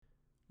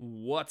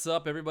What's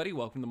up, everybody?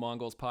 Welcome to the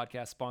Mongols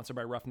podcast, sponsored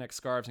by Roughneck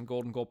Scarves and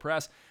Golden Gold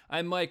Press.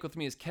 I'm Mike. With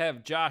me is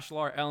Kev, Josh,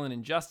 Laura, Ellen,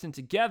 and Justin.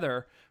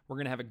 Together, we're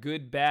going to have a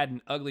good, bad,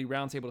 and ugly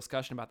roundtable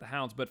discussion about the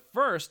Hounds. But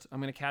first, I'm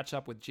going to catch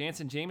up with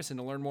Jansen Jameson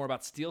to learn more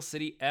about Steel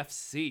City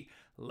FC.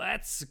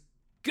 Let's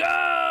go!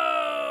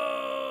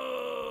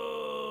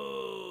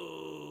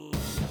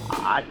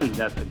 I think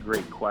that's a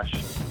great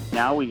question.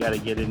 Now we got to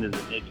get into the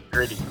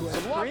nitty-gritty. Joe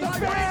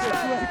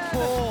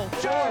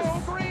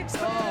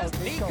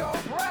Greenspan, Nico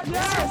Brett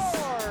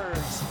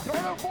scores!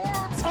 Norman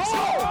Forbes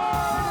scored!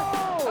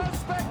 A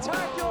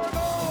spectacular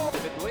goal!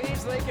 If it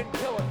believes they can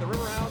kill it, the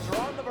Riverhounds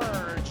are on the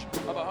verge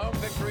of a home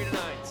victory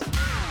tonight.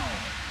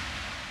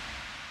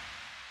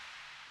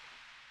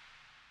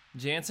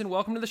 Jansen,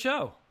 welcome to the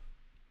show.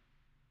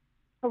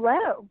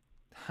 Hello.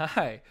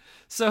 Hi.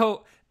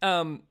 So,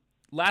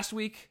 last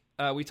week,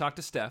 we talked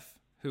to Steph,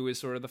 who is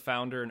sort of the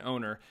founder and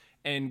owner,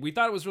 and we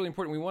thought it was really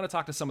important. We want to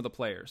talk to some of the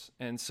players.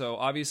 And so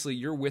obviously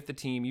you're with the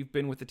team. You've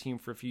been with the team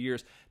for a few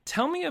years.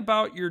 Tell me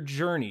about your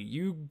journey.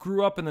 You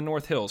grew up in the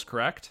North Hills,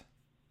 correct?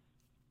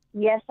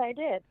 Yes, I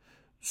did.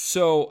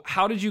 So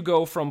how did you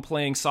go from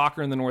playing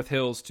soccer in the North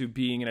Hills to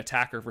being an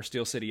attacker for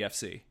Steel City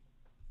FC?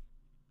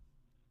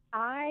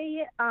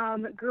 I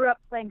grew up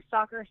playing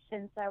soccer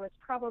since I was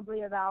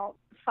probably about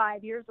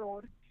 5 years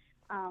old,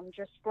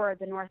 just for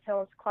the North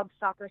Hills club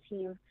soccer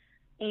team.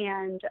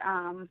 And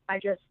I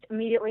just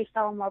immediately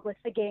fell in love with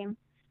the game.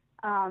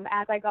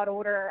 As I got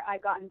older, I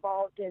got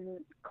involved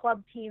in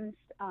club teams,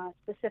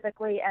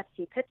 specifically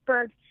FC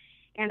Pittsburgh,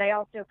 and I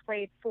also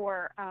played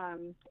for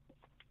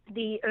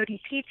the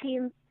ODP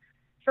team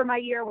for my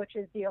year, which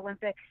is the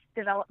Olympic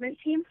development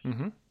team.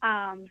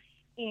 Mm-hmm.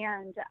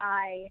 And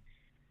I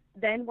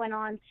then went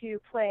on to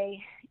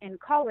play in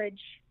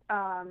college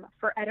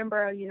for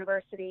Edinburgh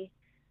University.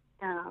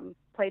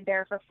 Played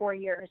there for 4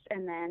 years,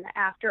 and then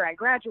after I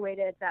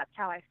graduated, that's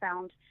how I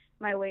found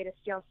my way to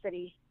Steel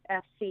City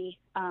FC,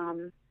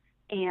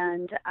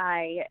 and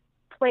I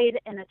played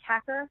an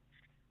attacker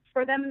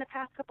for them in the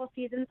past couple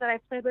seasons that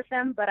I've played with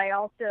them, but I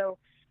also,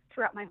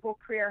 throughout my whole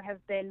career,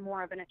 have been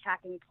more of an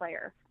attacking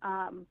player.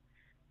 I'm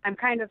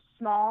kind of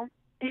small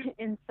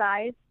in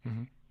size,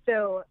 Mm-hmm.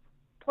 so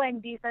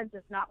playing defense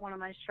is not one of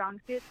my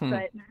strong suits,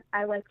 but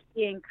I like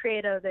being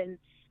creative and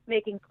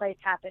making plays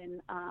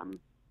happen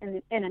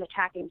in an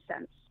attacking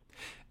sense.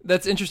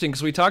 That's interesting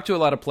because we talk to a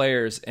lot of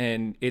players,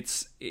 and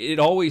it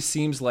always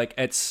seems like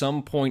at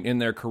some point in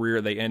their career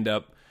they end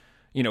up,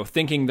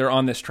 thinking they're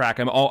on this track.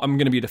 I'm going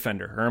to be a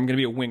defender, or I'm going to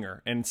be a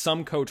winger, and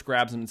some coach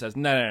grabs them and says,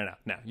 no,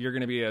 you're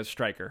going to be a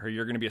striker, or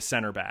you're going to be a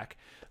center back.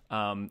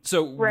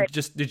 Right.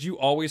 Just did you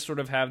always sort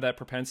of have that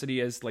propensity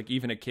as like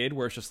even a kid,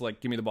 where it's just like,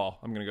 give me the ball,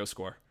 I'm going to go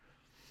score?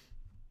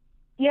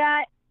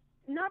 Yeah,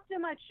 not so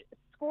much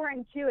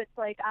scoring too. It's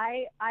like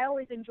I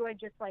always enjoyed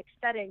just like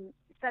setting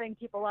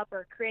people up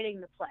or creating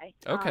the play.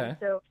 Okay.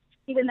 So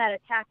even that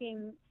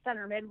attacking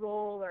center mid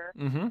role or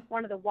Mm-hmm.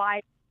 one of the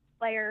wide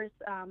players,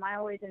 I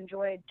always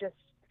enjoyed just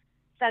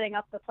setting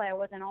up the play. I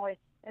didn't always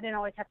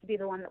have to be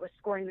the one that was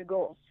scoring the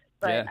goals,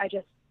 but Yeah.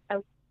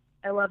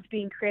 I loved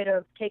being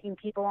creative, taking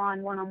people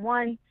on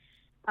one-on-one.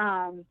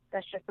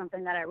 That's just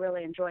something that I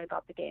really enjoy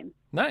about the game.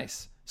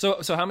 Nice. So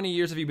how many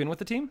years have you been with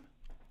the team?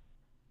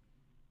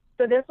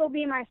 So this will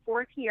be my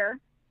 4th year.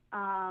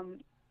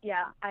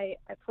 I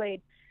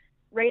played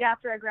right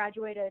after I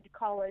graduated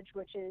college,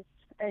 which was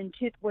in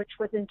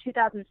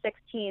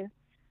 2016,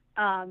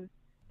 and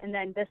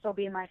then this will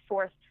be my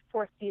fourth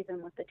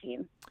season with the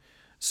team.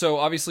 So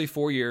obviously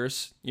 4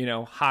 years,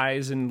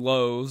 highs and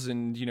lows,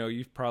 and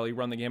you've probably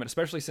run the gamut,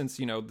 especially since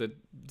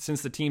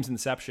since the team's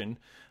inception.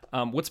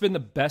 What's been the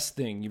best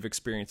thing you've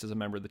experienced as a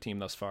member of the team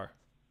thus far?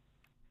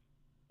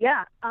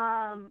 Yeah,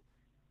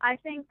 I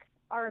think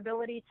our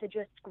ability to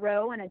just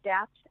grow and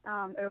adapt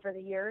over the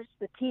years.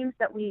 The teams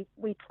that we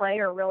play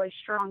are really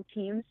strong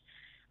teams,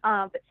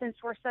 but since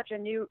we're such a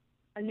new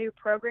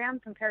program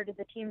compared to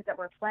the teams that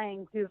we're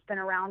playing who've been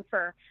around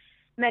for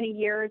many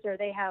years, or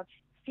they have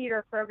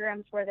feeder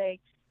programs where they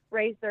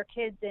raise their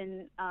kids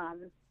in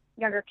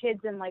younger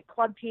kids in like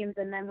club teams,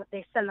 and then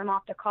they send them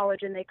off to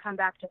college and they come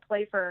back to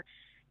play for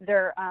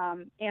their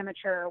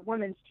amateur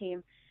women's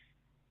team.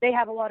 They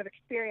have a lot of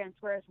experience,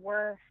 whereas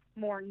we're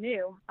more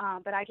new,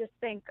 but I just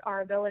think our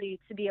ability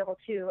to be able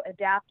to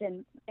adapt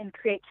and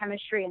create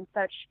chemistry in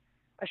such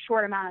a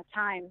short amount of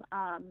time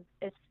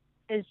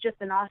is just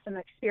an awesome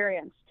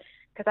experience,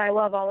 because I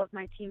love all of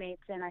my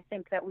teammates, and I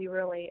think that we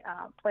really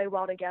play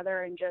well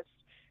together and just,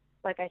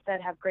 like I said,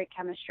 have great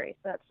chemistry.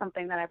 So that's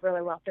something that I've really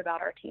loved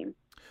about our team.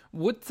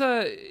 What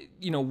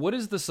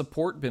has the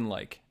support been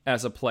like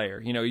as a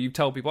player? You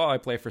tell people, I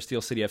play for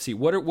Steel City FC.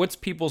 What's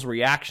people's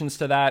reactions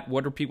to that?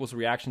 What are people's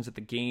reactions at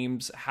the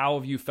games? How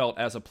have you felt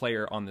as a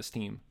player on this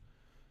team?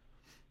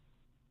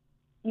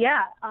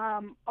 Yeah,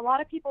 a lot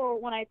of people,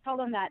 when I tell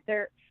them that,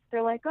 they're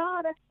like,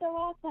 oh, that's so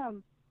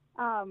awesome.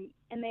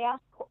 And they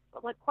ask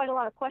quite a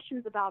lot of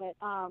questions about it.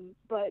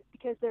 But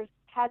because there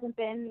hasn't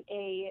been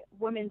a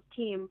women's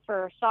team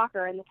for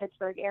soccer in the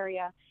Pittsburgh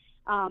area,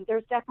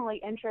 there's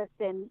definitely interest,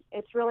 and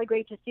it's really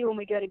great to see when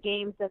we go to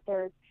games that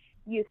there's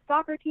youth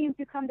soccer teams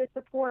who come to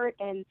support,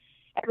 and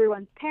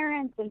everyone's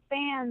parents and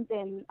fans,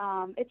 and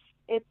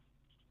it's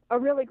a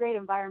really great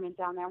environment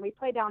down there. And we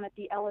play down at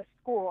the Ellis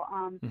School,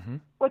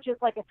 which is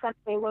like a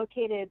centrally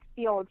located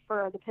field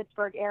for the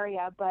Pittsburgh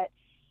area, but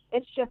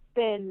it's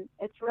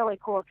really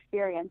cool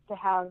experience to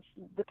have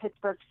the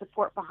Pittsburgh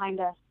support behind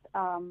us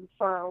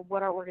for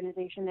what our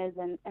organization is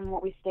and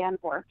what we stand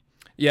for.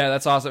 Yeah,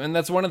 that's awesome. And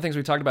that's one of the things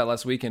we talked about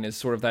last weekend is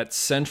sort of that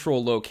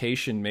central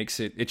location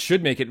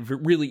should make it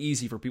really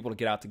easy for people to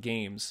get out to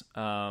games.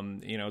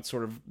 It's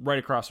sort of right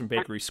across from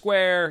Bakery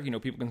Square.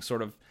 People can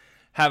sort of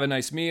have a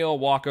nice meal,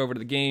 walk over to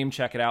the game,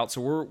 check it out.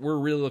 So we're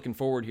really looking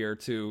forward here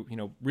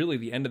to, really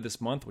the end of this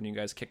month when you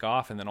guys kick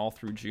off, and then all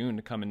through June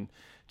to come and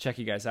check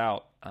you guys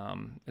out.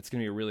 It's going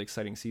to be a really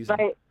exciting season.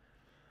 Right.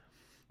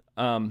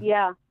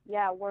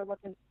 Yeah, we're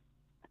looking.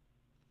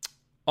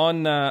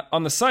 On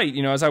the site,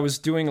 as I was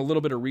doing a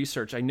little bit of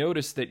research, I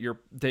noticed that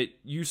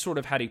you sort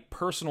of had a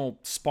personal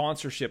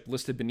sponsorship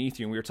listed beneath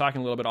you, and we were talking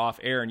a little bit off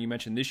air, and you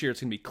mentioned this year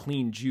it's going to be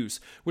Clean Juice,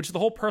 which the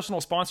whole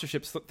personal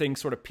sponsorship thing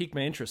sort of piqued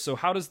my interest. So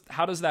how does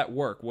that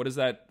work? What does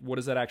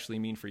that actually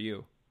mean for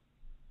you?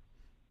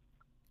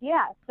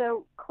 Yeah,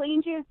 so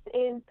Clean Juice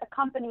is a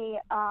company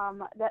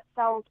that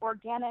sells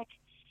organic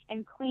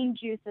and clean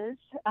juices.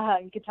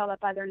 You can tell that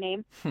by their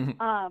name,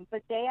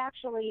 but they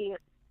actually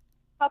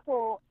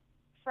couple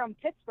from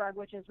Pittsburgh,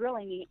 which is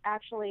really neat,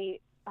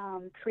 actually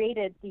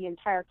created the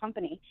entire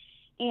company,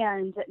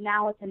 and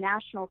now it's a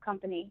national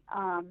company.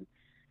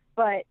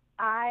 But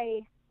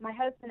my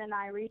husband and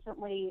I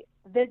recently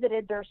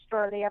visited their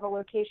store. They have a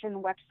location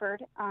in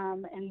Wexford,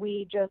 and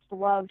we just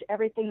loved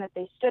everything that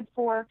they stood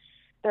for.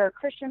 They're a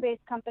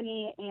Christian-based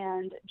company,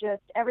 and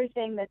just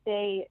everything that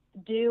they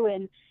do,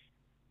 and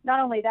not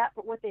only that,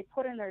 but what they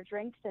put in their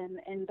drinks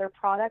and their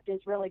product is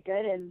really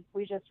good, and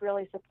we just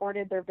really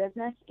supported their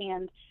business.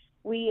 And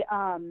we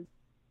are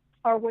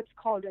what's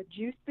called a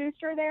juice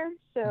booster there.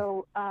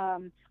 So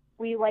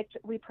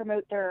we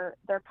promote their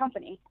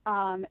company.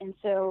 And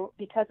so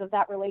because of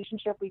that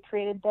relationship we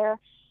created there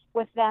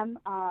with them,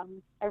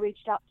 I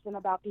reached out to them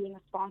about being a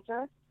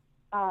sponsor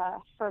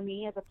for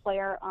me as a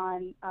player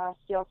on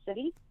Steel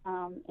City.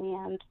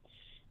 And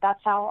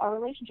that's how our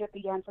relationship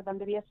began, for them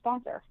to be a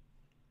sponsor.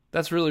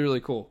 That's really,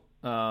 really cool.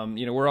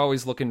 We're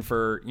always looking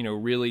for,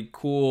 really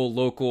cool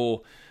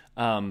local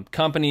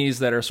companies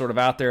that are sort of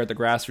out there at the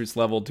grassroots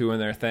level doing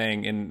their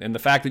thing. And the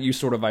fact that you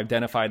sort of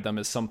identified them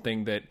as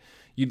something that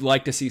you'd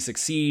like to see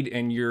succeed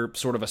and you're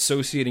sort of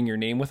associating your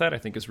name with that, I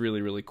think is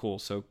really, really cool.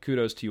 So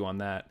kudos to you on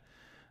that.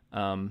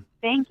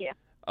 Thank you.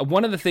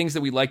 One of the things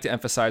that we like to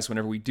emphasize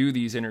whenever we do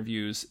these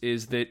interviews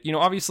is that,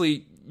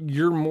 obviously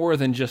you're more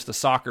than just a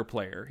soccer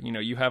player.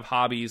 You have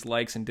hobbies,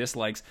 likes and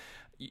dislikes.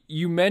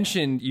 You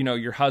mentioned,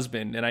 your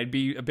husband, and I'd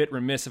be a bit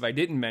remiss if I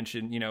didn't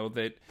mention,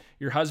 that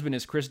your husband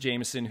is Chris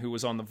Jameson, who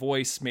was on The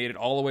Voice, made it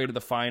all the way to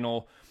the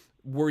final.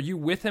 Were you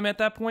with him at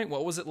that point?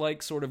 What was it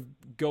like sort of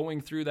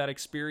going through that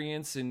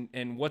experience,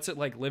 and what's it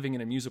like living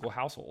in a musical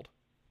household?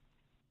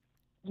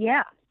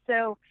 Yeah.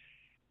 So,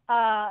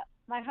 my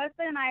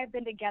husband and I have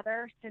been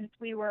together since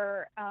we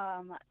were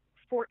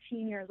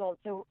 14 years old,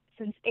 so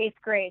since 8th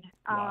grade.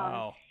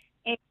 Wow.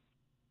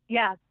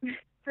 Yeah,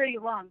 pretty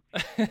long.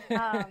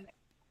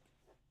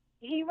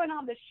 He went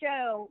on the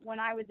show when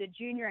I was a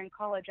junior in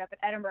college up at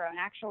Edinburgh, and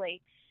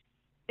actually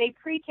they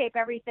pre-tape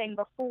everything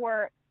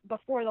before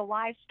the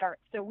live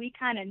starts. So we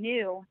kind of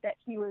knew that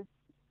he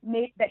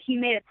made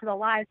it to the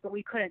lives, but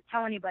we couldn't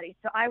tell anybody.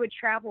 So I would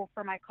travel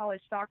for my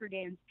college soccer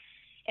games,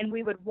 and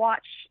we would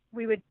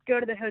go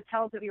to the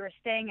hotels that we were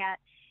staying at,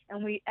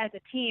 and as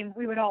a team,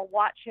 we would all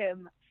watch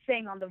him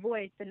sing on The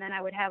Voice, and then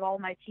I would have all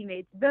my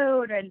teammates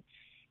vote, and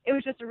it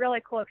was just a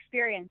really cool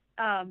experience.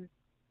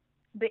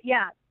 But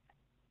yeah,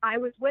 I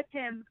was with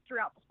him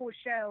throughout the whole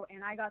show,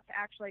 and I got to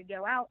actually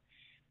go out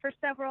for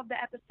several of the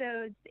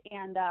episodes,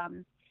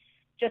 and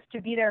just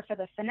to be there for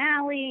the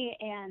finale.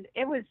 And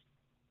it was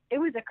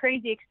a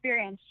crazy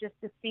experience just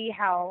to see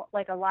how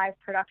like a live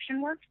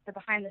production works, the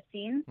behind the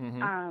scenes.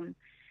 Mm-hmm.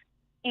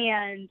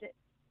 And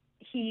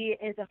he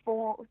is a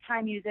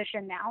full-time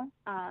musician now,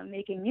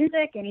 making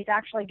music, and he's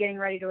actually getting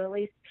ready to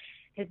release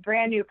his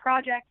brand new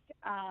project,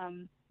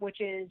 which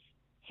is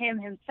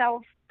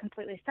himself,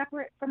 completely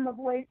separate from The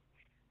Voice,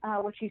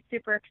 which he's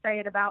super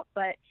excited about.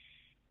 But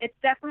it's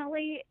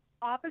definitely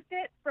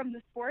opposite from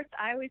the sports.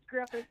 I always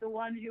grew up as the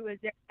one who was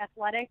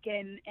athletic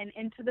and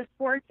into the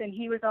sports, and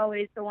he was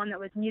always the one that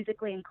was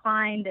musically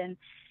inclined and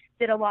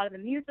did a lot of the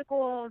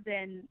musicals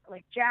and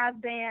like jazz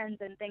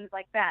bands and things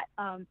like that.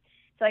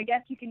 So I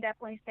guess you can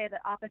definitely say that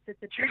opposites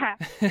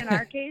attract in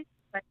our case,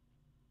 but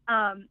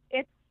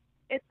it's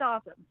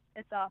awesome.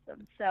 It's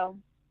awesome.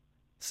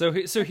 So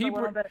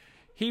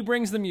he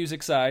brings the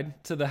music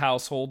side to the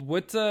household.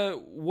 What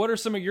are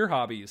some of your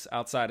hobbies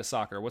outside of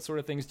soccer? What sort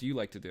of things do you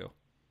like to do?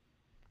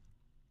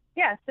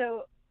 Yeah,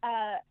 so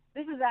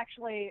this is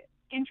actually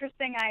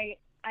interesting. I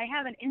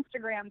have an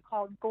Instagram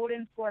called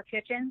Golden Floor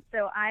Kitchen,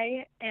 so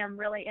I am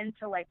really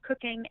into like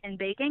cooking and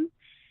baking.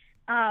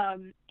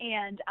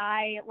 And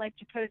I like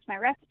to post my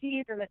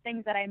recipes or the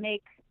things that I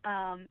make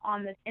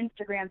on this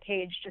Instagram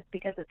page just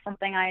because it's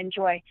something I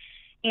enjoy.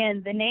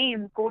 And the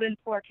name Golden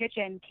Floor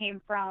Kitchen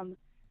came from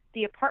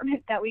the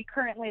apartment that we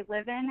currently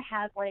live in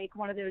has like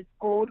one of those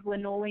gold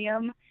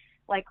linoleum,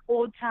 like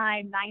old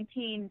time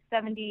 1970s,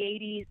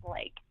 80s,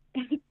 like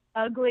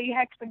ugly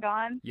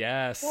hexagon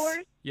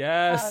floors.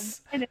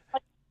 Yes. And it's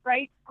like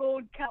bright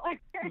gold color.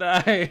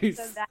 Nice.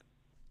 So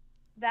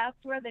that's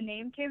where the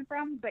name came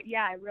from. But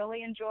yeah, I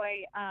really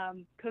enjoy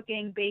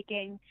cooking,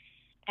 baking,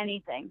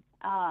 anything.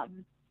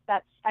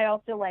 I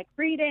also like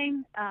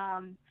reading.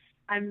 I'm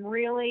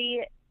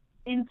really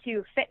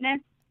into fitness.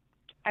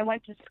 I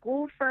went to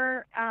school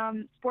for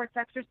sports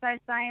exercise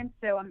science,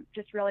 so I'm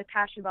just really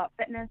passionate about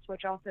fitness,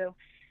 which also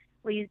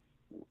brings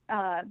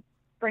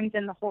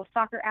in the whole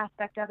soccer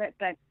aspect of it.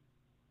 But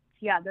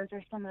yeah, those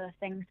are some of the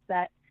things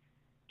that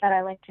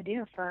I like to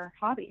do for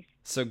hobbies.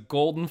 So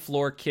Golden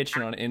Floor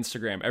Kitchen on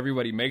Instagram.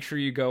 Everybody, make sure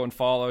you go and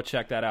follow,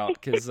 check that out,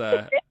 because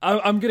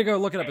I'm gonna go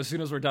look it up as soon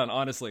as we're done.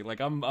 Honestly,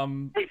 like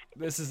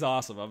this is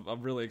awesome.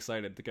 I'm really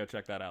excited to go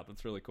check that out.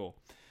 That's really cool.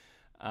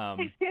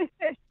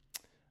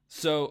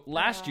 So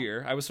last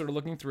year, I was sort of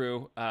looking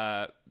through.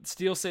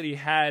 Steel City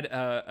had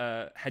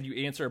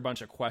you answer a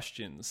bunch of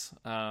questions,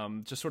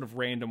 just sort of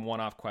random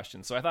one-off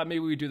questions. So I thought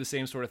maybe we'd do the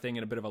same sort of thing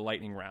in a bit of a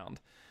lightning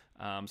round.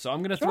 So I'm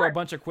going to throw a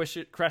bunch of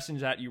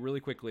questions at you really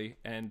quickly,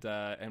 and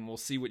we'll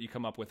see what you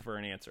come up with for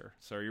an answer.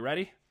 So are you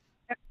ready?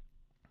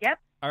 Yep.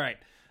 All right.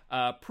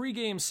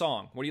 Pre-game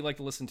song. What do you like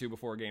to listen to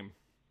before a game?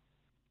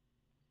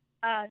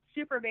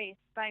 Super Bass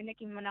by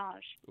Nicki Minaj.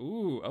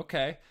 Ooh,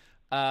 okay.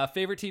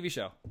 Favorite TV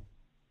show?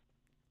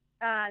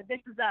 This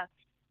Is Us.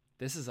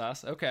 This Is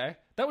Us. Okay.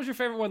 That was your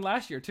favorite one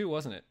last year too,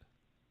 wasn't it?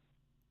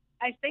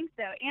 I think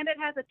so. And it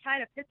has a tie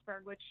to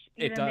Pittsburgh, which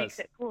even makes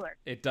it cooler.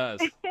 It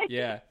does.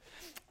 Yeah.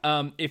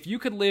 If you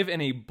could live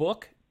in a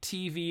book,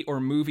 TV,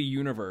 or movie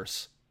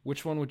universe,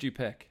 which one would you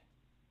pick?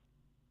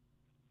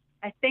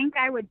 I think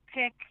I would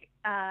pick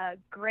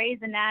Grey's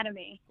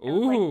Anatomy. I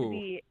would like to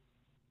be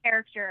a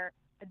character,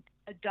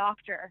 a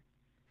doctor,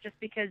 just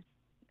because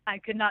I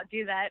could not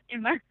do that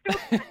in my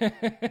real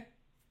life.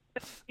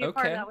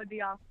 Okay. That would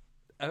be awesome.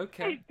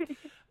 Okay.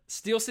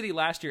 Steel City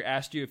last year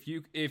asked you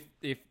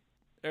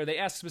or they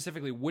asked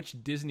specifically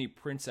which Disney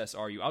princess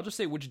are you? I'll just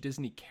say which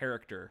Disney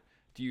character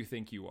do you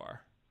think you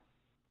are?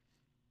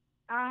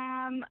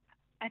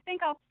 I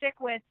think I'll stick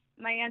with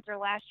my answer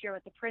last year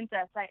with the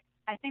princess.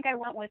 I think I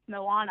went with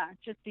Moana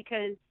just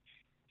because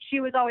she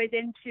was always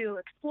into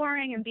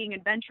exploring and being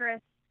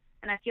adventurous,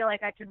 and I feel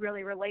like I could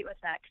really relate with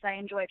that because I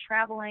enjoy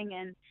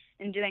traveling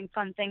and doing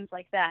fun things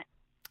like that.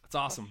 That's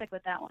awesome. I'll stick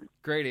with that one.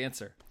 Great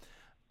answer.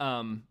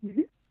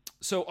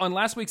 So on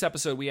last week's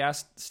episode, we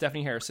asked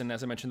Stephanie Harrison,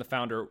 as I mentioned, the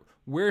founder,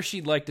 where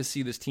she'd like to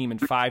see this team in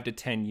 5 to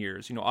 10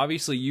 years. You know,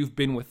 obviously you've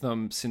been with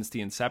them since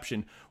the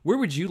inception. Where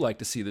would you like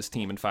to see this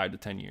team in 5 to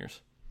 10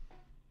 years?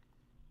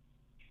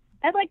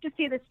 I'd like to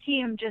see this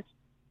team just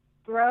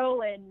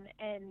grow and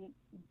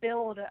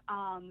build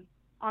on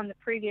the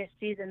previous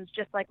seasons,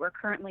 just like we're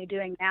currently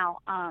doing now.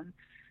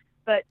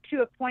 But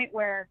to a point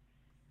where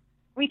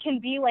we can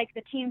be like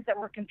the teams that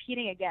we're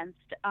competing against.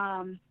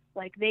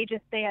 Like they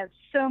have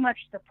so much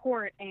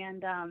support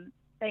and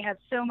they have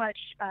so much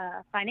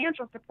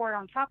financial support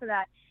on top of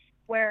that,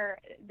 where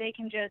they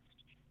can just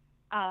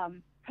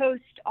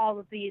host all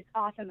of these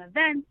awesome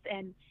events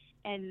and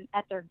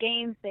at their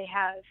games they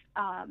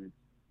have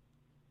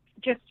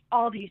just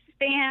all these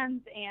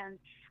fans, and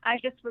I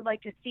just would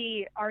like to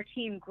see our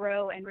team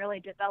grow and really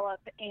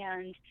develop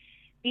and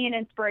be an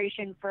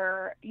inspiration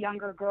for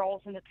younger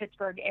girls in the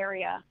Pittsburgh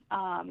area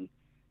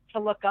to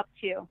look up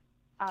to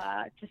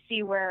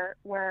see where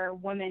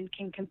women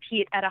can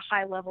compete at a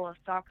high level of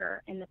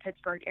soccer in the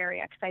Pittsburgh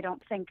area. Because I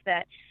don't think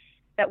that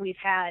we've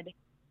had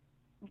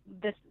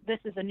this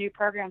is a new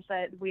program,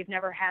 so we've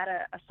never had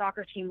a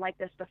soccer team like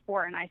this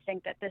before. And I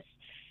think that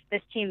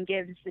this team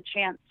gives the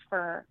chance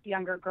for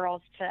younger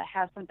girls to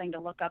have something to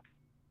look up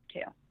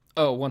to.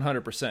 Oh,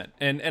 100%.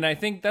 And I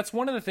think that's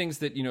one of the things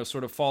that, you know,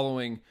 sort of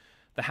following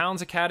the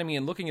Hounds Academy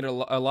and looking at a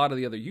lot of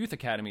the other youth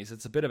academies,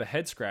 it's a bit of a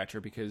head scratcher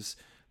because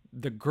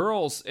the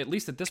girls, at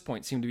least at this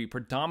point, seem to be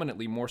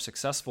predominantly more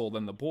successful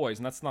than the boys.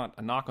 And that's not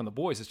a knock on the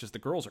boys. It's just the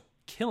girls are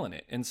killing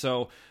it. And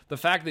so the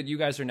fact that you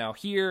guys are now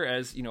here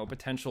as, you know, a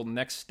potential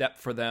next step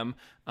for them.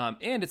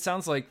 And it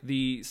sounds like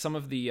some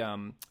of the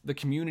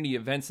community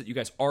events that you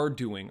guys are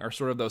doing are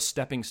sort of those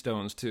stepping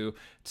stones to,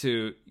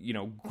 you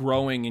know,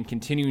 growing and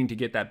continuing to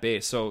get that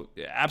base. So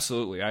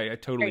absolutely. I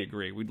totally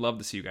agree. We'd love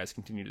to see you guys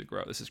continue to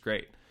grow. This is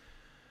great.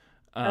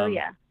 Oh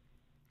yeah.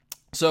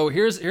 So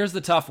here's the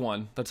tough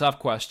one, the tough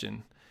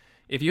question.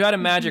 If you had a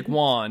magic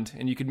wand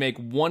and you could make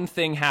one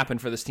thing happen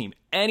for this team,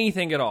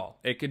 anything at all,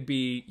 it could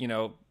be, you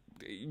know,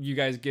 you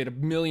guys get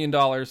 $1 million,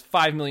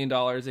 $5 million.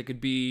 It could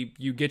be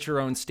you get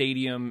your own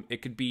stadium.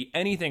 It could be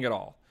anything at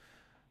all.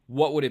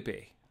 What would it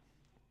be?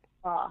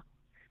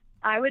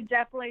 I would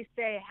definitely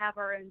say have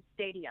our own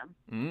stadium.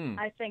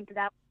 I think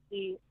that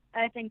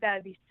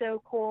would be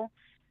so cool.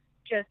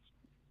 Just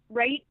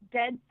right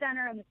dead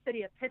center in the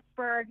city of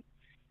Pittsburgh,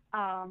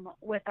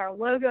 with our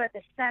logo at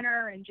the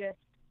center and just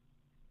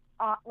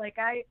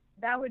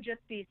that would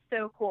just be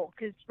so cool,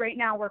 because right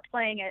now we're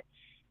playing at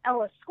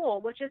Ellis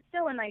School, which is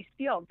still a nice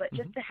field, but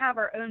just to have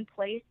our own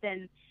place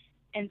and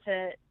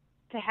to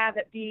have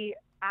it be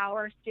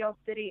our Steel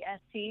City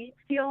SC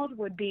field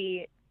would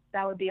be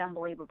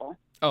unbelievable.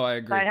 Oh, I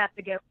agree. So I'd have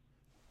to go.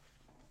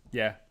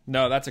 Yeah,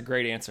 no, that's a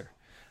great answer.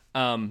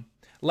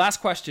 Last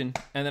question,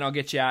 and then I'll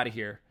get you out of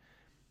here.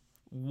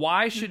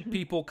 Why should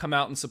people come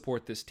out and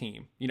support this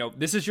team?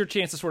 This is your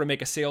chance to sort of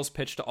make a sales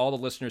pitch to all the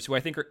listeners who I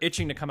think are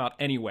itching to come out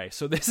anyway.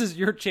 So this is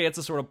your chance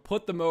to sort of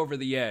put them over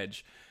the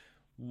edge.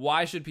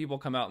 Why should people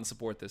come out and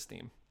support this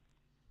team?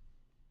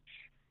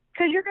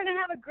 Because you're going to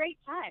have a great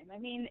time. I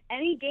mean,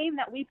 any game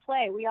that we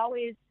play,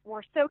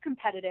 we're so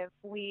competitive.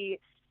 We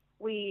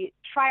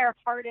try our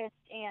hardest,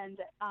 and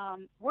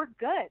we're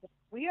good.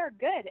 We are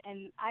good.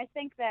 And I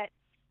think that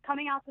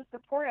coming out to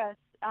support us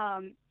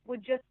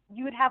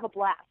you would have a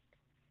blast.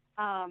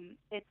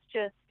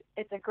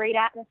 It's a great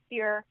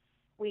atmosphere.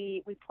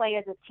 We play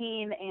as a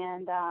team,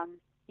 and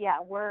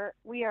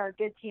we are a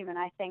good team, and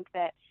I think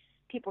that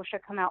people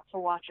should come out to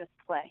watch us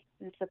play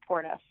and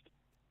support us.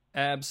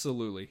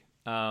 Absolutely.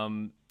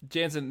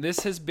 Jansen,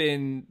 this has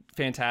been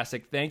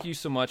fantastic. Thank you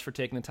so much for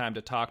taking the time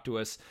to talk to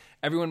us.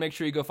 Everyone, make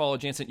sure you go follow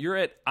Jansen. You're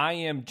at I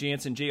am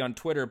Jansen J on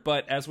Twitter,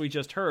 but as we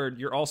just heard,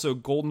 you're also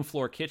Golden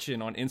Floor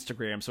Kitchen on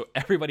Instagram. So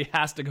everybody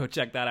has to go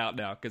check that out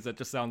now, because that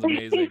just sounds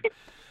amazing.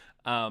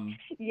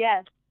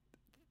 Yes.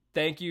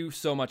 Thank you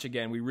so much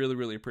again. We really,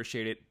 really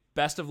appreciate it.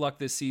 Best of luck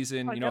this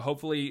season.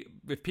 Hopefully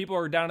if people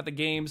are down at the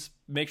games,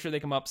 make sure they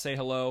come up, say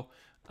hello.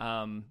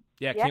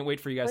 Can't wait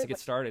for you guys to get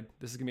started.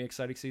 This is going to be an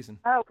exciting season.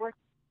 Oh,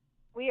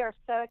 we are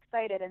so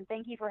excited, and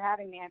thank you for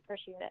having me. I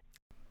appreciate it.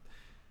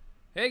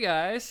 Hey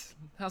guys,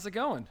 how's it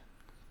going?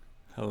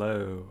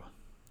 Hello.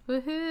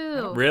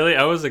 Woohoo. Really?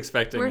 I was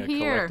expecting We're a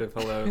here. collective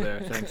hello there.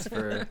 Thanks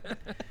for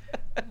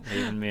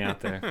leaving me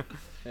out there.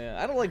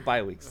 Yeah, I don't like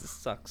bye weeks. This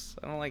sucks.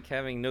 I don't like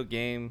having no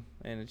game,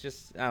 and it's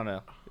just, I don't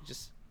know.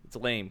 It's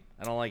lame.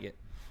 I don't like it.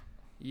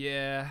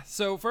 Yeah.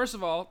 So first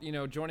of all,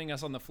 joining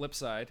us on the flip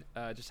side,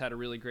 just had a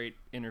really great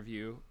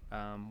interview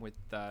with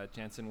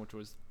Jansen, which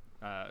was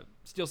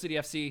Steel City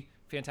FC.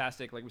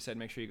 Fantastic. Like we said,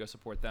 make sure you go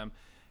support them.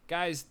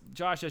 Guys,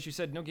 Josh, as you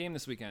said, no game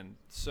this weekend.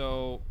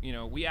 So,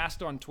 we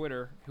asked on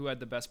Twitter who had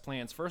the best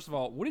plans. First of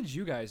all, what did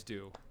you guys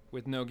do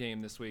with no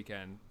game this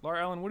weekend?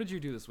 Laura Ellen, what did you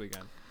do this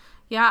weekend?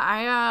 Yeah,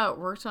 I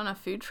worked on a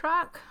food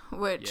truck,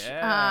 which,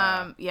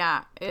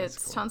 it's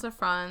cool. tons of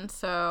fun.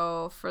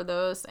 So for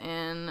those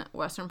in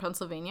Western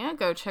Pennsylvania,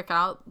 go check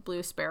out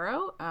Blue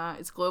Sparrow.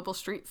 It's global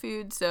street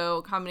food, so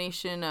a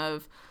combination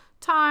of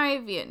Thai,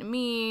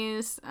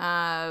 Vietnamese,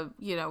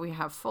 we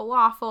have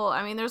falafel.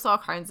 I mean, there's all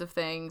kinds of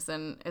things,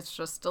 and it's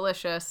just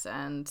delicious.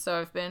 And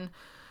so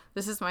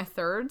this is my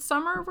third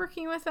summer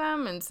working with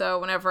them, and so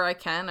whenever I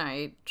can,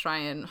 I try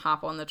and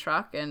hop on the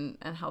truck and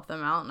help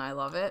them out, and I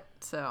love it.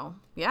 So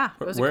yeah,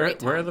 it was a great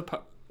time.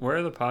 Where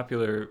are the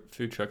popular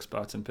food truck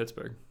spots in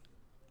Pittsburgh?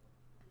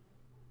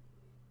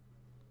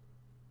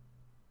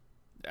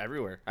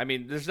 Everywhere. I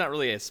mean, there's not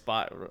really a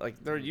spot.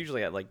 Like, they're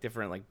usually at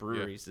different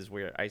breweries is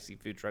where I see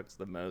food trucks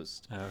the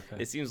most. Oh,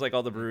 okay. It seems like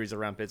all the breweries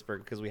around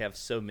Pittsburgh, because we have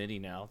so many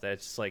now, that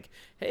it's just like,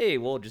 hey,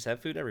 we'll just have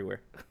food everywhere.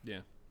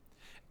 Yeah.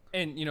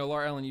 And,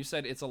 Laura Ellen, you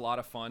said it's a lot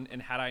of fun.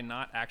 And had I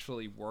not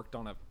actually worked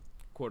on a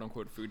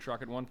quote-unquote food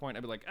truck at one point,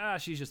 I'd be like,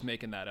 she's just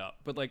making that up.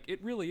 But,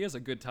 it really is a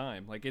good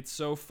time. It's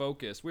so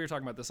focused. We were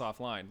talking about this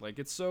offline.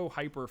 It's so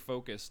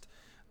hyper-focused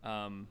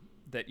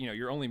that,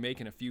 you're only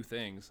making a few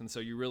things. And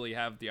so you really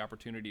have the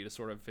opportunity to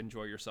sort of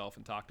enjoy yourself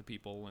and talk to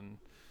people and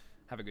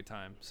have a good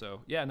time. So,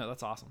 yeah, no,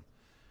 that's awesome.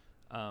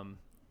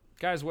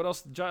 Guys, what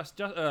else? Josh,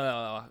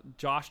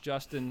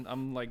 Justin,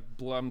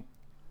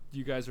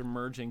 you guys are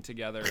merging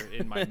together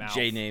in my mouth.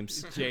 J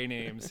names. J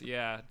names,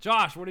 yeah.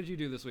 Josh, what did you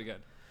do this weekend?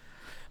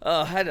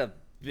 I had a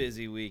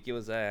busy week. It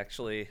was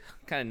actually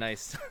kind of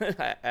nice.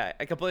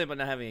 I complained about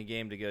not having a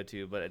game to go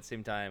to, but at the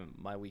same time,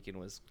 my weekend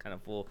was kind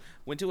of full.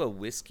 Went to a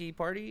whiskey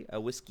party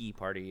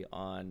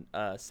on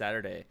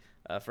Saturday.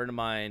 A friend of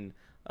mine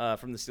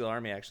from the Steel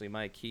Army, actually,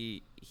 Mike,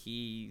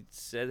 he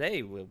said,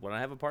 hey, when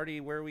I have a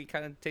party where we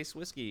kind of taste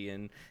whiskey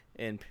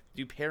and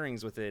do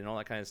pairings with it and all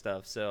that kind of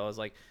stuff. So I was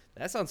like,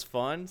 that sounds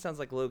fun. Sounds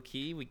like low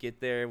key. We get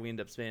there, we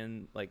end up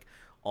spending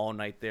all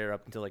night there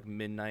up until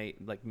midnight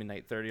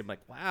 30. I'm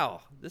like,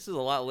 wow, this is a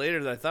lot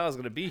later than I thought I was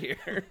going to be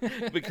here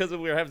because we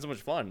were having so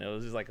much fun. It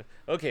was just like,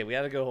 okay, we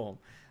had to go home.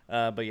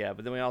 But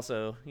then we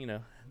also,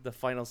 the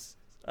final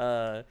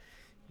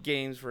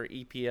games for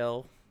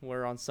EPL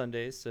were on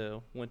Sundays.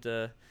 So went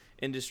to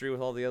Industry with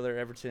all the other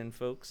Everton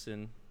folks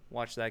and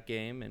watched that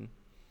game and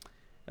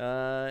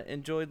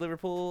enjoyed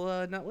Liverpool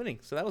not winning.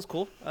 So that was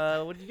cool.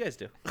 What did you guys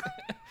do?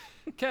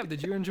 Kev,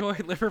 did you enjoy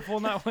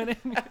Liverpool not winning?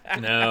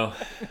 No,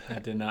 I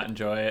did not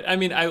enjoy it. I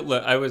mean, I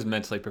was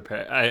mentally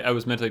prepared. I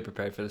was mentally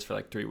prepared for this for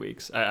 3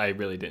 weeks. I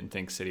really didn't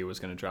think City was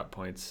going to drop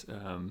points,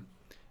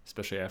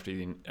 especially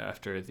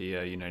after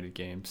the United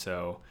game.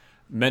 So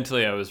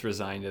mentally, I was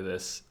resigned to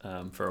this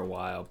for a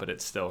while, but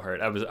it still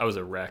hurt. I was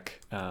a wreck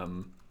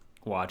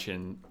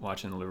watching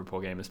the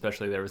Liverpool game,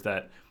 especially there was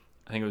that,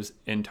 I think it was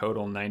in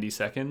total 90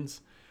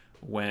 seconds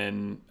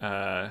when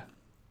who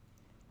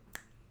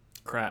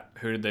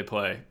did they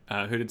play?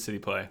 Who did City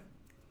play?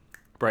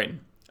 Brighton.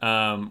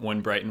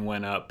 When Brighton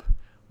went up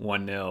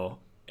 1-0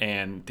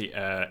 and the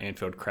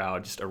Anfield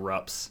crowd just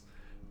erupts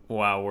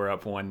while we're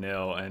up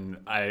 1-0, and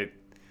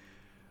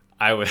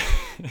I was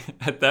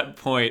at that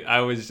point I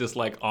was just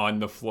like on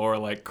the floor,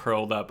 like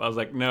curled up. I was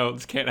like, no,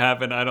 this can't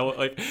happen. I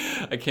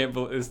can't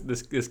believe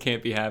this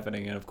can't be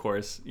happening. And of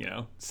course,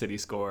 City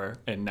score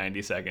in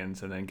 90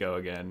 seconds and then go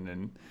again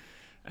and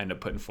end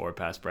up putting 4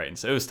 past Brighton.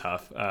 So it was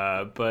tough.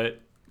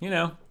 But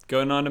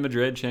going on to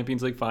Madrid,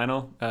 Champions League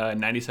final,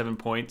 97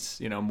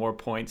 points, more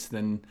points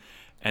than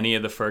any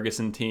of the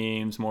Ferguson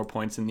teams, more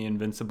points than the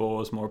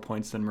Invincibles, more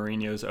points than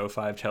Mourinho's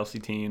 05 Chelsea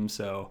team.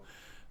 So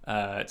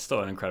it's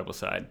still an incredible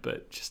side,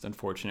 but just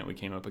unfortunate we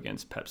came up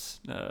against Pep's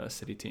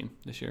City team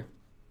this year.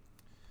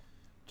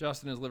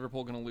 Justin, is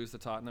Liverpool going to lose to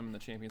Tottenham in the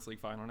Champions League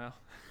final now?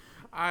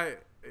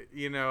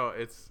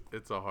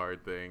 It's a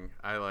hard thing.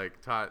 I like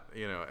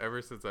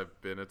ever since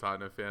I've been a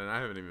Tottenham fan, and I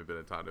haven't even been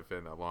a Tottenham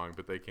fan that long,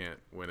 but they can't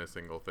win a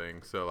single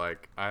thing. So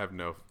like I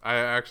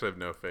actually have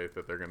no faith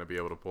that they're going to be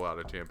able to pull out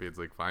a Champions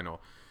League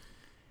final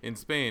in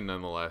Spain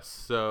nonetheless.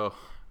 So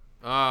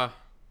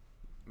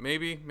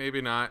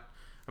maybe not.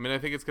 I mean, I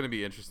think it's going to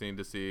be interesting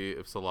to see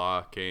if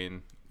Salah,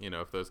 Kane,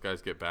 if those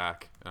guys get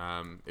back,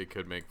 it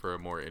could make for a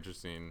more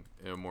interesting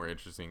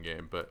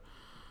game. But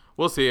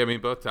we'll see. I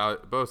mean, both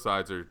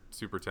sides are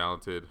super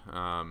talented,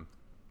 and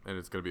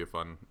it's going to be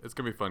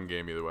a fun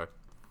game either way.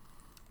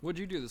 What'd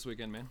you do this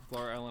weekend, man?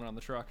 Laura Ellen on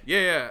the truck.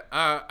 Yeah.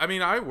 I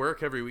mean, I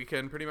work every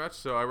weekend pretty much.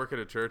 So I work at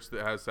a church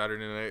that has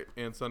Saturday night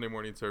and Sunday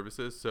morning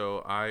services.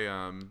 So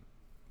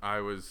I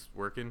was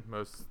working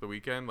most of the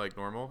weekend like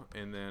normal,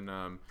 and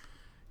then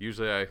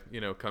usually I,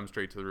 come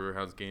straight to the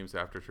Riverhounds games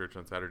after church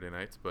on Saturday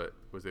nights, but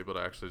was able to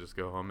actually just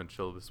go home and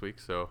chill this week.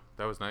 So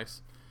that was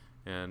nice.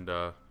 And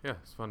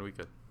it's a fun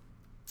weekend.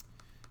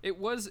 It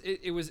was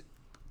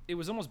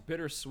almost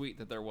bittersweet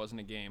that there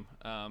wasn't a game.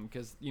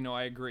 Because,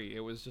 I agree. It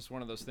was just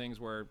one of those things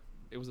where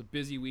it was a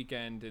busy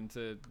weekend, and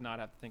to not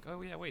have to think,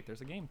 oh yeah, wait, there's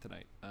a game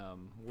tonight,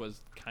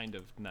 was kind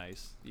of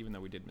nice, even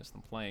though we did miss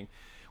them playing.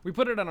 We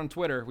put it out on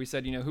Twitter. We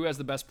said, who has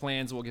the best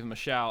plans? We'll give them a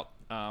shout.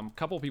 A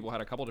couple people had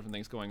a couple different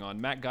things going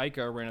on. Matt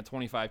Geica ran a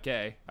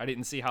 25K. I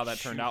didn't see how that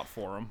turned out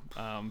for him,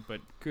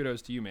 but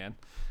kudos to you, man.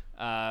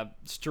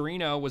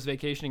 Storino was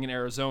vacationing in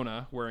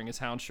Arizona wearing his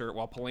Hound shirt,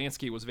 while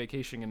Polanski was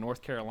vacationing in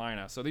North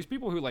Carolina. So these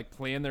people who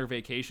plan their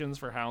vacations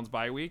for Hounds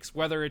bye weeks,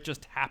 whether it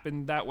just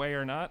happened that way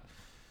or not,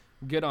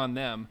 good on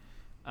them.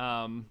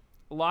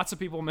 Lots of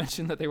people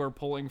mentioned that they were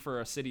pulling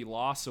for a City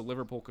loss so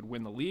Liverpool could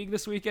win the league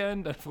this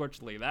weekend.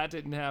 Unfortunately, that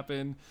didn't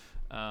happen.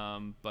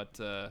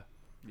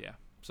 Yeah.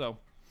 So,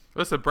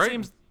 listen,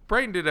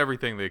 Brighton did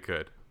everything they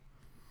could.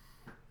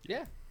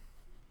 Yeah.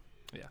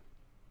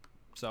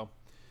 So,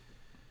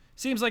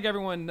 seems like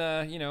everyone,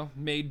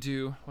 made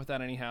do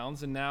without any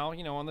Hounds. And now,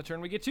 on the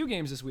turn, we get 2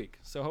 games this week.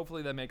 So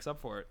hopefully that makes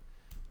up for it.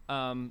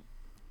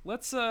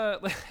 Let's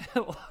Laura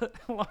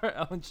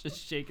Ellen's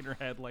just shaking her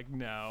head like,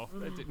 no,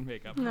 that didn't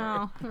make up for it.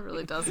 No, it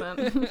really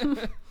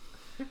doesn't.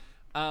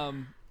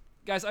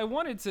 Guys, I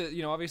wanted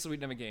to, obviously we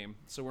didn't have a game,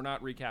 so we're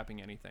not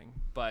recapping anything,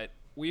 but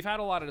we've had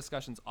a lot of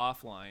discussions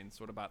offline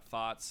sort of about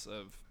thoughts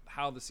of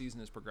how the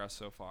season has progressed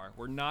so far.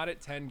 We're not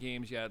at 10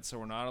 games yet, so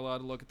we're not allowed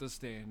to look at the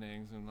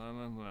standings and blah,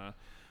 blah, blah.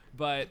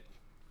 But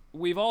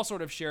we've all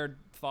sort of shared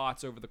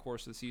thoughts over the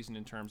course of the season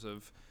in terms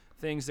of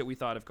things that we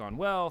thought have gone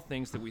well,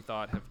 things that we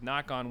thought have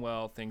not gone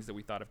well, things that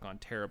we thought have gone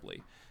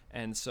terribly.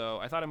 And so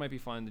I thought it might be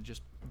fun to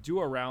just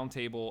do a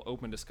roundtable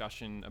open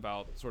discussion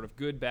about sort of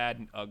good, bad,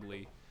 and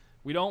ugly.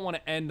 We don't want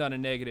to end on a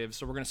negative,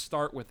 so we're going to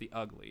start with the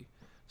ugly.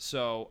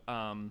 So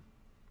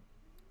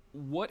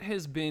what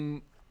has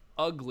been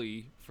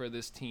ugly for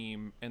this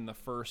team in the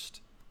first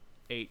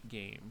 8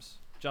 games?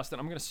 Justin,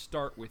 I'm going to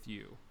start with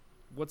you.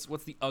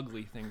 What's the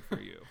ugly thing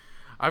for you?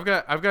 I've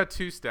got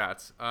 2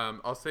 stats.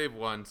 I'll save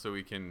one so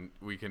we can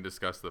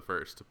discuss the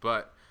first.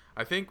 But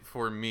I think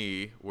for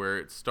me, where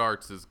it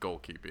starts is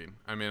goalkeeping.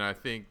 I mean, I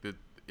think that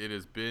it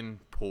has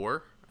been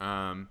poor.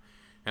 And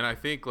I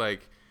think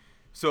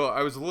so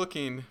I was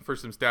looking for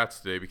some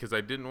stats today because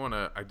I didn't want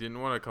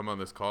to come on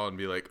this call and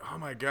be like, oh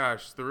my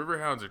gosh, the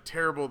Riverhounds are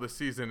terrible this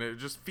season. It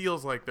just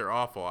feels like they're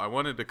awful. I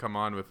wanted to come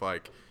on with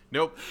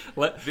nope.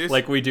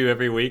 Like we do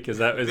every week. Is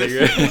that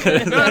your?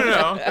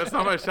 No. That's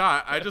not my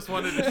shot. I just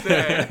wanted to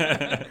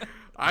say.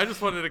 I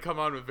just wanted to come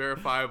on with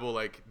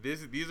verifiable.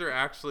 These are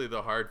actually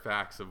the hard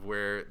facts of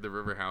where the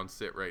Riverhounds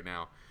sit right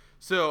now.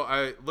 So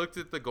I looked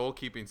at the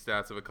goalkeeping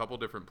stats of a couple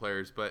different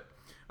players, but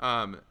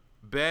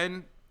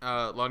Ben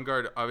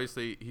Lundgaard,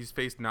 obviously, he's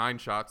faced 9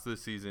 shots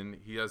this season.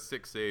 He has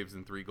 6 saves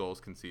and 3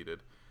 goals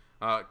conceded.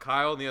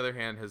 Kyle, on the other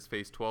hand, has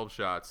faced 12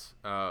 shots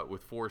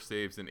with 4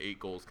 saves and 8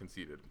 goals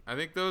conceded. I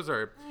think those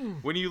are,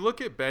 when you look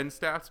at Ben's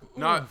stats,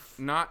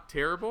 not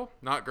terrible,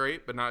 not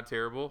great, but not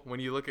terrible. When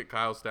you look at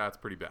Kyle's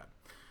stats, pretty bad.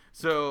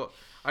 So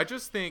I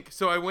just think,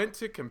 I went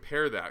to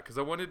compare that because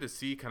I wanted to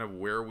see kind of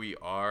where we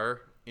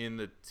are in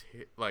the,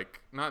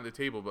 not in the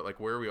table, but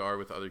where we are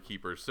with other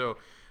keepers. So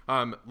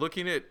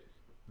looking at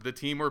the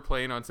team we're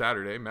playing on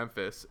Saturday,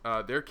 Memphis,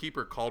 their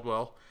keeper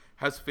Caldwell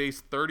has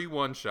faced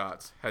 31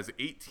 shots, has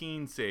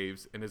 18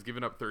 saves, and has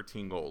given up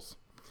 13 goals.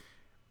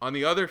 On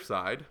the other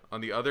side,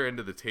 on the other end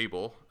of the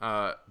table,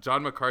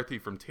 John McCarthy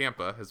from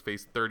Tampa has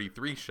faced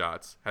 33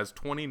 shots, has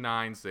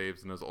 29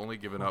 saves, and has only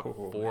given up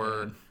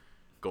 4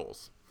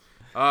 goals.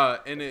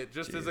 And it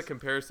just as a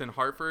comparison,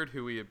 Hartford,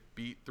 who we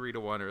beat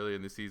 3-1 early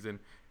in the season,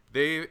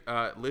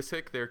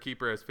 Lissick, their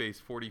keeper, has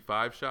faced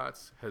 45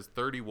 shots, has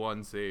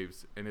 31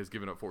 saves, and has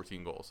given up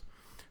 14 goals.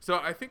 So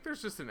I think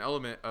there's just an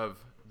element of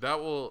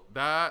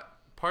that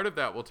part of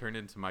that will turn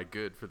into my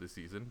good for the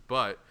season,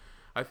 but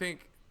I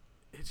think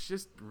it's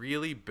just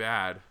really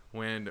bad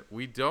when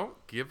we don't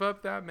give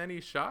up that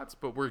many shots,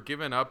 but we're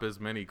giving up as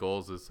many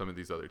goals as some of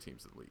these other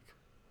teams in the league.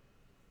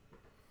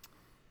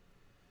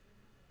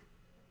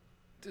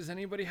 Does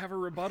anybody have a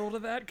rebuttal to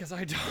that? Because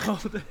I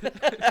don't.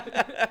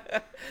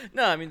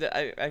 No, I mean,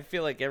 I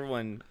feel like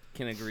everyone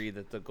can agree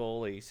that the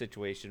goalie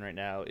situation right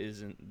now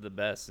isn't the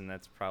best, and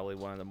that's probably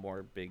one of the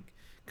more big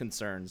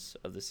concerns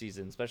of the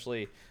season,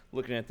 especially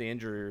looking at the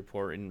injury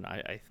report. And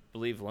I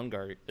believe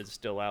Lundgaard is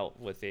still out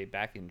with a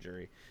back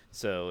injury,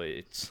 so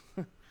it's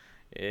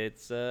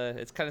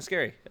kind of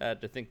scary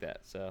to think that.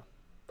 So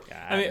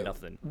yeah, I have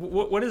nothing.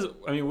 What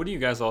do you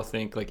guys all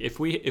think? Like, if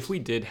we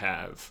did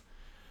have,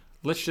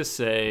 let's just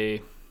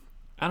say,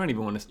 I don't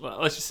even want to.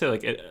 Let's just say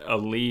like a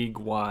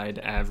league-wide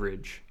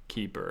average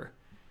keeper.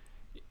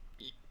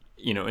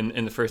 You know,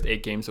 in the first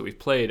 8 games that we've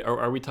played,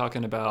 are we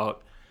talking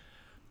about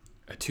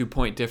a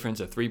 2-point difference,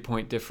 a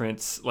 3-point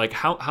difference? Like,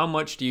 how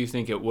much do you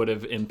think it would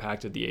have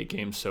impacted the 8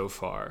 games so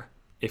far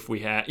if we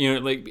had, you know,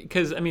 like,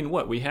 because I mean,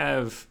 we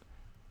have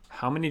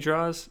how many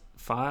draws?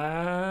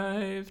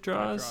 5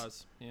 draws. 5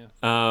 draws.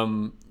 Yeah.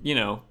 You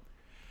know,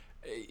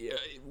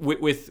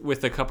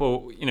 with a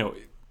couple, you know,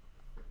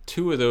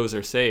 2 of those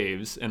are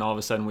saves, and all of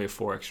a sudden we have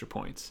 4 extra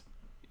points.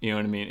 You know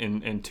what I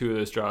mean? And 2 of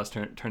those draws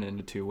turn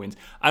into 2 wins.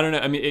 I don't know.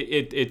 I mean,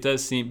 it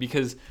does seem,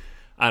 because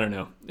I don't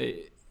know,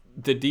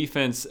 the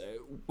defense.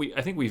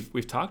 I think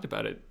we've talked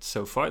about it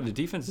so far. The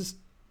defense is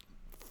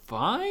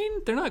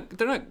fine. They're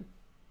not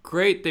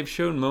great. They've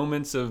shown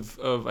moments of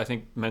I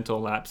think mental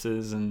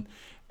lapses and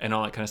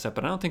all that kind of stuff.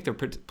 But I don't think they're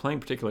playing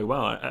particularly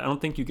well. I don't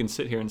think you can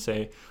sit here and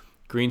say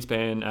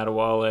Greenspan,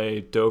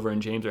 Adewale, Dover,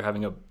 and James are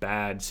having a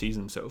bad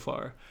season so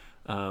far.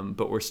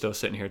 But we're still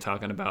sitting here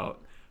talking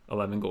about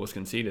 11 goals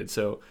conceded.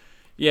 So,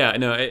 yeah,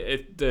 no,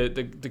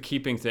 the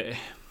keeping thing,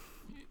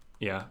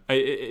 yeah,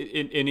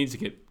 it needs to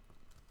get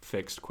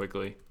fixed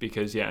quickly,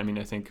 because, yeah, I mean,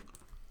 I think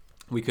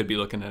we could be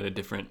looking at a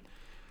different,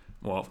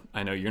 well,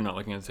 I know you're not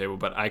looking at the table,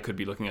 but I could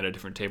be looking at a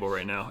different table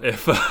right now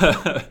if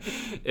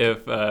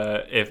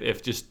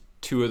just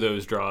 2 of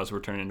those draws were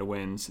turned into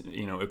wins,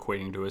 you know,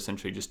 equating to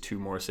essentially just 2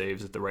 more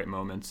saves at the right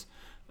moments,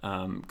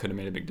 could have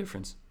made a big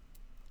difference.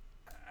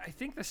 I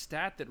think the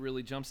stat that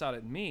really jumps out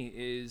at me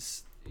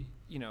is,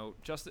 you know,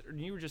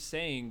 you were just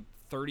saying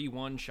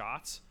 31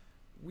 shots.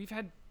 We've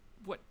had,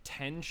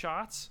 10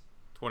 shots?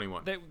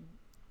 21.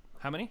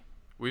 How many?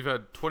 We've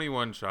had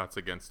 21 shots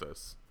against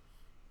us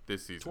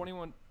this season.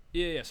 21.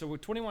 Yeah. So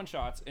with 21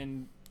 shots,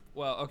 and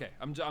well, okay,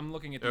 I'm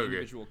looking at the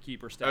individual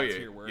keeper stats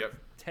here, where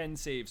 10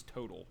 saves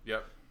total.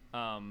 Yep.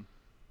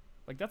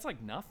 Like, that's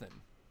like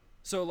nothing.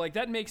 So like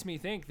that makes me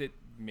think that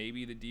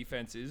maybe the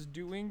defense is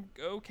doing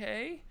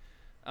okay.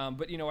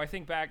 But, you know, I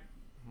think back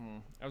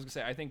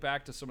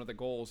to some of the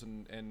goals,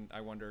 and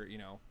I wonder, you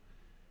know,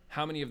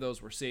 how many of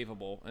those were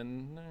savable.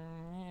 And,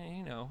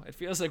 you know, it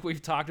feels like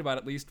we've talked about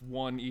at least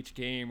one each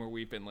game where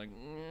we've been like,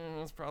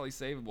 that's probably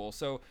savable.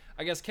 So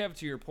I guess, Kev,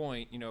 to your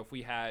point, you know, if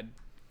we had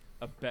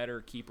a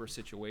better keeper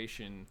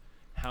situation,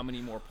 how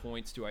many more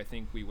points do I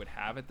think we would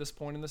have at this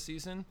point in the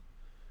season?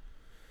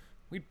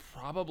 We'd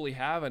probably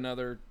have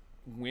another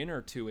win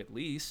or 2 at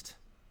least.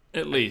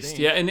 At least,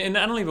 yeah, and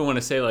I don't even want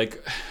to say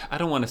like,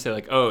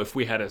 oh, if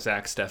we had a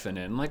Zach Steffen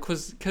in, like,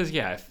 because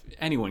yeah, if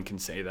anyone can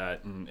say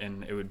that,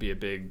 and it would be a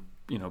big,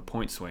 you know,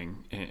 point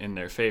swing in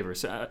their favor.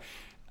 So,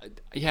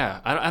 yeah,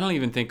 I don't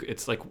even think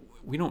it's like,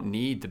 we don't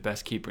need the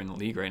best keeper in the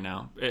league right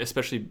now,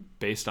 especially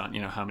based on,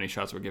 you know, how many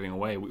shots we're giving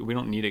away. We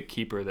don't need a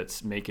keeper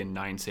that's making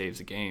 9 saves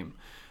a game.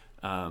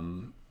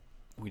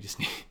 We just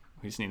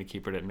need a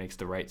keeper that makes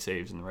the right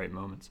saves in the right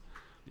moments.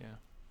 Yeah.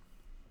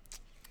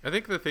 I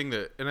think the thing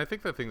that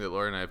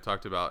Laura and I have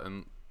talked about,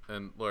 and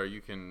Laura, you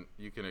can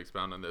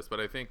expound on this, but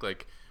I think,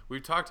 like,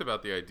 we've talked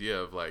about the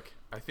idea of, like,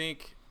 I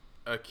think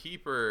a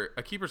keeper's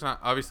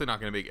obviously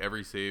not going to make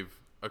every save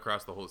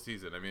across the whole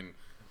season. I mean,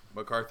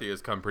 McCarthy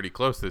has come pretty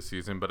close this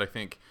season, but I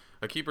think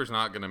a keeper's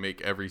not going to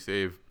make every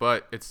save.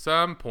 But at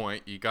some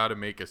point, you got to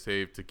make a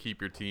save to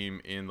keep your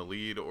team in the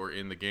lead or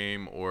in the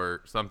game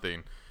or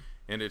something,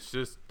 and it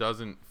just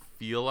doesn't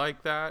feel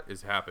like that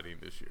is happening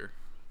this year.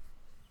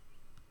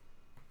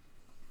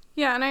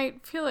 Yeah, and I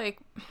feel like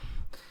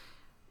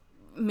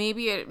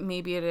maybe it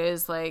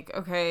is like,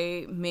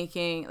 okay,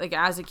 making, like,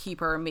 as a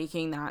keeper,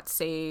 making that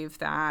save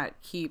that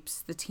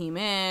keeps the team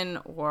in,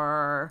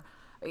 or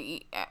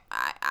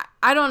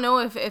I don't know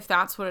if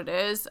that's what it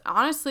is.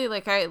 Honestly,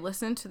 like, I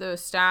listened to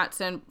those stats,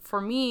 and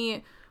for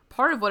me,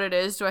 part of what it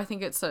is. Do I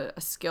think it's a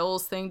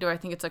skills thing? Do I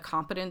think it's a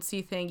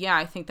competency thing? Yeah,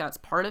 I think that's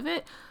part of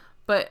it.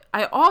 But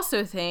I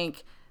also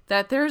think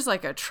that there's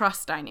like a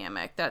trust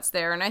dynamic that's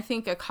there. And I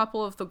think a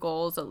couple of the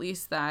goals, at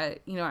least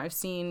that, I've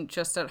seen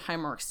just at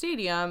Highmark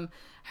Stadium,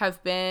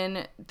 have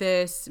been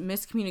this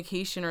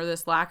miscommunication or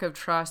this lack of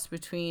trust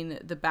between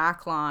the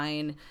back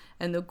line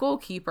and the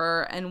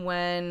goalkeeper. And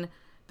when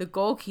the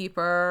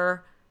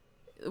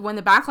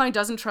back line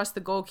doesn't trust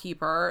the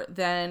goalkeeper,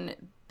 then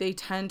they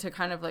tend to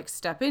kind of like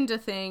step into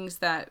things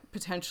that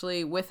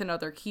potentially with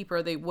another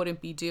keeper they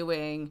wouldn't be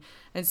doing.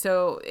 And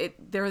so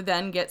there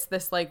then gets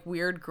this like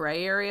weird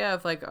gray area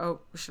of like, oh,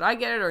 should I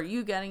get it or are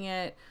you getting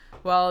it?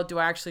 Well, do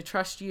I actually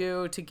trust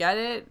you to get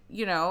it?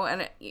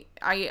 And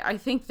I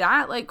think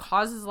that like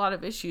causes a lot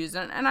of issues.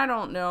 And I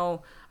don't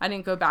know, I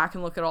didn't go back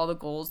and look at all the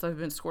goals that have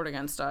been scored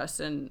against us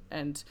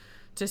and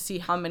to see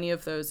how many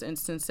of those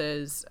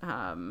instances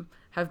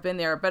have been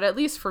there. But at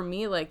least for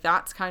me, like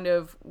that's kind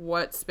of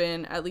what's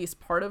been at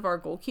least part of our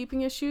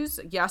goalkeeping issues.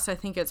 Yes, I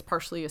think it's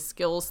partially a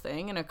skills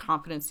thing and a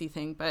competency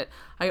thing, but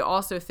I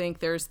also think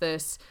there's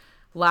this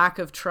lack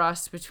of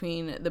trust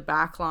between the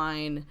back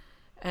line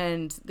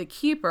and the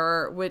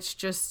keeper, which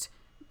just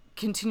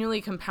continually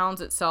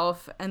compounds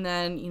itself. And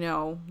then,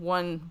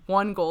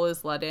 one goal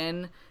is let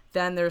in,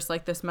 then there's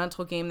like this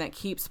mental game that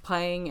keeps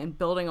playing and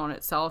building on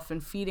itself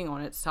and feeding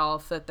on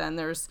itself, that then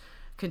there's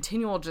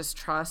continual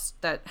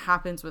distrust that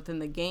happens within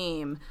the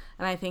game.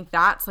 And I think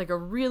that's like a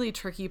really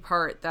tricky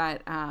part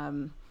that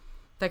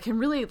that can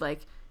really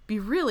like be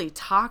really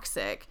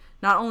toxic,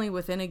 not only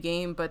within a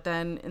game, but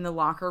then in the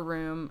locker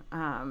room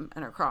and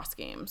across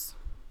games.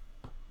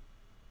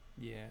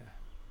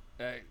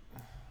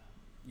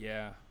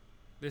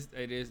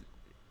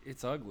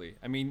 It's ugly.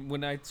 I mean,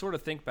 when I sort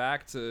of think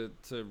back to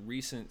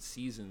recent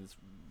seasons,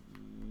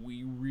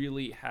 we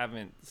really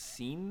haven't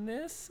seen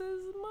this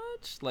as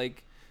much.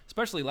 Like,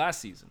 especially last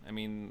season. I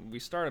mean, we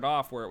started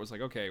off where it was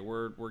like, okay,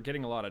 we're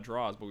getting a lot of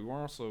draws, but we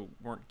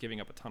weren't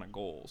giving up a ton of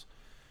goals.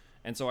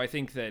 And so I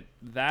think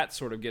that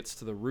sort of gets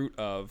to the root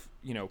of,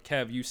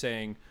 Kev, you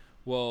saying,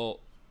 well,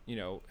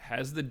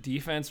 has the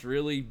defense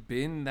really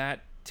been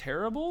that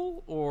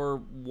terrible or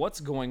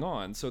what's going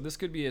on? So this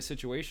could be a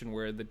situation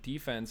where the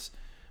defense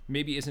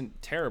maybe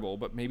isn't terrible,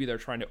 but maybe they're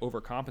trying to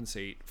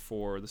overcompensate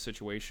for the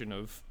situation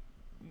of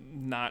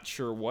not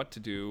sure what to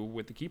do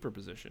with the keeper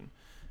position.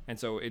 And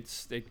so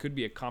it could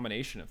be a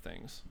combination of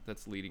things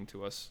that's leading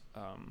to us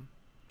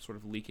sort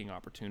of leaking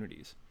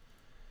opportunities.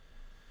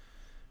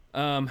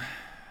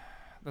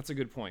 That's a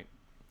good point.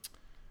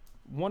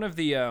 One of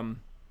the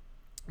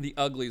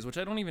uglies, which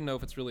I don't even know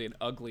if it's really an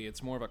ugly,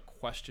 it's more of a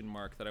question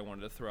mark that I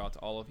wanted to throw out to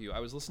all of you. I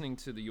was listening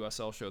to the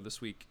USL show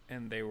this week,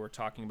 and they were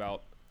talking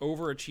about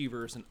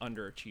overachievers and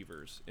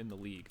underachievers in the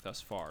league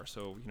thus far.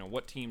 So,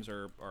 what teams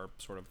are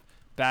sort of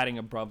batting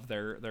above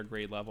their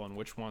grade level and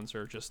which ones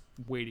are just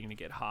waiting to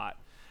get hot.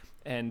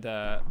 And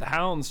the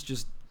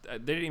Hounds they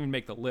didn't even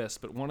make the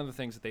list, but one of the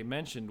things that they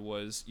mentioned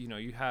was,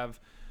 you have,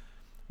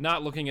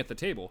 not looking at the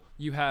table,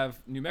 you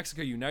have New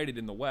Mexico United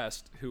in the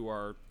West, who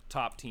are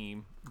top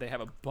team. They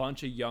have a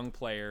bunch of young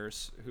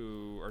players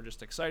who are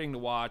just exciting to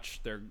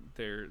watch. They're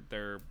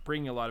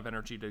bringing a lot of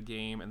energy to the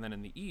game. And then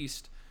in the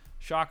East,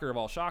 shocker of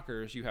all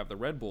shockers, you have the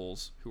Red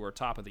Bulls, who are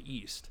top of the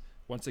East.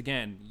 Once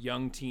again,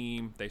 young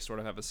team. They sort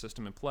of have a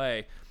system in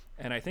play.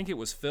 And I think it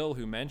was Phil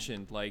who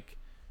mentioned, like,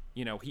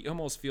 he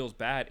almost feels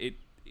bad.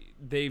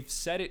 They've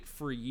said it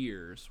for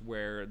years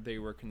where they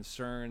were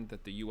concerned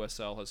that the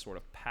USL has sort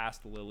of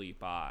passed Lille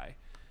by,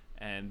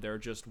 and they're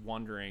just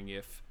wondering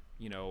if,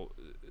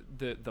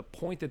 the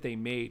point that they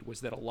made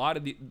was that a lot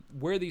of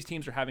where these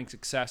teams are having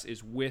success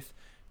is with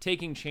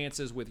taking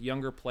chances with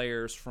younger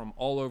players from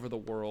all over the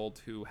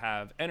world who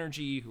have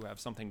energy, who have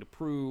something to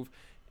prove,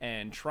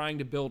 and trying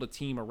to build a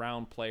team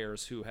around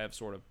players who have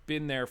sort of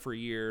been there for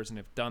years and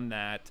have done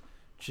that.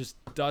 Just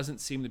doesn't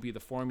seem to be the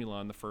formula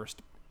in the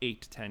first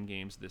 8 to 10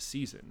 games this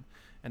season,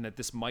 and that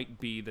this might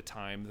be the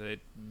time that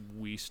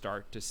we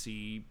start to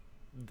see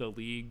the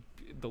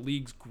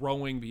league's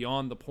growing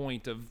beyond the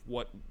point of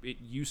what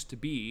it used to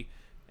be,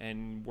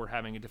 and we're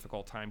having a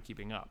difficult time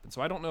keeping up. And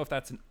so I don't know if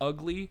that's an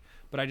ugly,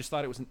 but I just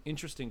thought it was an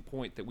interesting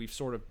point that we've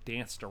sort of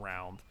danced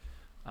around.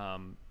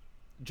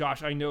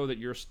 Josh, I know that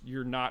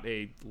you're not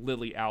a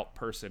Lille out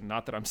person.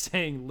 Not that I'm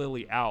saying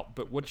Lille out,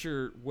 but what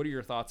are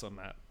your thoughts on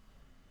that?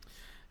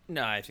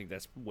 No, I think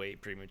that's way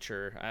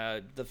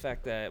premature. The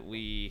fact that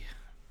we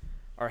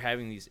are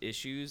having these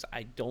issues,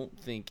 I don't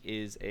think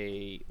is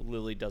a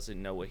Lille doesn't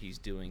know what he's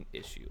doing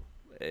issue.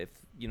 If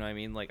you know what I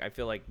mean, like I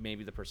feel like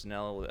maybe the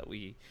personnel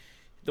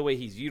the way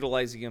he's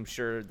utilizing him,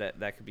 sure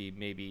that could be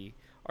maybe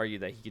argue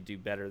that he could do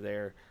better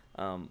there.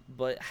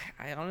 But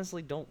I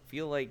honestly don't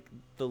feel like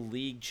the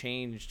league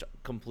changed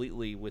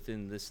completely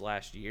within this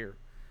last year,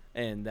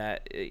 and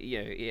that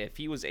if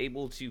he was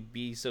able to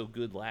be so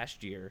good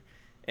last year,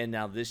 and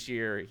now this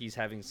year he's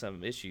having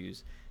some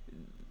issues,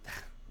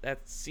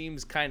 that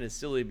seems kind of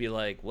silly to be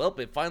like, well,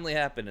 it finally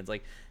happened. It's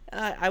like,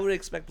 I would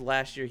expect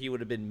last year he would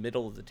have been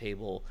middle of the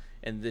table,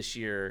 and this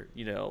year,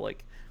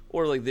 like,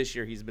 or like this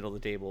year he's middle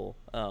of the table.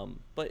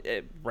 But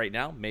right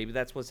now, maybe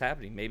that's what's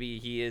happening. Maybe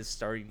he is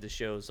starting to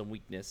show some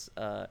weakness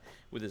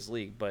with his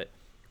league. But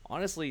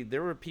honestly,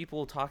 there were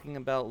people talking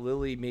about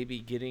Lilly maybe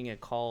getting a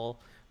call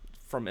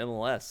from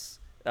MLS.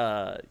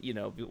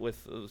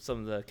 With some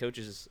of the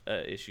coaches'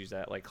 issues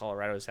that like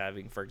Colorado's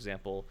having, for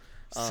example.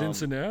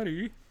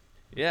 Cincinnati.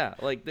 Yeah,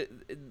 like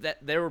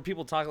that. There were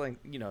people talking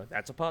like,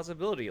 that's a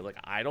possibility. Like,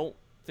 I don't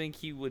think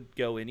he would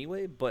go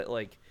anyway, but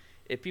like,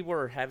 if people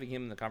are having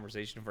him in the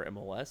conversation for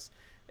MLS,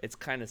 it's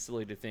kind of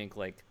silly to think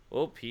like,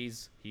 oh,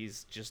 he's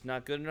just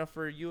not good enough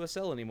for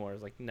USL anymore.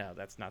 It's like, no,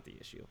 that's not the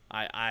issue.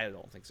 I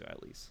don't think so,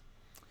 at least.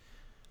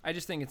 I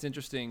just think it's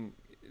interesting.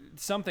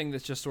 Something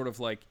that's just sort of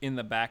like in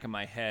the back of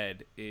my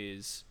head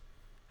is,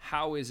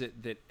 how is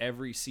it that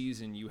every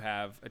season you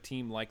have a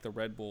team like the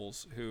Red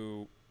Bulls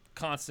who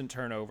constant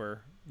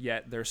turnover,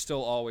 yet they're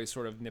still always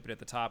sort of nipping at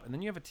the top. And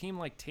then you have a team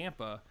like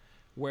Tampa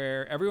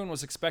where everyone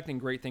was expecting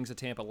great things at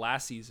Tampa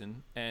last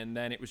season, and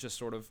then it was just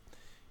sort of,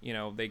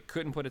 they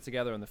couldn't put it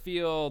together on the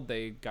field.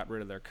 They got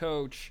rid of their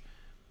coach.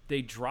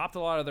 They dropped a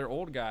lot of their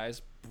old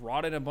guys,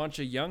 brought in a bunch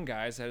of young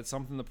guys that had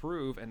something to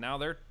prove, and now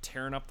they're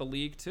tearing up the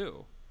league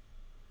too.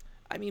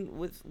 I mean,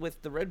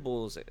 with the Red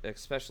Bulls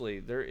especially,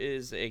 there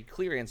is a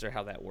clear answer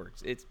how that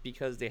works. It's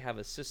because they have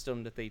a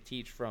system that they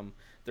teach from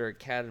their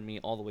academy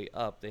all the way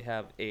up. They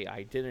have a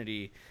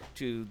identity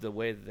to the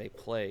way that they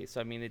play.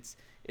 So I mean,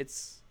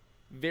 it's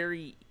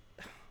very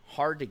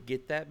hard to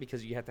get that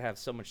because you have to have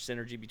so much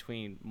synergy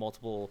between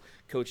multiple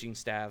coaching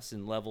staffs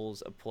and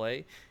levels of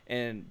play,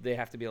 and they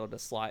have to be able to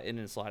slot in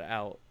and slot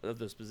out of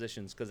those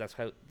positions because that's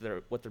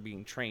what they're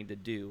being trained to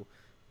do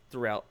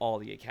throughout all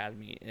the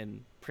academy.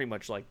 And pretty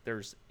much like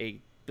there's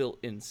a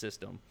built-in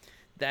system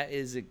that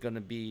isn't going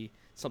to be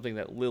something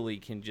that Lilly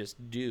can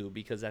just do,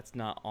 because that's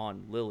not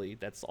on Lilly,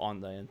 that's on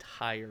the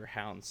entire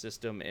Hound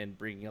system and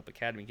bringing up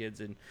academy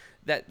kids, and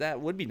that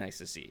would be nice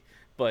to see.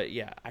 But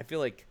yeah, I feel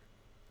like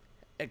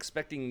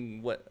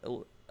expecting what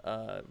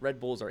Red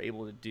Bulls are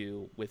able to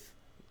do with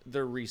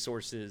their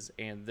resources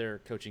and their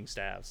coaching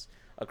staffs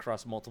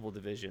across multiple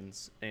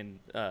divisions and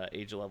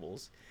age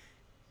levels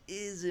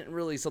isn't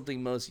really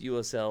something most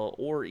USL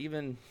or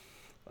even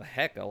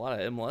a lot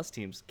of MLS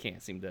teams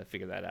can't seem to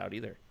figure that out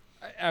either.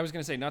 I was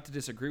going to say, not to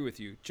disagree with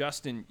you,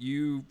 Justin,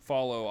 you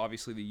follow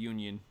obviously the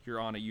Union. You're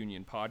on a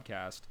Union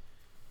podcast.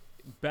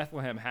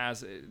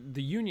 The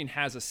Union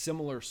has a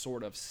similar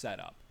sort of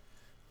setup.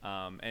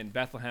 And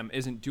Bethlehem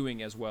isn't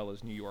doing as well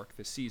as New York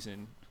this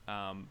season.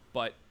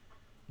 But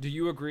do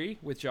you agree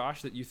with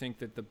Josh that you think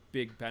that the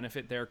big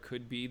benefit there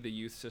could be the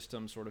youth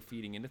system sort of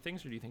feeding into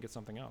things, or do you think it's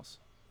something else?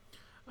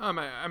 I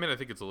mean, I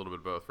think it's a little bit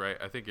of both, right?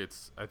 I think it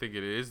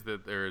is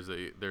that there's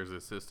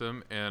a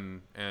system,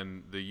 and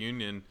the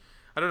Union.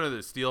 I don't know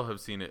that Steel have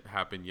seen it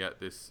happen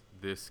yet.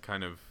 This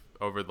kind of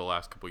over the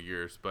last couple of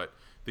years, but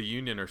the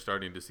Union are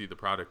starting to see the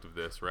product of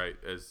this, right?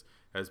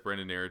 As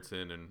Brendan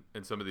Aronson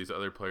and some of these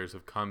other players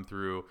have come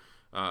through,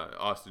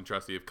 Austin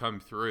Trusty have come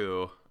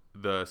through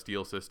the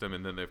Steel system,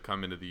 and then they've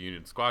come into the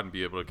Union squad and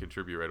be able to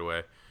contribute right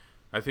away.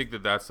 I think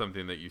that that's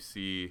something that you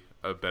see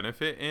a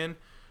benefit in.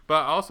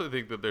 But I also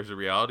think that there's a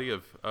reality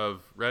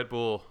of Red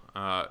Bull,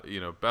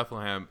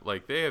 Bethlehem,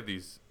 like they have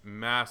these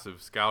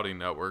massive scouting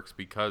networks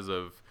because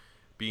of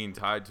being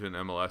tied to an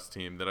MLS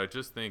team, that I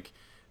just think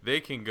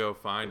they can go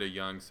find a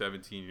young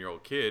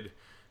 17-year-old kid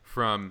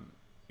from,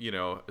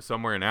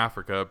 somewhere in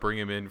Africa, bring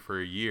him in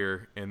for a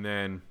year, and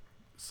then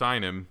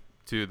sign him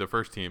to the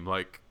first team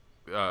like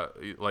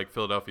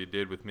Philadelphia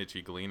did with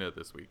Mitchie Galena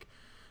this week.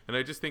 And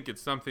I just think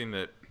it's something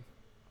that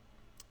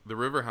the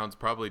Riverhounds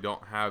probably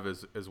don't have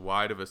as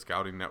wide of a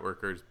scouting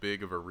network or as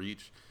big of a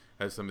reach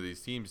as some of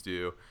these teams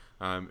do,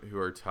 who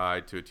are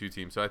tied to a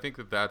two-team. So I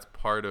think that's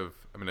part of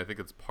 – I think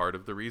it's part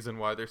of the reason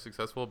why they're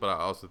successful, but I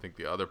also think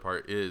the other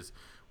part is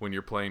when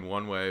you're playing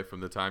one way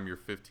from the time you're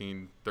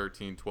 15,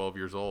 13, 12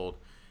 years old,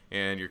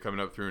 and you're coming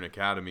up through an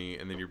academy,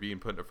 and then you're being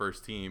put in a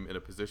first team in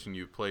a position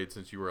you've played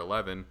since you were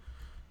 11,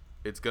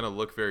 it's going to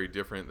look very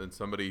different than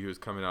somebody who's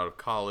coming out of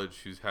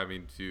college who's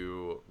having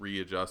to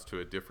readjust to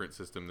a different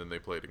system than they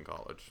played in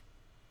college.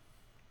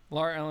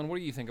 Laura Ellen, what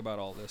do you think about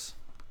all this?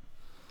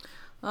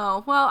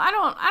 Oh, well, I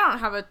don't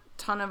have a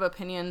ton of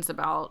opinions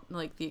about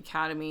like the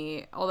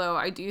academy, although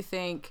I do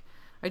think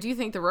the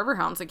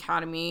Riverhounds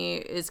Academy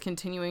is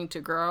continuing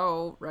to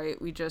grow,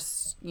 right? We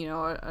just,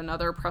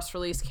 another press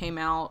release came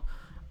out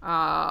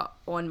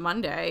on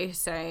Monday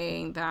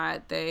saying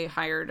that they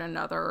hired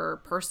another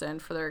person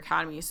for their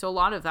academy. So a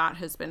lot of that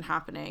has been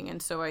happening.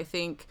 And so I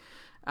think,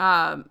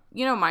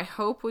 my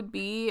hope would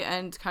be,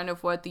 and kind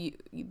of what the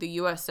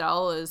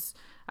USL is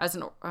as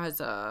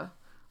a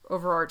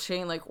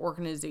overarching like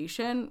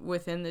organization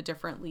within the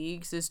different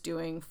leagues is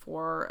doing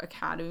for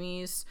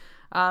academies.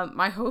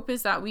 My hope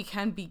is that we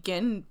can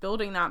begin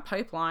building that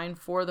pipeline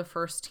for the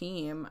first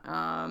team.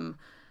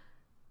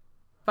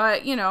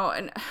 But,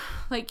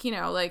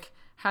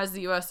 has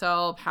the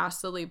USL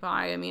passed the league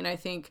by? I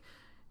think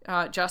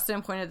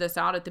Justin pointed this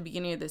out at the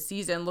beginning of the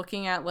season,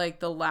 looking at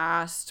like the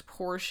last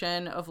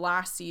portion of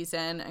last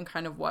season and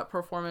kind of what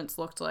performance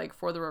looked like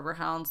for the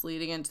Riverhounds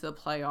leading into the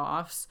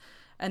playoffs.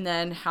 and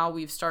then how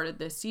we've started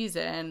this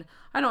season,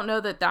 I don't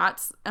know that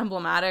that's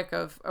emblematic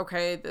of,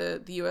 okay,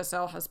 the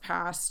USL has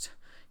passed,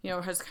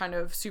 has kind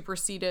of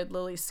superseded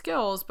Lily's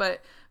skills,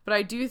 but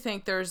I do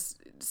think there's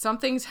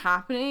something's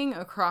happening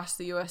across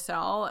the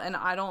USL, and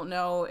I don't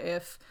know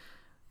if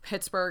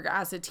Pittsburgh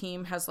as a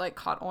team has like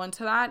caught on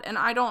to that. And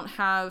I don't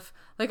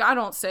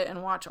sit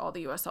and watch all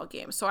the USL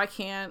games, so I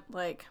can't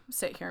like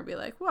sit here and be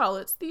like, well,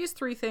 it's these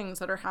 3 things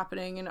that are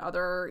happening in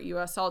other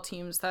USL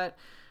teams that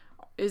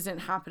isn't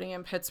happening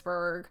in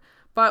Pittsburgh.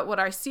 But what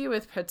I see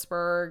with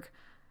Pittsburgh,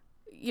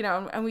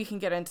 and we can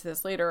get into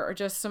this later, are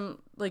just some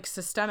like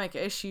systemic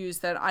issues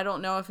that I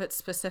don't know if it's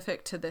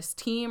specific to this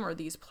team or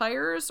these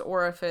players,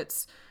 or if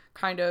it's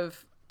kind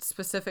of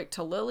specific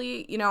to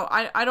Lily.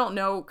 I don't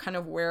know kind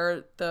of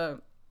where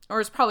or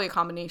it's probably a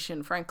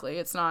combination, frankly.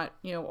 It's not,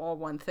 all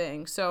one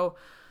thing. So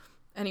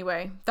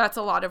anyway, that's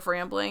a lot of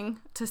rambling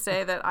to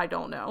say that I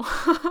don't know.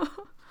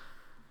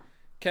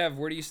 Kev,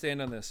 where do you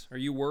stand on this? Are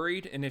you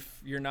worried? And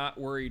if you're not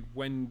worried,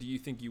 when do you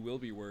think you will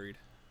be worried?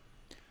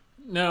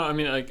 No, I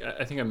mean, like,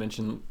 I think I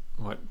mentioned,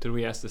 did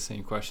we ask the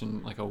same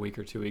question like a week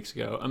or 2 weeks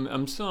ago?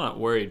 I'm still not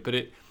worried, but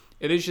it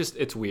is just,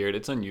 it's weird.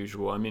 It's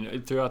unusual. I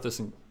mean, throughout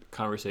this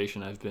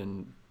conversation, I've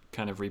been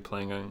kind of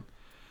replaying on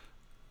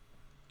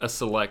a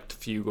select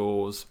few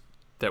goals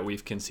that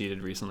we've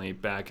conceded recently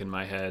back in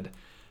my head,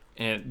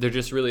 and they're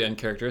just really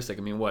uncharacteristic.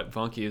 I mean,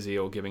 Vonkie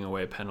Azil giving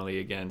away a penalty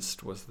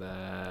against, was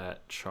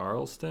that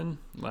Charleston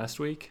last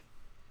week?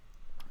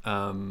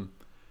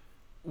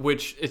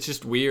 Which, it's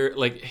just weird,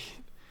 like,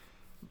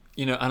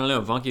 I don't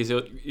know, Vonkie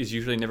Azil is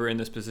usually never in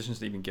this position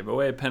to even give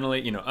away a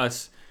penalty.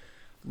 Us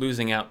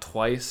losing out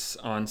twice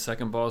on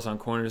second balls on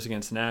corners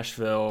against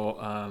Nashville,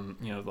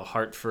 the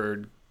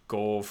Hartford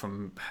goal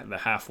from the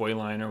halfway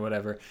line or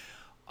whatever.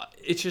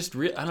 It's just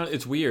real. I don't know.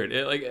 It's weird.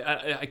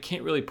 I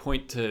can't really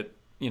point to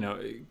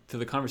to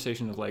the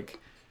conversation of like,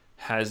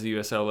 has the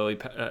USL Lily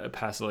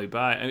passed Lily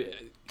by?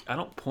 I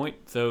don't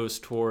point those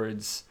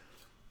towards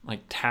like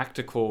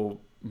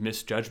tactical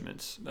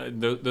misjudgments.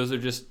 Those are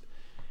just,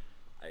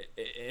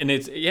 and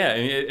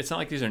it's not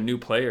like these are new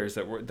players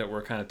that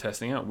we're kind of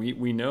testing out.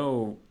 We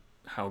know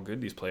how good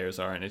these players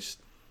are, and it's just,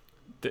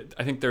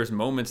 I think there's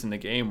moments in the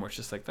game where it's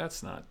just like,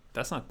 that's not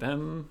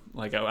them.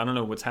 Like, I don't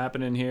know what's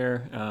happening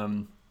here.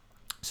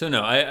 So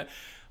no,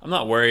 I'm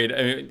not worried.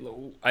 I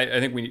mean, I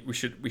think we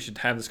should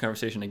have this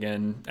conversation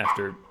again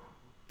after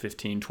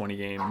 15, 20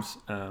 games,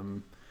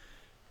 and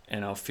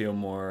I'll feel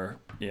more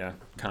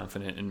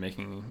confident in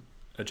making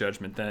a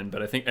judgment then.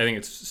 But I think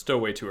it's still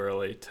way too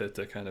early to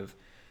kind of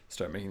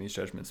start making these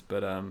judgments.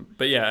 But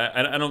yeah,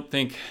 I don't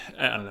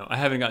know. I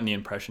haven't gotten the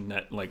impression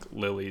that like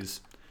Lily's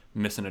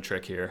missing a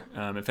trick here.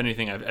 If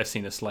anything, I've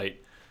seen a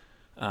slight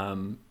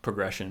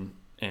progression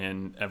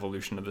and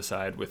evolution of the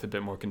side with a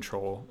bit more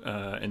control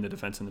in the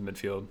defense and the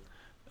midfield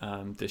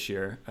this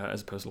year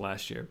as opposed to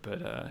last year.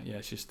 But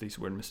it's just these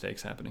weird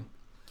mistakes happening.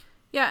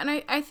 Yeah,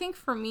 and I think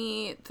for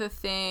me, the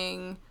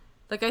thing,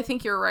 like, I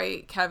think you're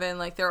right, Kevin,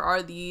 like, there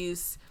are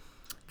these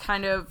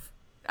kind of,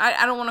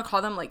 I don't want to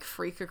call them like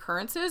freak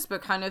occurrences,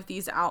 but kind of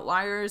these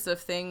outliers of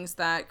things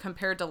that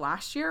compared to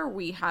last year,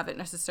 we haven't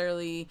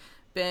necessarily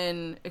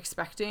been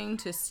expecting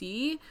to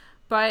see.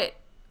 But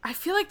I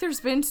feel like there's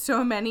been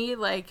so many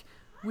like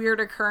weird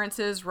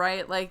occurrences,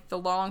 right? Like the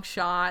long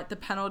shot, the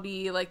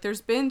penalty, like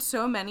there's been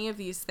so many of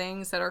these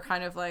things that are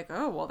kind of like,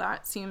 oh, well,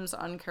 that seems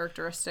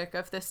uncharacteristic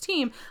of this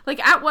team. Like,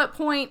 at what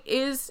point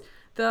is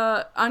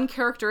the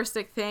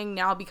uncharacteristic thing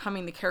now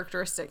becoming the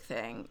characteristic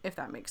thing, if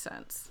that makes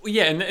sense? Well,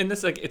 yeah, and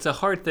this, like, it's a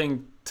hard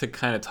thing to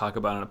kind of talk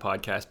about on a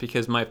podcast,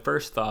 because my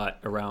first thought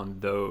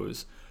around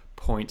those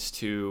points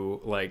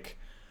to like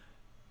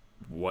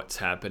what's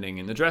happening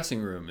in the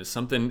dressing room. Is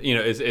something,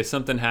 is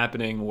something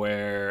happening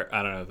where,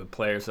 I don't know, the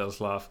players has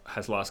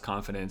lost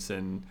confidence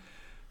in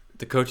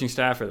the coaching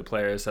staff, or the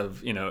players have,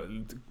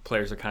 the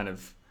players are kind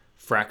of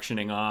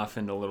fractioning off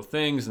into little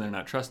things and they're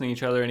not trusting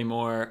each other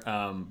anymore.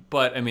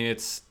 But I mean,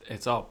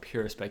 it's all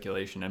pure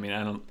speculation. I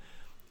mean,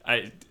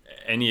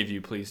 any of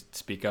you please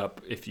speak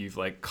up if you've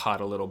like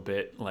caught a little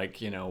bit, like,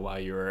 while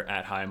you were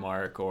at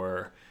Highmark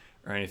or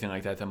anything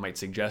like that might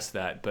suggest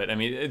that. But I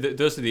mean,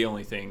 those are the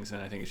only things,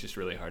 and I think it's just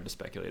really hard to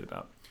speculate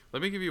about.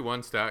 Let me give you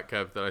one stat,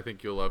 Kev, that I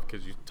think you'll love,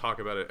 because you talk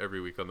about it every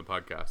week on the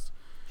podcast.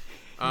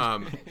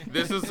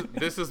 This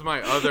is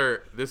my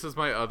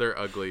other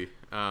ugly,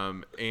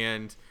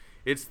 and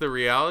it's the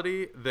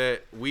reality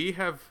that we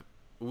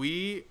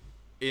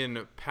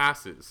in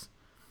passes,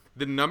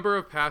 the number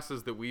of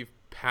passes that we've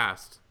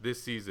passed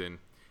this season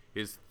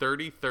is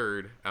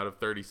 33rd out of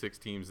 36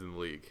 teams in the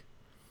league.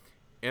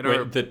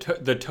 And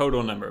the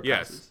total number of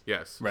passes.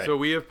 Yes. Right. So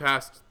we have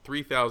passed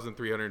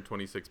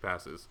 3,326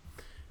 passes,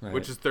 right,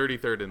 which is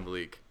 33rd in the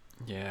league.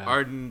 Yeah.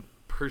 Our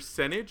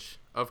percentage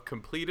of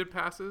completed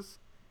passes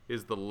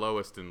is the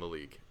lowest in the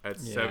league at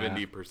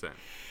 70%.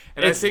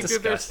 And it's I think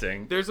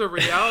disgusting. That there's a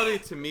reality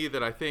to me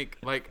that I think,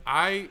 like,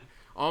 I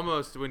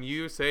almost, when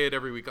you say it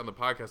every week on the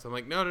podcast, I'm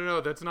like, no,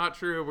 that's not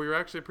true. We're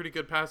actually a pretty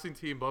good passing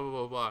team, blah, blah,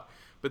 blah, blah.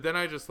 But then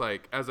I just,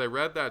 like, as I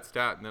read that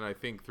stat and then I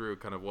think through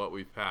kind of what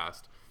we've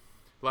passed,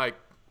 like,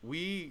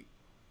 we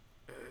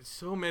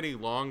so many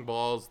long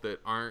balls that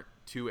aren't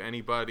to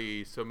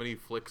anybody, so many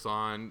flicks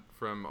on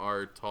from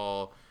our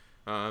tall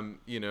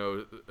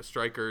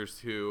strikers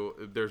who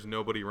there's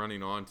nobody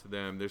running on to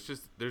them. There's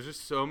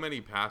just so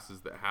many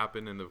passes that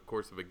happen in the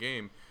course of a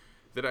game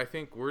that I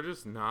think we're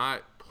just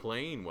not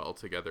playing well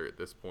together at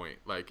this point.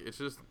 Like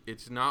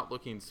it's not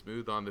looking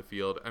smooth on the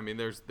field. I mean,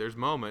 there's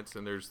moments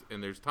and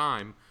there's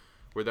time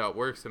where that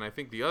works. And I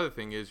think the other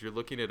thing is you're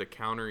looking at a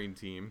countering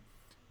team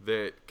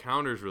that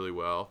counters really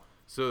well.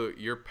 So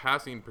your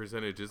passing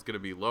percentage is going to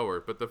be lower.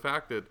 But the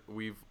fact that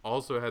we've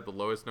also had the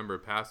lowest number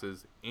of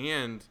passes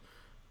and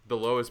the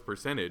lowest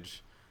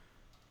percentage,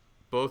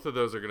 both of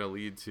those are going to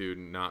lead to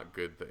not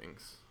good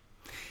things.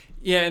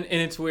 Yeah, and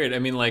it's weird. I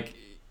mean, like,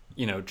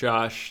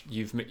 Josh,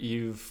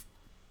 you've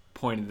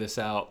pointed this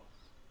out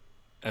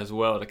as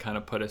well to kind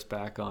of put us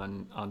back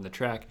on the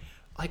track.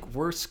 Like,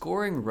 we're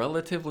scoring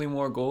relatively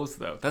more goals,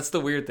 though. That's the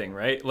weird thing,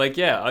 right? Like,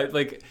 yeah,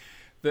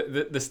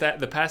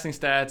 the passing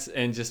stats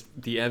and just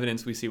the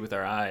evidence we see with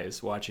our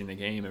eyes watching the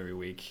game every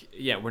week.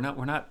 Yeah, we're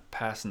not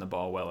passing the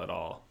ball well at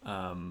all.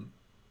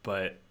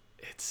 But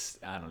it's,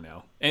 I don't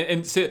know.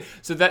 And so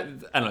that,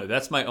 I don't know,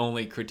 that's my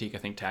only critique, I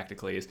think,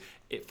 tactically is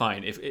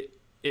fine.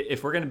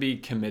 If we're going to be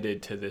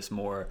committed to this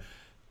more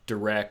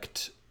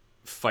direct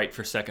fight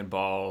for second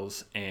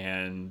balls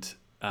and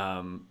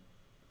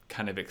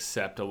kind of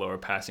accept a lower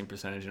passing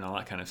percentage and all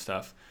that kind of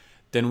stuff,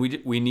 then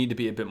we need to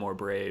be a bit more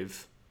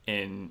brave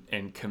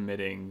in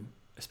committing,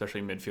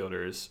 especially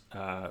midfielders,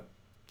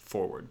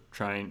 forward,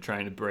 trying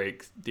to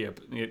break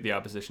the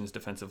opposition's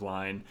defensive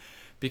line,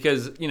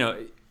 because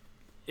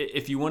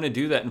if you want to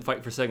do that and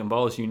fight for second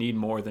balls, you need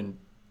more than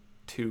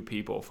two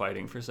people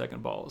fighting for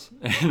second balls.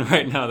 And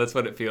right now that's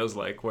what it feels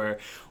like, where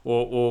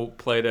we'll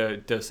play to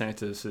Dos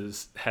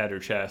Santos's head or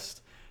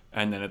chest,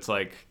 and then it's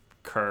like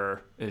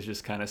Kerr is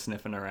just kind of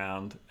sniffing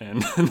around,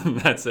 and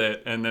that's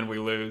it. And then we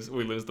lose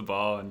the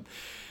ball,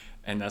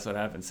 and that's what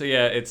happens. So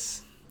yeah,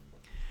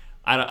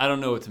 I don't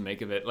know what to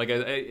make of it. Like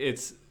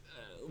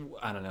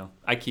I don't know.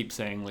 I keep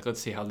saying, like, let's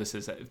see how this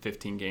is at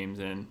 15 games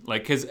in.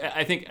 Like, because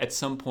I think at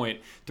some point,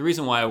 the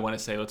reason why I want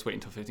to say let's wait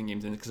until 15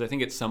 games in is because I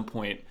think at some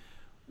point,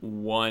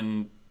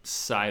 one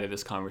side of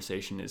this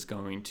conversation is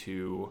going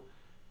to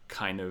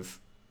kind of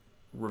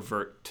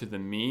revert to the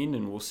mean,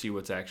 and we'll see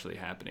what's actually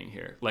happening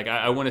here. Like,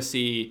 I want to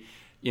see,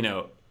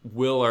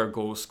 will our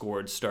goals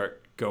scored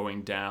start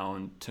going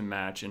down to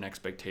match an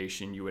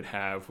expectation you would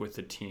have with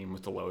the team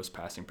with the lowest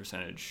passing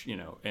percentage,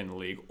 in the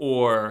league,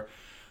 or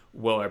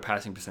will our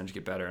passing percentage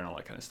get better and all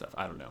that kind of stuff?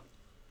 I don't know.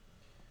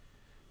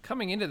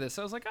 Coming into this,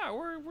 I was like,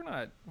 we're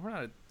not,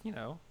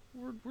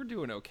 we're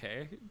doing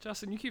okay.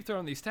 Justin, you keep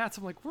throwing these stats.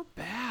 I'm like, we're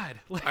bad.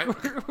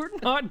 Like, we're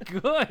not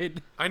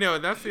good. I know,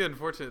 and that's the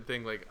unfortunate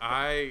thing. Like,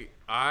 I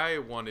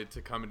wanted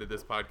to come into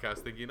this podcast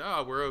thinking,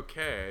 we're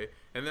okay.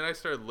 And then I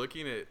started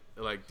looking at,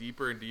 like,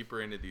 deeper and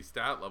deeper into these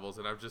stat levels,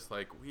 and I'm just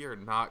like, we are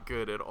not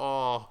good at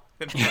all.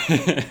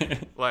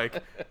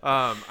 Like,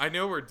 I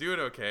know we're doing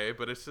okay,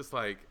 but it's just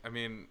like, I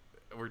mean,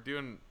 we're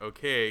doing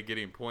okay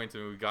getting points. I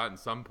mean, we've gotten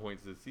some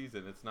points this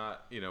season. It's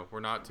not, we're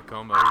not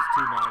Tacoma,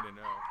 who's 2-9-0.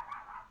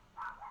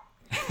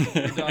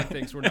 Your dog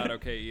thinks we're not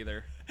okay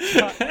either.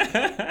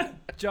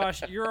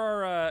 Josh, you're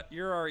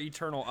our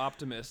eternal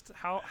optimist.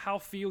 How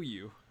feel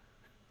you?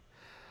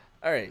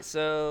 All right,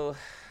 so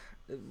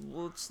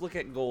let's look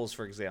at goals,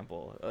 for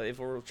example. If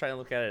we're trying to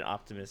look at an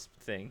optimist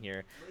thing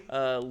here,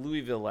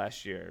 Louisville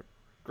last year,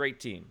 great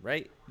team,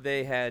 right?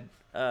 They had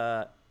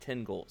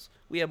 10 goals.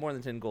 We had more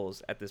than 10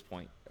 goals at this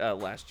point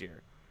last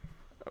year.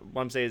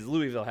 What I'm saying is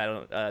Louisville had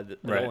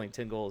only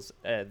 10 goals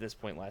at this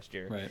point last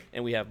year, right,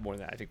 and we have more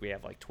than that. I think we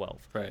have like 12.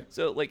 Right.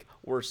 So, like,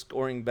 we're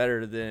scoring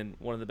better than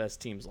one of the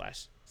best teams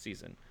last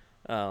season.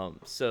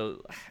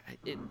 So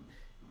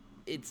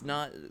it's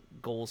not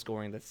goal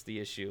scoring that's the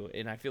issue,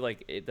 and I feel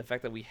like the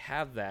fact that we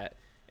have that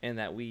and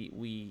that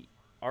we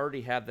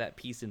already have that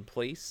piece in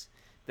place,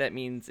 that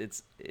means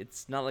it's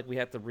not like we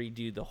have to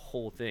redo the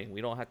whole thing.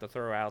 We don't have to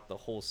throw out the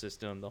whole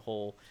system, the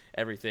whole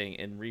everything,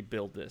 and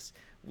rebuild this.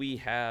 We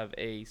have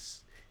a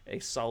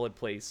solid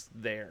place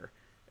there,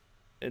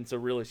 and so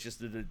really it's just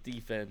the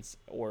defense,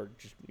 or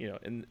just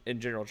in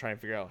general trying to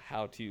figure out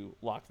how to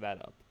lock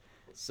that up.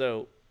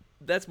 So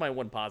that's my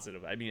one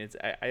positive. I mean,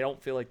 I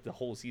don't feel like the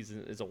whole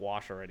season is a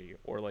wash already,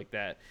 or like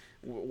that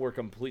we're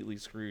completely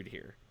screwed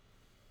here.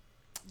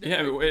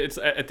 Yeah, it's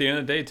at the end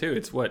of the day too.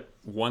 It's what,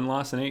 1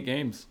 loss in 8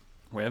 games.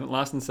 We haven't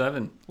lost in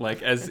 7.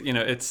 Like, as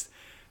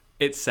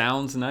it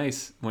sounds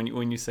nice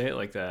when you say it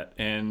like that.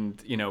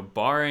 And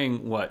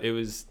barring what, it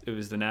was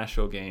the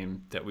Nashville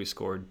game that we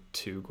scored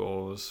 2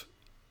 goals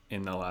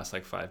in the last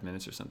like 5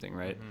 minutes or something,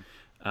 right?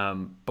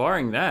 Mm-hmm.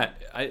 Barring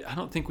that, I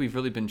don't think we've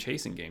really been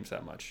chasing games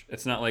that much.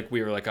 It's not like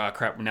we were like, oh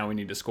crap, now we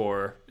need to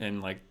score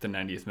in like the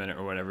 90th minute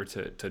or whatever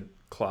to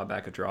claw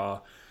back a draw.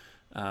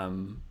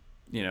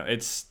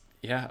 It's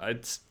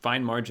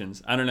fine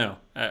margins. I don't know.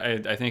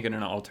 I think in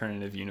an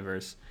alternative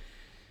universe,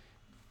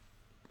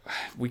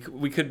 we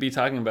could be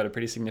talking about a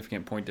pretty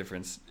significant point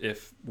difference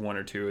if 1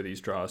 or 2 of these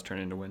draws turn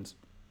into wins.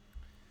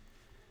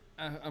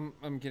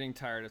 I'm getting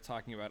tired of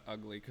talking about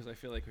ugly because I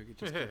feel like we could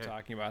just keep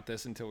talking about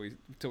this until we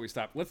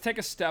stop. Let's take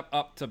a step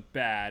up to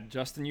bad.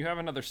 Justin, you have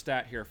another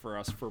stat here for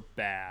us for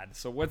bad.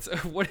 So what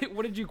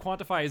did you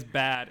quantify as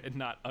bad and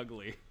not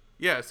ugly?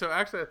 Yeah, so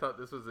actually I thought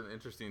this was an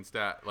interesting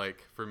stat,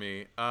 like, for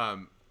me.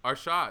 Our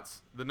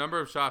shots, the number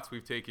of shots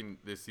we've taken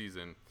this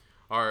season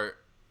are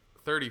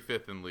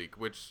 35th in league,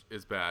 which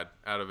is bad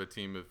out of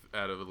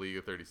a league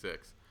of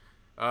 36.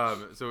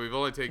 So we've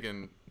only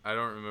taken, I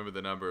don't remember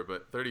the number,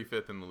 but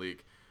 35th in the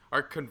league.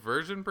 Our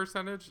conversion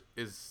percentage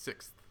is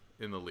 6th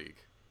in the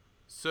league.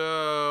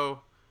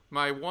 So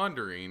my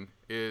wondering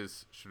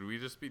is, should we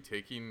just be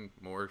taking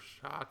more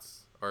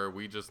shots, or are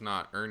we just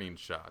not earning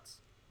shots?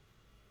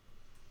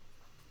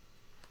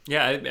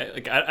 Yeah,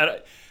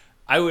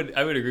 I would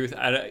agree with.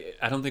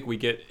 I don't think we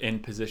get in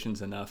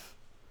positions enough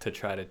to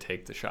try to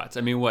take the shots.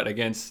 I mean, what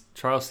against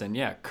Charleston?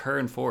 Yeah, Kerr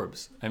and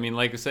Forbes. I mean,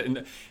 like I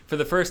said, for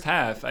the first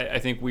half, I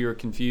think we were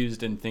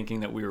confused in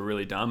thinking that we were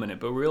really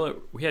dominant, but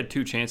we had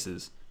 2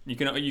 chances. You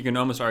can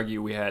almost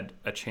argue we had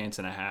a chance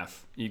and a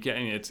half.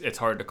 It's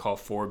hard to call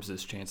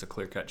Forbes' chance a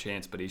clear-cut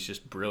chance, but he's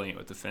just brilliant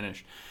with the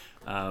finish.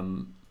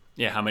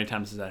 Yeah, how many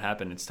times does that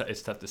happen? It's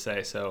tough to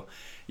say. So,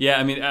 yeah,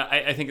 I mean,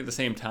 I think at the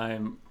same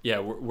time, yeah,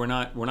 we're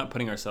not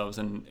putting ourselves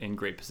in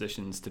great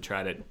positions to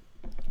try to,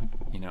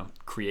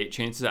 create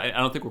chances. I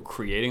don't think we're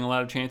creating a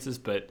lot of chances,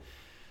 but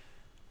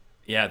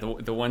yeah,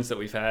 the ones that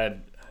we've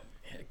had,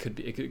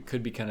 it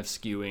could be kind of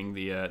skewing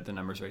the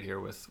numbers right here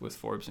with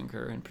Forbes and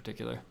Kerr in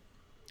particular.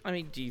 I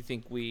mean, do you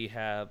think we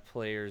have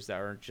players that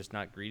are just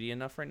not greedy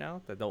enough right now,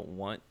 that don't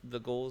want the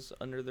goals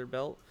under their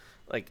belt?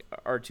 Like,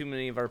 are too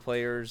many of our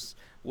players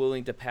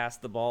willing to pass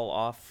the ball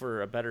off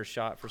for a better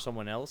shot for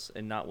someone else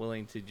and not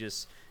willing to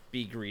just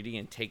be greedy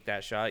and take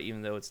that shot,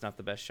 even though it's not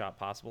the best shot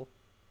possible?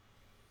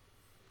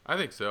 I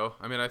think so.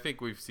 I mean, I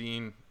think we've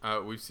seen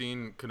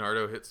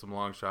Canardo hit some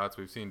long shots.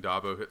 We've seen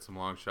Dabo hit some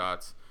long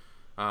shots.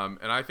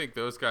 And I think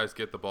those guys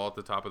get the ball at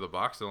the top of the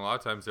box, and a lot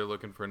of times they're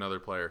looking for another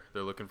player.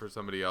 They're looking for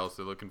somebody else.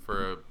 They're looking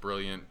for a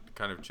brilliant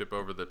kind of chip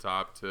over the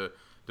top to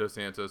Dos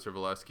Santos or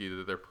Valesky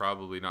that they're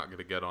probably not going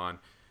to get on.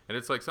 And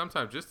it's like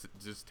sometimes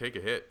just take a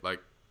hit.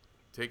 Like,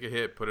 take a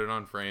hit, put it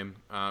on frame,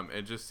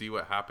 and just see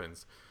what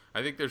happens.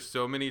 I think there's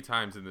so many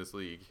times in this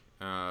league,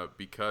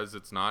 because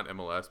it's not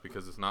MLS,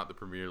 because it's not the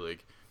Premier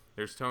League,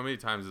 there's so many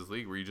times in this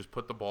league where you just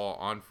put the ball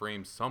on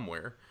frame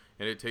somewhere,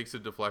 and it takes a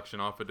deflection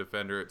off a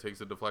defender, it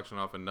takes a deflection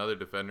off another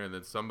defender, and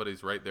then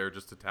somebody's right there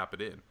just to tap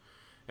it in.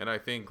 And I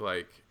think,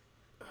 like,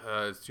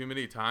 too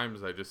many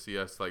times I just see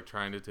us, like,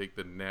 trying to take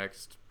the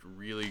next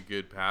really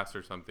good pass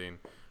or something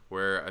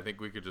where I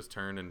think we could just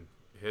turn and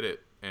hit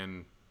it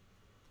and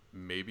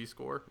maybe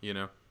score,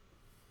 Yeah.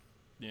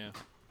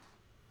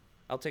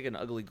 I'll take an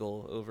ugly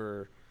goal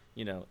over,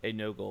 a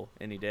no goal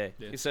any day.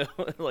 Yeah. So,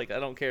 like, I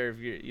don't care if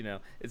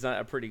it's not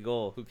a pretty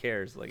goal. Who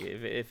cares? Like,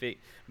 if it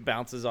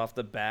bounces off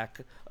the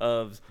back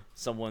of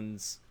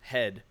someone's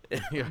head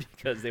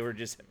because they were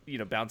just,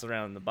 bouncing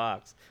around in the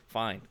box,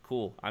 fine,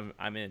 cool,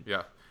 I'm in.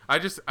 Yeah.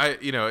 It's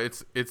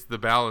the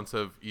balance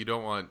of, you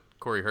don't want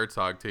Corey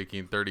Herzog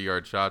taking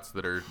 30-yard shots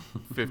that are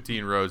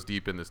 15 rows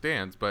deep in the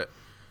stands, but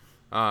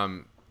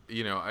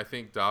I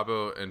think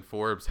Dabo and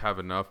Forbes have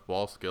enough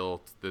ball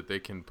skill that they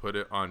can put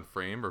it on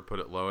frame or put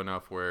it low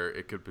enough where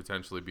it could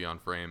potentially be on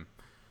frame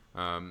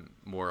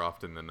more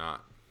often than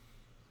not.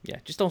 Yeah,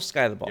 just don't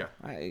sky the ball.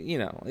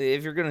 Yeah.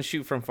 If you're going to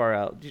shoot from far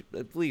out,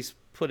 at least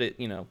put it,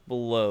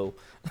 below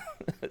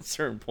a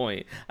certain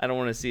point. I don't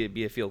want to see it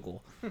be a field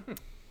goal.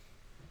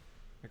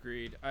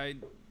 Agreed.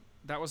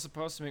 That was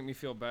supposed to make me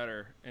feel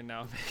better, and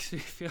now it makes me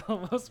feel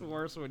almost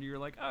worse when you're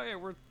like, oh, yeah,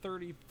 we're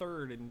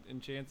 33rd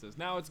in chances.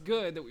 Now it's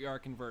good that we are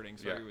converting,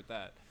 so I agree with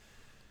that.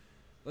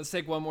 Let's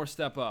take one more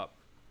step up.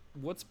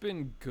 What's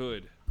been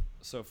good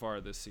so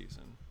far this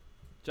season?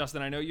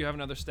 Justin, I know you have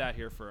another stat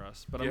here for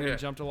us, but I'm going to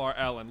jump to Laura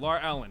Ellen.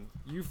 Laura Ellen,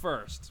 you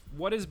first.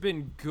 What has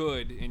been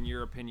good, in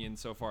your opinion,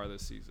 so far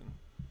this season?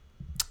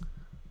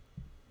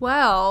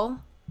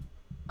 Well,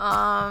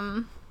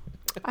 I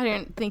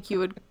didn't think you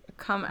would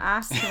come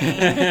ask me.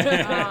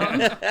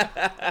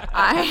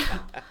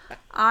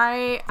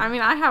 I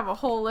mean, I have a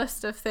whole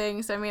list of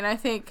things. I mean, I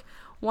think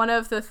one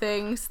of the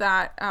things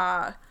that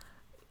I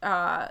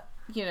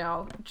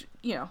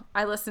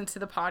listen to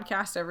the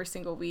podcast every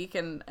single week,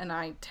 and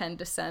I tend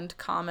to send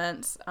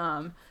comments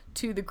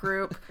to the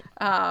group.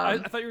 I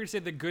thought you were going to say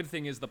the good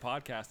thing is the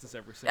podcast is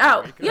every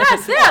single week.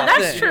 Yes, yeah,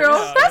 that's true.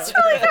 Yeah. That's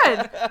really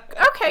good.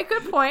 Okay,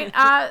 good point.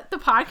 The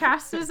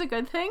podcast is a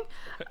good thing.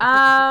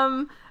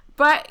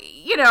 But,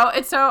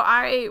 and so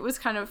I was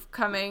kind of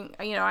coming,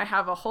 I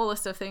have a whole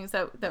list of things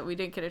that we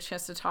didn't get a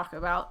chance to talk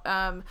about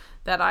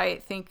that I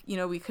think,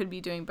 we could be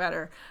doing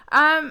better.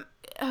 Like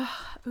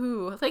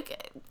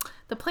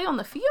the play on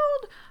the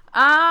field.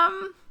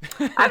 I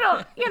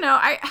don't,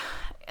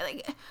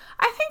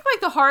 I think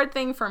like the hard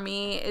thing for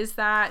me is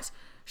that,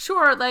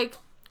 sure, like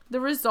the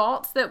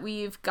results that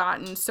we've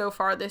gotten so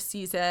far this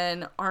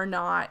season are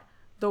not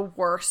the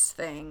worst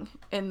thing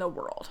in the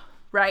world,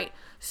 right?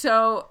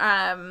 So,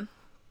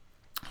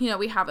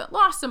 we haven't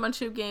lost a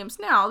bunch of games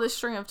now. The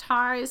string of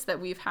ties that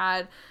we've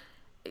had,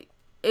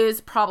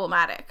 is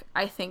problematic.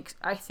 I think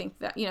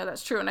that,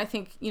 that's true. And I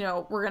think,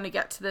 we're going to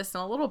get to this in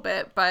a little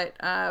bit, but,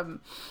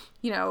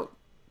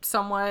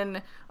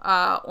 someone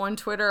on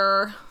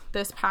Twitter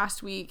this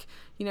past week,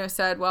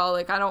 said, well,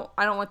 like, I don't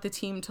want the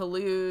team to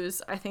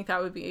lose. I think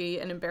that would be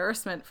an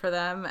embarrassment for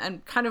them.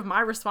 And kind of my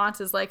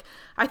response is like,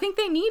 I think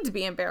they need to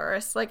be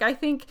embarrassed. Like, I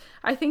think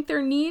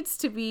there needs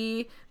to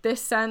be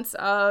this sense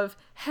of,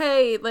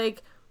 hey,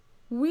 like,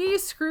 we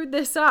screwed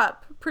this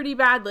up pretty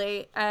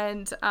badly.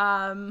 And,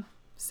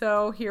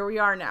 so here we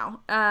are now.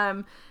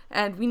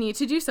 And we need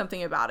to do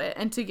something about it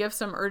and to give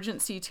some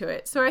urgency to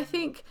it. So I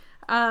think,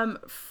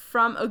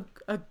 from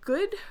a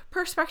good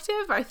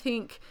perspective, I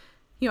think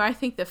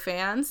the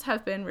fans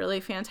have been really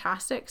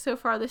fantastic so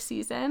far this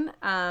season.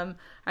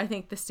 I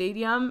think the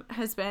stadium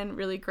has been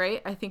really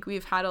great. I think we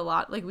have a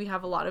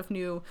lot of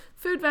new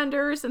food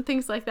vendors and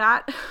things like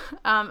that.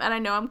 And I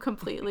know I'm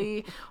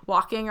completely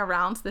walking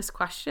around this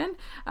question,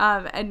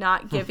 and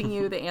not giving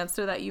you the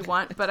answer that you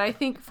want. But I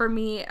think for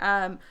me,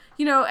 and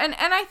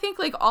I think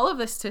like all of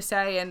this to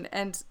say,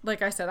 and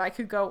like I said, I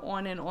could go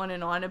on and on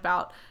and on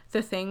about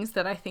the things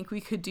that I think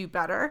we could do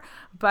better.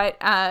 But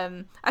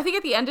I think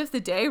at the end of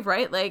the day,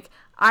 right, like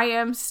I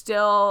am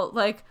still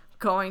like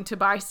going to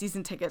buy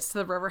season tickets to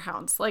the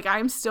Riverhounds. Like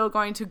I'm still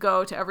going to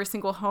go to every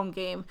single home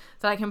game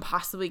that I can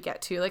possibly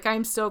get to. Like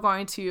I'm still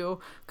going to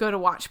go to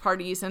watch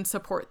parties and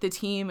support the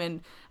team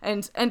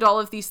and all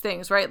of these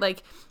things, right?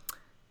 Like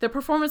the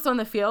performance on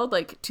the field,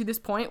 like to this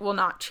point, will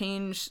not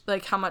change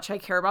like how much I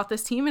care about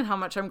this team and how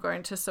much I'm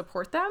going to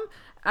support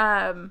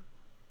them.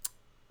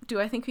 Do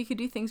I think we could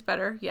do things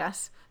better?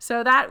 Yes.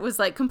 So that was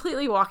like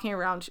completely walking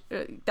around.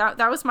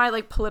 That was my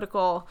like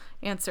political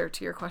answer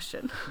to your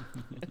question.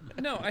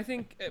 No, I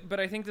think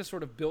to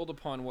sort of build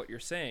upon what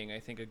you're saying, I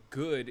think a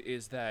good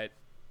is that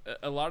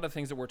a lot of the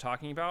things that we're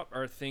talking about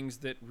are things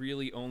that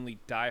really only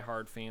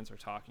diehard fans are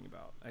talking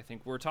about. I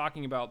think we're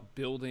talking about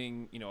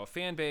building, a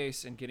fan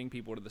base and getting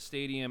people to the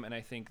stadium. And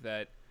I think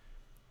that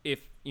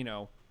if,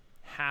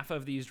 half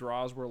of these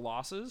draws were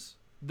losses,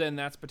 then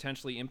that's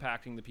potentially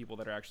impacting the people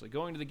that are actually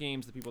going to the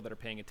games, the people that are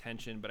paying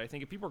attention. But I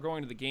think if people are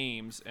going to the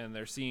games and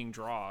they're seeing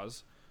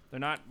draws, they're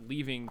not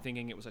leaving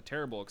thinking it was a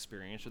terrible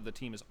experience or the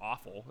team is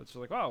awful. It's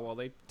just like, oh, well,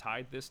 they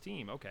tied this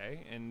team.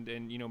 Okay. And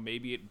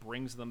maybe it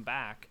brings them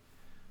back.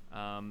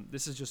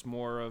 This is just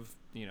more of,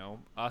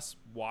 us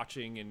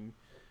watching and,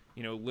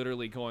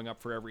 literally going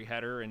up for every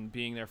header and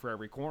being there for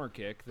every corner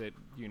kick that,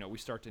 we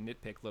start to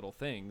nitpick little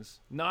things.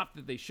 Not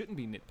that they shouldn't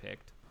be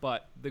nitpicked,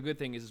 but the good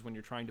thing is when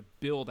you're trying to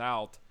build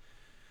out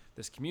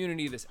this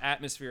community, this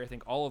atmosphere, I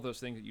think all of those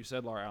things that you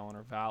said, Laura Allen,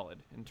 are valid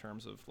in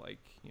terms of like,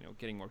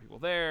 getting more people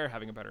there,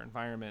 having a better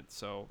environment.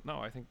 So no,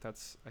 I think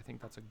that's a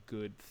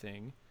good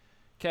thing.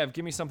 Kev,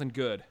 give me something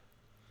good.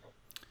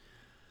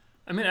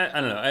 I mean,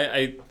 I don't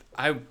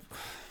know.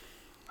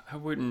 I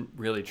wouldn't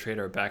really trade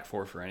our back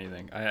four for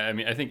anything. I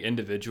mean, I think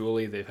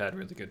individually they've had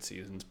really good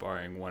seasons,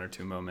 barring one or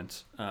two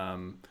moments.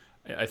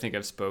 I think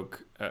I've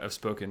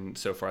spoken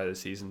so far this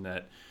season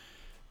that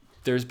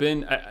there's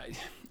been.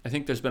 I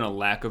think there's been a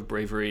lack of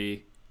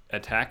bravery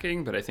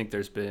attacking, but I think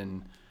there's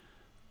been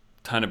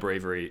a ton of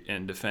bravery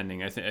in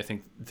defending. I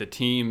think the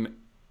team,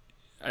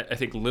 I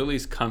think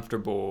Lily's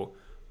comfortable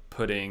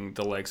putting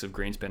the likes of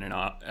Greenspan and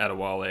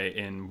Adewale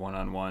in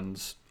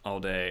one-on-ones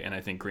all day, and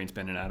I think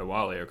Greenspan and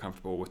Adewale are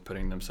comfortable with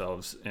putting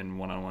themselves in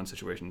one-on-one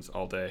situations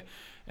all day,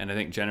 and I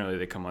think generally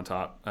they come on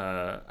top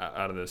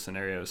out of those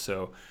scenarios.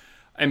 So,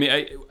 I mean,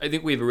 I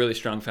think we have a really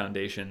strong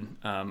foundation.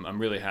 I'm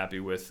really happy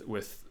with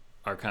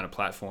our kind of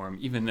platform,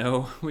 even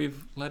though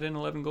we've let in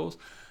 11 goals.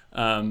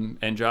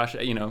 And Josh,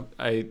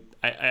 I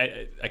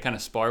kind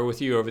of spar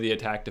with you over the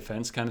attack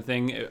defense kind of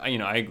thing.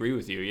 I agree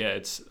with you. Yeah,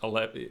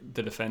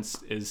 the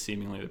defense is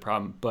seemingly the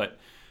problem, but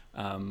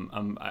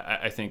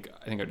I think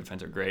our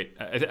defense are great.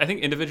 I think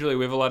individually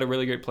we have a lot of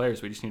really great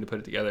players. We just need to put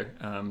it together.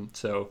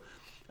 So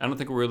I don't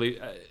think we're really.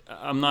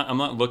 I'm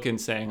not looking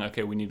saying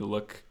okay, we need to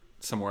look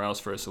somewhere else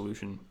for a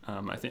solution.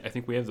 I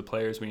think we have the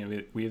players. We have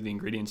the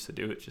ingredients to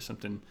do it. Just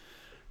something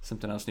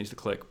else needs to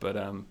click.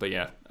 But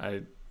yeah,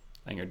 I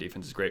think our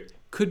defense is great.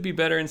 Could be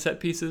better in set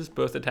pieces,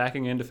 both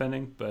attacking and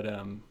defending. But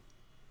I'm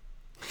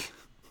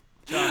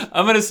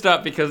gonna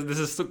stop because this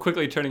is so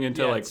quickly turning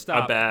into a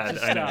bad.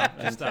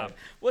 Stop.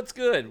 What's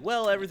good?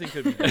 Well, everything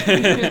could be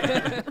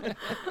good.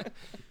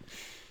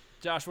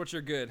 Josh, what's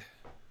your good?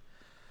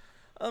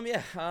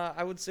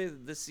 I would say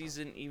that this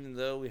season, even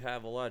though we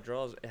have a lot of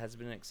draws, it has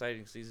been an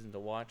exciting season to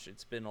watch.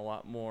 It's been a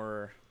lot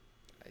more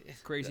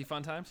crazy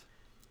fun times.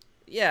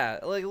 Yeah,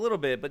 like a little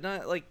bit, but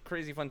not like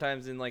crazy fun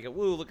times in like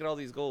woo, look at all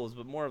these goals,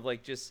 but more of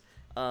like just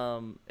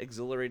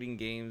exhilarating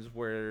games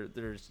where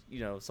there's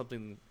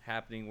something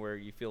happening where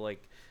you feel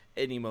like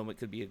any moment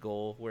could be a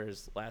goal,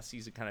 whereas last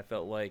season kind of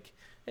felt like,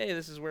 hey,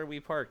 this is where we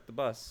parked the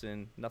bus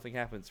and nothing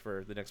happens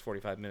for the next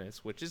 45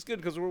 minutes, which is good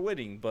because we're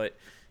winning, but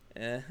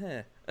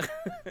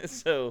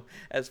so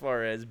as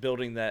far as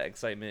building that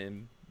excitement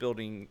and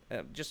building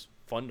just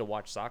fun to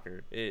watch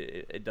soccer,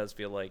 it does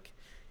feel like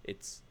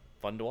it's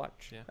fun to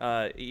watch.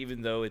 Yeah.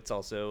 Even though it's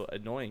also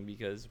annoying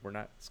because we're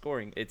not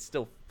scoring, it's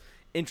still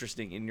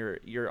interesting, and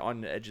you're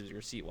on the edge of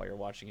your seat while you're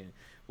watching it,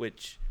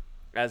 which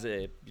as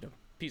a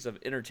piece of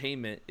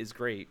entertainment is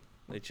great.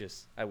 It's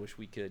just I wish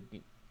we could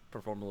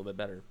perform a little bit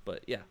better,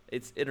 but yeah,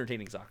 it's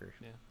entertaining soccer.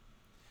 Yeah.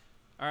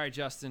 All right,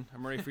 Justin,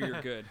 I'm ready for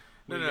your good.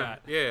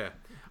 Yeah.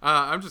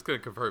 I'm just gonna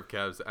confirm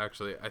Cavs.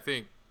 Actually, I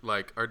think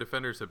like our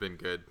defenders have been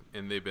good,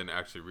 and they've been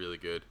actually really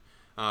good.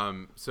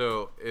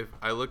 So if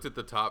I looked at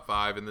the top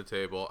 5 in the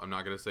table, I'm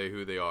not gonna say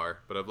who they are,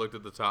 but I've looked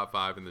at the top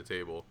 5 in the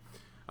table.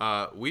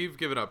 We've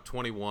given up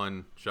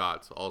 21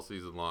 shots all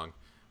season long.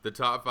 The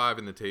top 5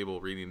 in the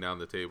table, reading down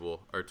the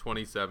table, are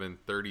 27,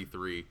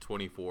 33,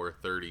 24,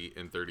 30,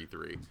 and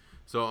 33.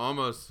 So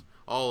almost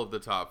all of the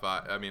top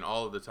 5. I mean,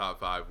 all of the top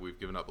 5, we've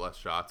given up less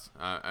shots.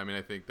 I mean,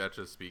 I think that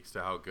just speaks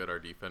to how good our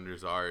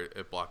defenders are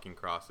at blocking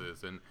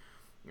crosses and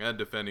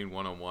defending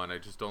one-on-one. I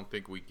just don't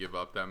think we give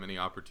up that many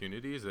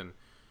opportunities. And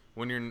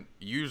when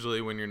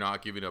you're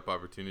not giving up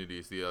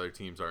opportunities, the other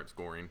teams aren't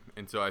scoring.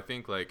 And so I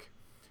think like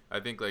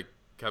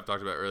Kev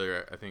talked about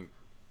earlier, I think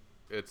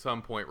at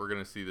some point we're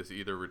going to see this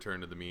either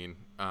return to the mean,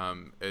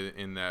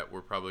 in that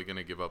we're probably going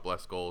to give up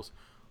less goals,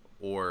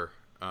 or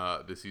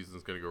the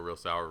season's going to go real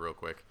sour real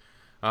quick.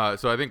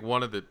 So I think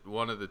one of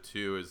the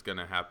two is going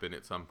to happen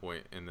at some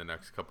point in the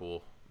next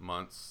couple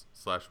months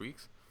 /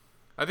 weeks.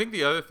 I think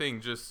the other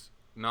thing, just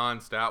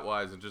non-stat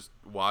wise and just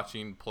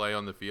watching play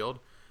on the field,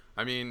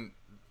 I mean,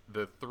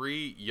 the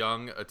 3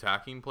 young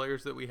attacking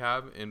players that we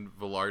have in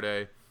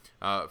Velarde,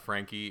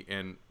 Frankie,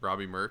 and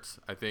Robbie Mertz,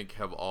 I think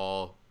have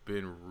all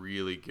been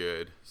really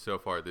good so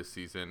far this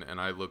season,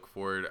 and I look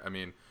forward. I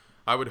mean,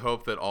 I would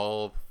hope that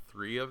all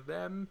 3 of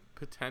them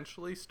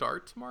potentially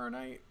start tomorrow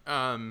night.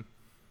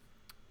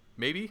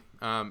 Maybe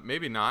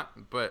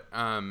not, but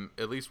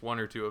at least 1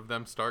 or 2 of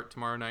them start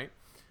tomorrow night,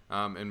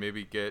 and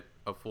maybe get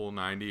a full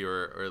 90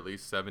 or at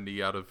least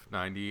 70 out of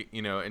 90,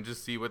 and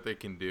just see what they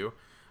can do.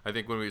 I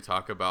think when we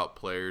talk about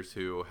players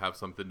who have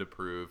something to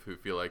prove, who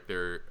feel like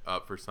they're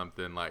up for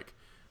something, like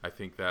I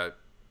think that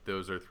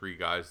those are 3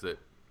 guys that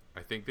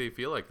I think they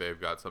feel like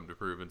they've got something to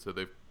prove, and so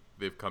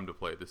they've come to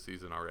play this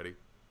season already.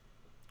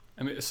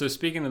 I mean, so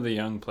speaking of the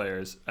young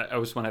players, I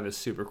just want to have a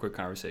super quick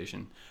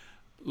conversation.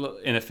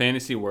 In a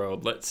fantasy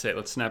world, let's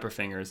snap our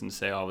fingers and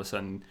say all of a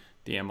sudden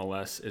the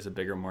MLS is a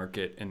bigger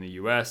market in the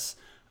U.S.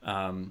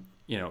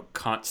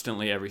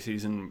 Constantly every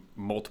season,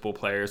 multiple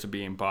players are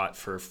being bought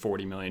for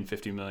 $40 million,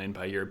 $50 million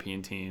by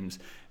European teams.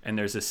 And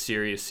there's a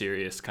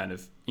serious kind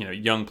of,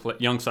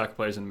 young soccer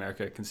players in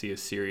America can see a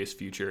serious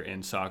future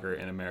in soccer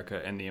in America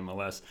and the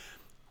MLS.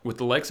 With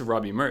the likes of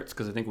Robbie Mertz,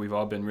 because I think we've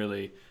all been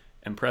really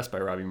impressed by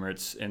Robbie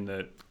Mertz in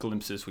the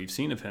glimpses we've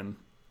seen of him.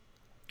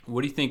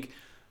 What do you think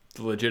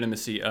the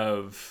legitimacy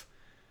of,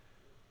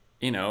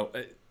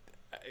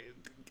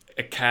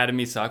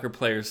 academy soccer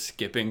players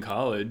skipping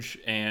college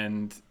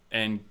and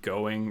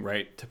going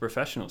right to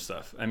professional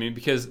stuff? I mean,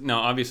 because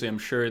now obviously I'm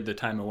sure the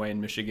time away in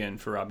Michigan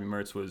for Robbie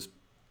Mertz was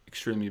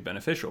extremely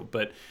beneficial,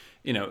 but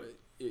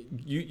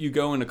you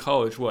go into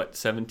college,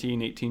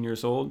 17, 18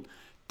 years old,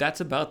 that's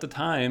about the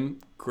time,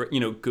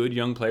 good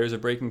young players are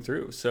breaking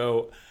through.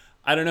 So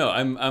I don't know.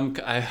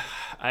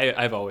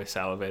 I've always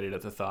salivated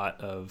at the thought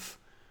of,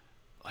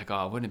 like,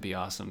 oh, wouldn't it be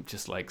awesome?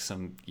 Just like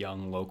some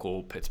young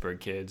local Pittsburgh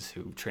kids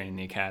who train in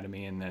the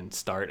academy and then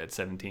start at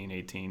 17,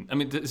 18. I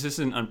mean, this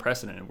isn't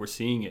unprecedented. We're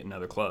seeing it in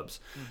other clubs.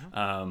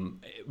 Mm-hmm.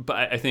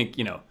 But I think,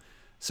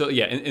 so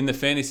yeah, in the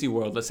fantasy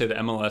world, let's say the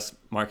MLS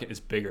market is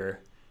bigger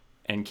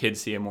and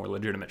kids see a more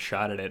legitimate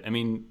shot at it. I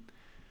mean,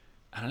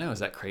 I don't know. Is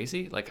that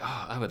crazy? Like,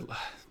 I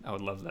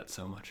would love that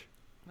so much.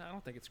 No, I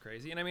don't think it's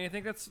crazy. And I mean, I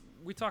think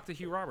we talked to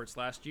Hugh Roberts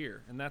last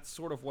year, and that's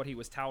sort of what he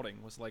was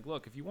touting, was like,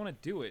 look, if you want to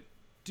do it.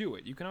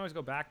 You can always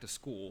go back to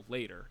school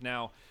later.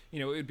 Now,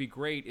 it would be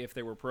great if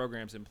there were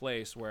programs in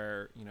place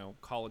where,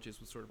 colleges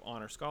would sort of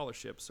honor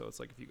scholarships. So it's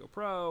like if you go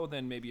pro,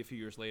 then maybe a few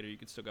years later you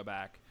could still go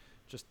back.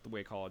 Just the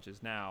way college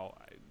is now,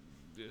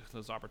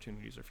 those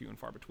opportunities are few and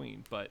far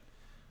between. But,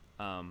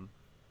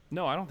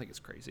 no, I don't think it's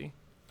crazy.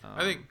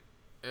 I think,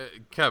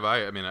 Kev,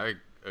 I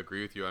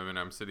agree with you. I mean,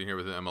 I'm sitting here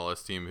with an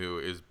MLS team who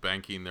is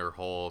banking their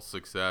whole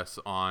success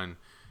on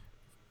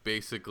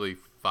basically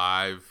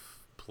 5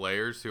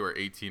 players who are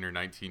 18 or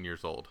 19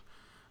 years old.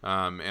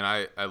 And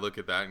I look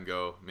at that and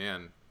go,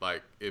 man,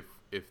 like if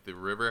the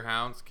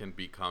Riverhounds can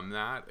become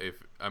that,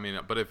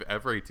 but if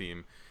every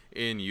team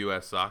in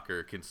U.S.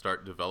 soccer can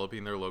start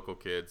developing their local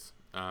kids,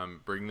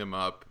 bring them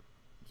up,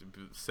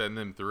 send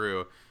them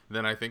through,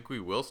 then I think we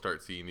will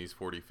start seeing these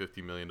 $40,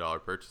 $50 million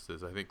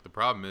purchases. I think the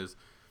problem is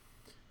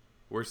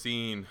we're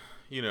seeing,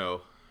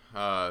 5,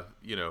 10,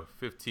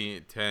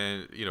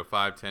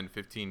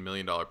 $15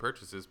 million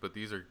purchases, but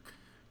these are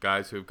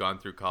guys who have gone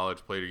through college,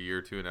 played a year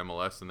or 2 in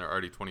MLS, and they're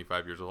already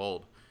 25 years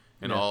old.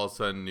 And all of a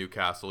sudden,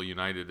 Newcastle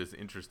United is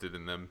interested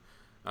in them.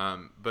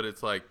 But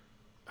it's like,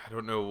 I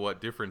don't know what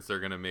difference they're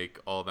going to make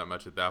all that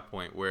much at that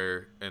point,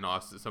 where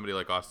somebody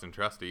like Austin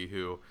Trusty,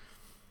 who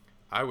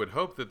I would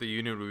hope that the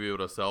Union would be able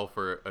to sell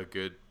for a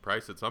good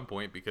price at some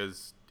point,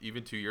 because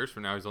even 2 years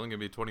from now, he's only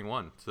going to be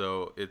 21.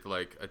 So it's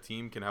like a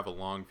team can have a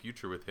long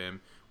future with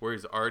him, where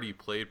he's already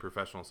played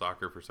professional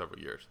soccer for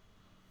several years.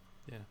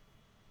 Yeah.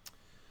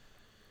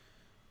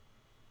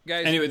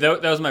 Guys, Anyway,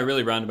 that was my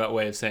really roundabout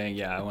way of saying,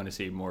 yeah, I want to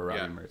see more Robbie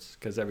Yeah. Mertz,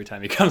 because every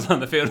time he comes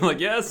on the field, I'm like,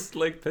 yes,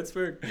 like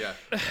Pittsburgh. Yeah.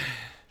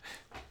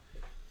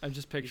 I'm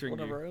just picturing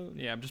one of our you. own.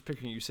 Yeah, I'm just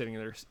picturing you sitting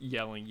there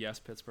yelling "Yes,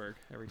 Pittsburgh"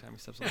 every time he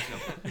steps on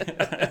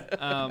the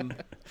field.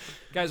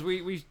 Guys,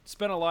 we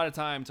spent a lot of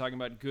time talking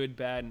about good,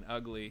 bad, and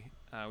ugly.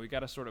 We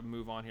got to sort of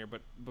move on here,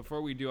 but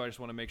before we do, I just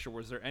want to make sure: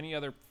 was there any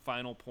other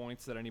final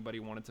points that anybody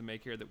wanted to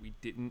make here that we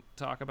didn't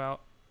talk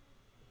about?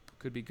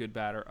 Could be good,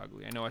 bad, or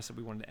ugly. I know I said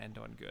we wanted to end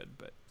on good,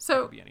 but it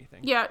could be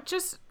anything. Yeah,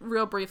 just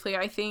real briefly,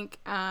 I think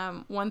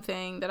one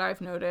thing that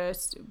I've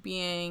noticed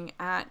being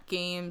at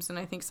games, and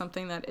I think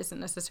something that isn't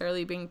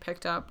necessarily being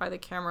picked up by the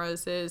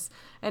cameras is,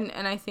 and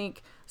I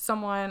think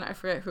someone, I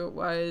forget who it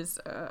was,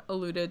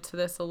 alluded to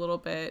this a little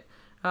bit.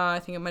 I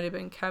think it might have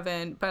been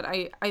Kevin, but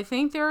I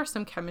think there are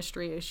some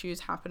chemistry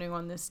issues happening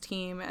on this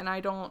team, and I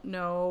don't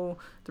know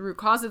the root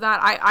cause of that.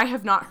 I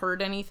have not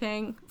heard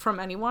anything from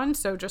anyone,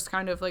 so just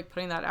kind of like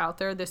putting that out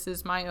there. This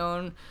is my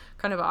own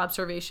kind of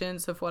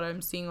observations of what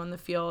I'm seeing on the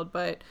field,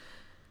 but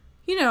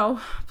you know,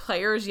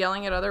 players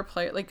yelling at other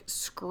players, like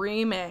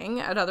screaming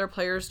at other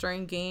players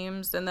during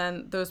games, and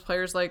then those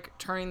players like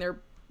turning their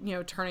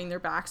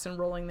backs and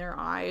rolling their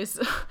eyes,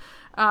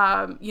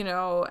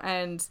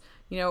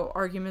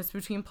 arguments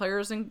between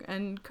players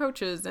and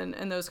coaches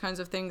and those kinds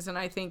of things. And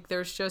I think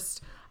there's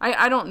just,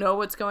 I don't know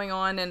what's going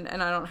on, and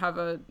I don't have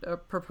a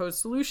proposed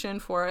solution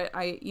for it.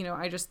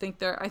 I just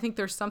think I think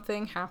there's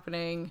something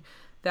happening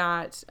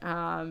that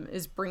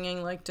is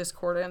bringing like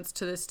discordance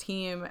to this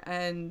team.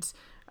 And,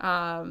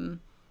 I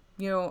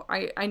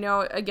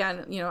know,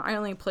 again, I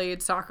only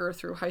played soccer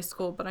through high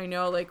school, but I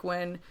know like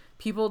when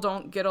people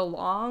don't get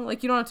along,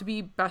 like you don't have to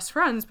be best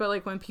friends, but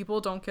like when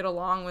people don't get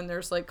along, when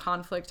there's like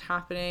conflict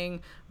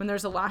happening, when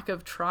there's a lack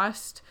of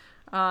trust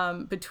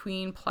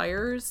between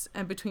players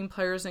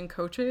and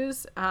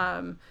coaches,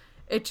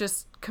 it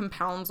just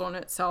compounds on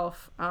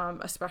itself,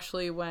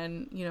 especially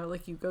when,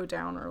 like you go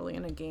down early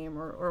in a game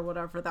or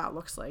whatever that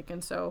looks like.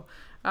 And so,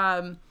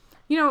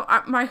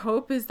 my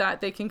hope is that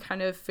they can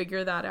kind of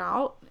figure that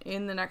out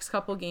in the next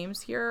couple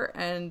games here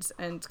and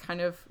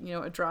kind of,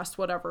 address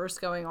whatever is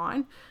going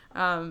on.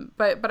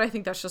 But I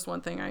think that's just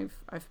one thing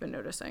I've been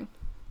noticing.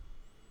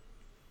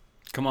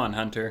 Come on,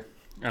 Hunter.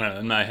 I don't know.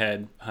 In my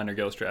head, Hunter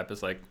Gilstrap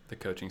is like the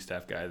coaching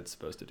staff guy that's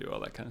supposed to do all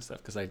that kind of stuff,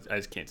 because I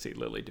just can't see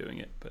Lily doing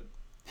it. But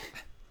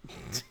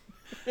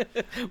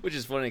which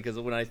is funny, because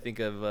when I think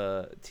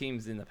of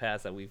teams in the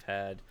past that we've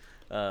had,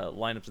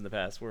 lineups in the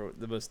past where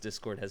the most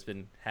discord has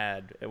been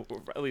had,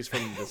 at least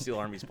from the Steel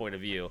Army's point of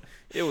view,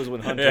 it was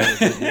when Hunter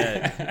was in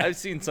net. I've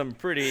seen some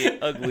pretty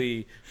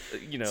ugly,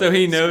 so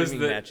he knows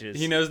matches.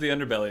 He knows the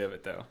underbelly of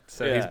it, though.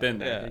 So he's been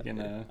there. Yeah. He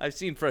can, I've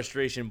seen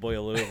frustration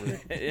boil over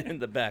in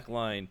the back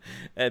line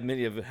at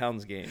many of the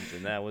Hounds games,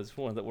 and that was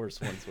one of the worst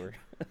ones where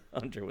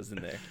Hunter was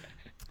in there.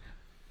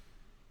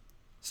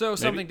 So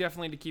something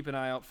definitely to keep an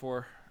eye out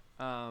for.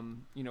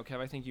 Kev,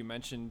 I think you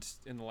mentioned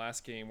in the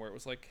last game where it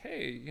was like,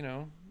 hey,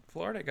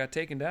 Florida got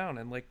taken down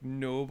and like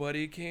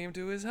nobody came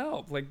to his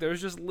help. Like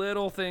there's just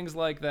little things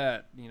like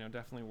that,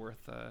 definitely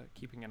worth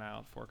keeping an eye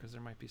out for, because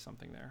there might be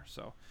something there.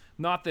 So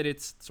not that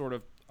it's sort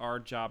of our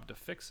job to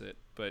fix it,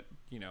 but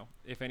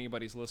if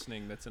anybody's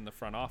listening that's in the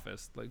front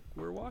office, like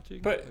we're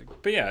watching. But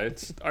yeah,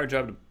 it's our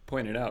job to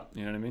point it out.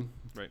 You know what I mean?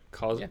 Right.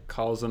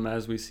 Calls them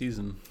as we sees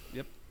them.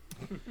 Yep.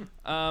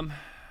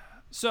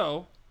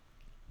 So,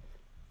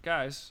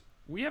 guys,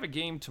 we have a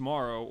game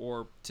tomorrow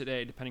or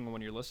today, depending on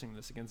when you're listening to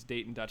this, against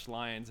Dayton Dutch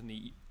Lions in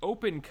the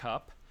Open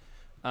Cup.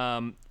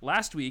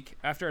 Last week,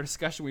 after our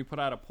discussion, we put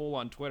out a poll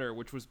on Twitter,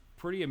 which was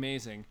pretty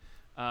amazing.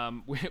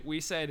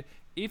 We said,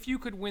 if you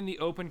could win the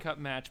Open Cup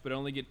match but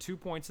only get 2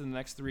 points in the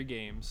next 3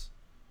 games,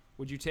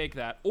 would you take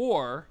that?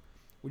 Or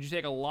would you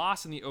take a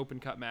loss in the Open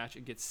Cup match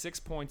and get 6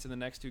 points in the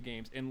next 2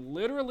 games? And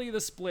literally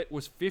the split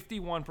was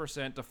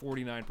 51% to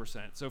 49%.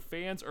 So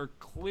fans are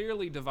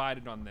clearly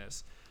divided on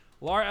this.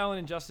 Laura, Ellen,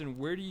 and Justin,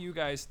 where do you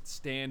guys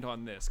stand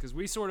on this? Because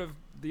we sort of,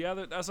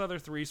 us other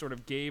three sort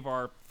of gave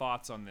our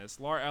thoughts on this.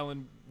 Laura,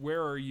 Ellen,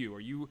 where are you? Are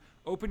you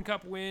Open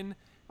Cup win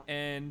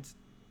and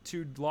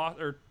 2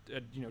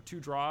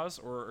 draws,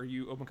 or are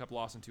you Open Cup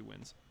loss and 2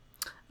 wins?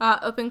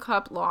 Open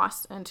Cup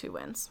loss and 2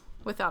 wins,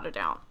 without a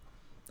doubt.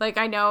 Like,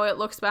 I know it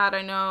looks bad.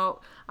 I know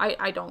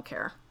I don't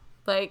care.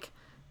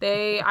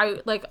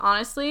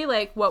 Honestly,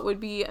 what would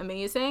be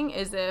amazing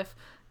is if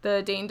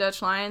the Dayton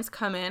Dutch Lions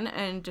come in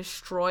and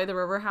destroy the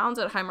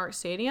Riverhounds at Highmark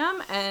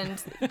Stadium,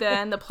 and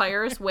then the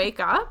players wake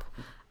up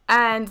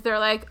and they're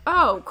like,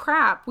 oh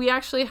crap, we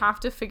actually have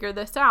to figure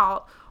this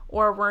out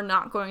or we're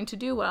not going to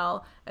do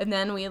well. And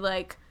then we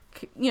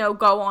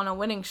go on a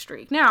winning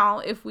streak. Now,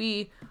 if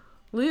we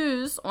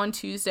lose on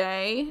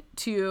Tuesday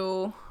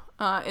to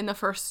in the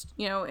first,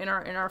 in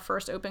our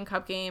first Open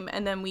Cup game,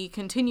 and then we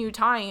continue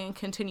tying and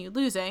continue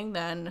losing,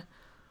 then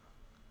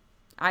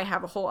I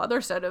have a whole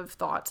other set of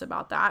thoughts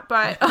about that.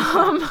 But but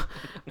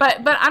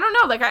I don't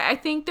know. I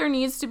think there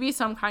needs to be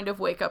some kind of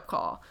wake up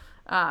call.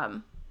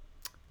 I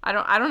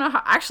don't know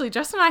how. Actually,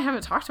 Justin and I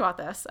haven't talked about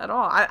this at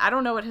all. I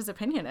don't know what his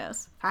opinion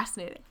is.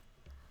 Fascinating.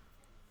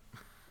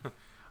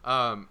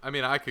 I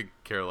mean, I could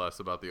care less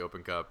about the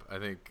Open Cup. I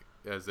think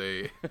as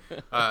a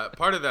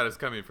part of that is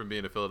coming from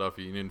being a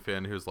Philadelphia Union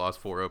fan who's lost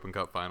 4 Open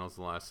Cup finals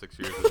in the last 6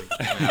 years.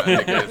 I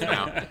think it is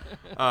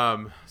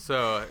now.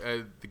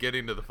 So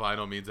getting to the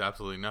final means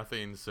absolutely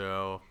nothing.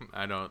 So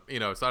I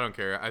don't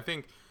care.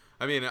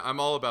 I mean, I'm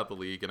all about the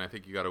league, and I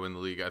think you got to win the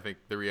league. I think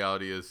the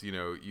reality is,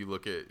 you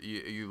look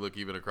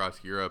even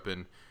across Europe,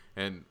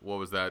 and what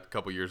was that? A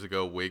couple years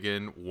ago,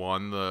 Wigan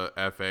won the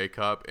FA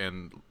Cup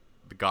and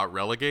got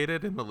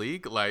relegated in the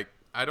league. Like,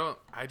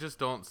 I just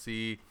don't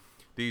see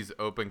these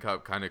Open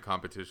Cup kind of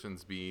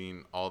competitions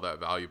being all that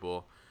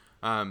valuable.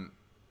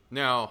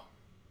 Now,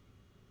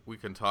 we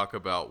can talk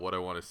about what I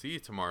want to see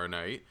tomorrow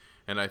night,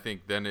 and I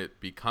think then it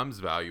becomes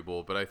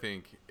valuable. But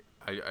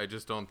I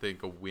just don't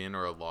think a win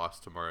or a loss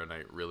tomorrow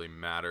night really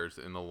matters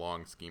in the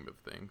long scheme of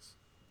things.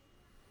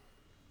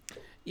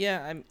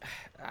 Yeah,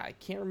 I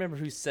can't remember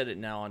who said it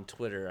now on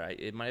Twitter.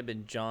 It might have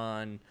been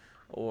John,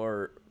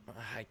 or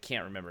I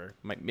can't remember.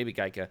 Maybe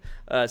Geika.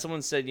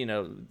 Someone said,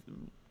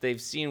 they've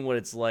seen what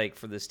it's like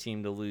for this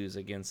team to lose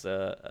against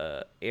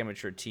a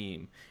amateur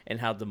team, and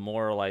how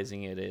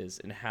demoralizing it is,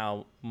 and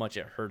how much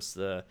it hurts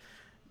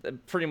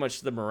pretty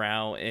much the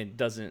morale, and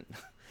doesn't.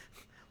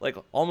 Like,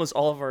 almost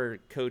all of our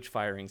coach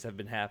firings have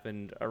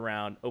happened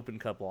around Open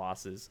Cup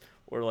losses,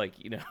 or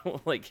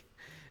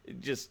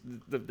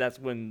that's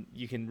when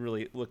you can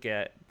really look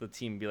at the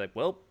team and be like,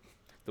 well,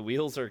 the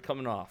wheels are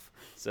coming off,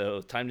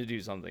 so time to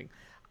do something.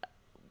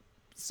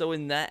 So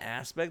in that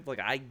aspect,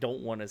 I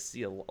don't want to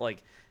see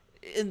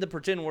in the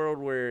pretend world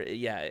where,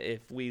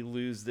 if we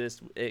lose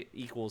this, it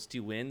equals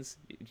 2 wins.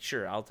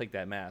 Sure, I'll take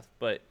that math.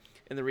 But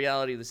in the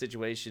reality of the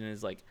situation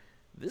is,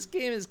 this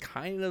game is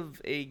kind of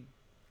a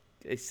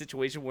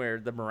situation where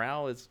the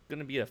morale is going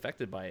to be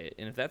affected by it.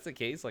 And if that's the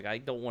case, I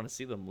don't want to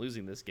see them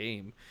losing this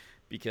game,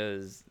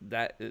 because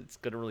it's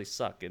going to really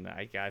suck. And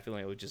I feel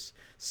like it would just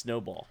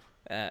snowball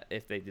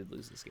if they did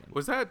lose this game.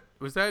 Was that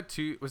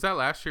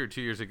last year or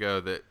 2 years ago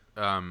that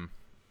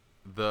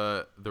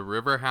the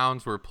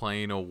Riverhounds were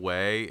playing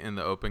away in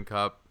the Open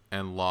Cup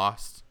and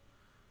lost,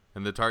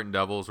 and the Tartan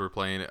Devils were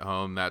playing at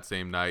home that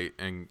same night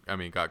and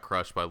got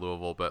crushed by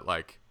Louisville, but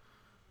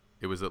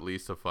it was at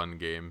least a fun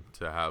game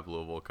to have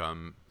Louisville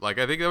come. I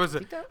think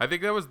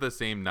that was the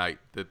same night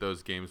that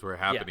those games were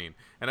happening.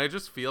 Yeah. And I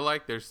just feel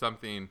like there's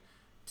something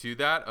to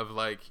that of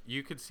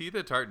you could see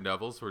the Tartan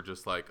Devils were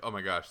just oh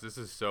my gosh, this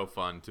is so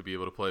fun to be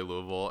able to play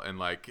Louisville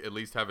and at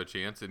least have a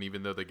chance. And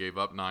even though they gave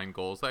up 9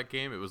 goals that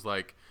game, it was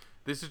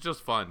this is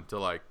just fun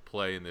to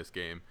play in this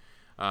game.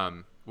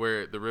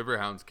 Where the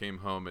Riverhounds came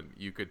home and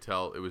you could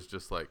tell it was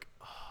just oh,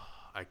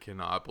 I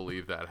cannot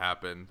believe that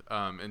happened.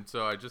 And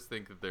so I just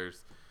think that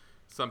there's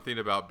something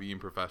about being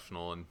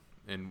professional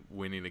and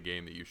winning a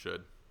game that you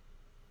should.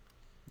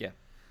 Yeah.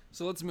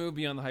 So let's move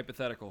beyond the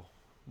hypothetical.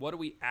 What do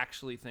we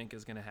actually think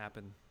is going to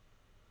happen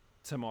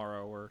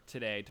tomorrow or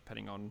today,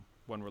 depending on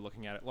when we're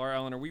looking at it? Laura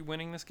Ellen, are we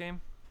winning this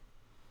game?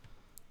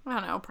 I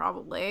don't know,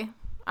 probably.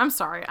 I'm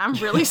sorry. I'm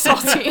really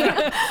salty.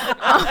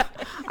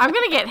 I'm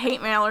going to get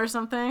hate mail or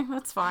something.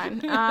 That's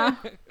fine. I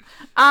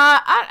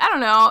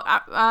don't know.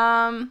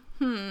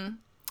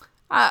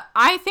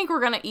 I think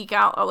we're going to eke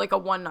out a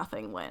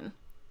 1-0 win.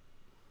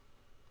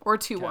 Or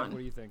 2-1. What do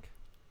you think?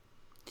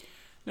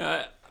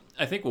 No,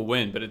 I think we'll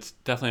win, but it's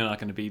definitely not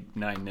going to be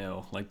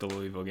 9-0 like the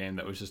Louisville game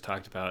that was just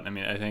talked about.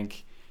 I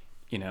think,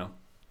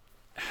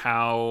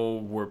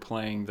 how we're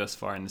playing thus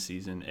far in the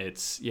season,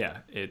 it's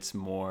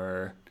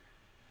more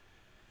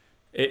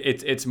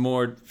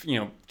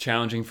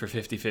challenging for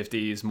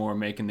 50-50s, more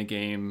making the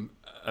game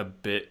a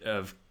bit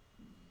of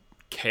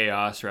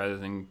chaos rather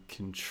than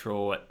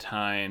control at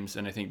times.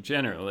 And I think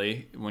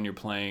generally when you're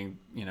playing,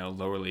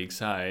 lower league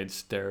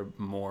sides, they're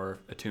more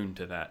attuned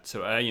to that.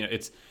 So,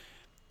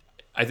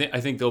 I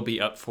think they'll be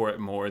up for it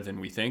more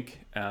than we think.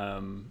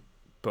 But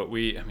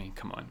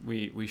come on,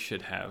 we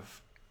should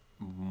have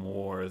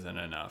more than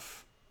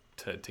enough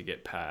to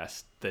get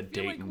past the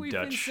Dayton we've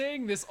Dutch. Been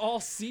saying this all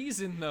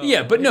season, though.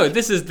 Yeah, but no,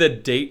 this is the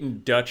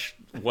Dayton Dutch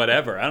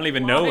whatever. I don't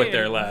even know what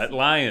they're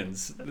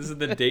Lions. This is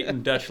the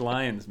Dayton Dutch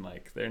Lions,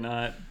 Mike. They're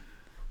not,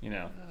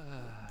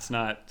 it's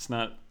not.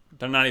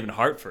 They're not even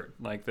Hartford.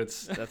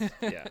 That's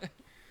yeah.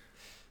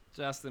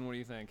 Justin, what do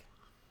you think?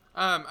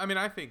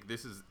 I think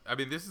this is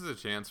a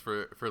chance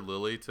for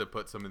Lily to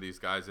put some of these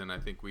guys in. I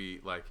think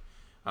we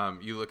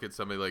you look at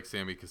somebody like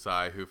Sammy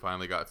Kasai, who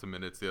finally got some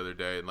minutes the other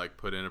day and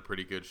put in a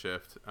pretty good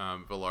shift.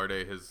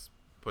 Velarde has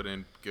put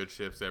in good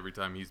shifts every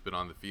time he's been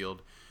on the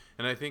field,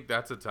 and I think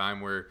that's a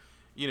time where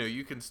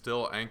you can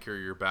still anchor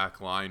your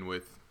back line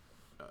with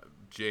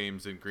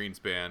James and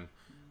Greenspan,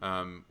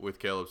 with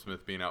Caleb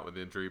Smith being out with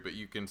injury, but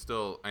you can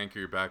still anchor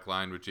your back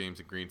line with James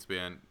and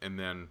Greenspan, and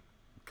then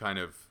kind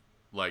of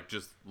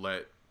just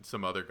let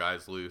some other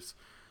guys loose.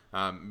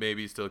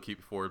 Maybe still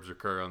keep Forbes or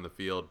Kerr on the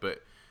field,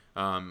 but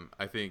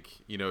I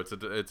think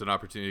it's an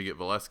opportunity to get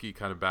Valesky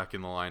kind of back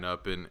in the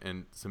lineup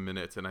and some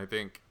minutes, and I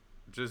think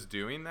just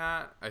doing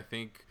that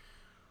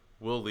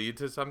will lead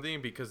to something,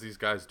 because these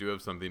guys do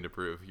have something to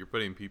prove. You're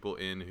putting people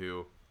in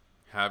who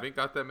haven't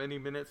got that many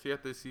minutes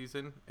yet this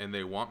season, and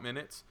they want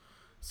minutes.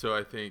 So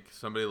I think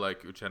somebody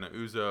like Uchenna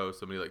Uzo,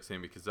 somebody like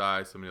Sammy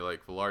Kazai, somebody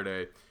like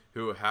Velarde,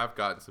 who have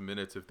gotten some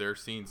minutes, if they're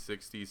seeing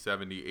 60,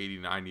 70, 80,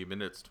 90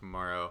 minutes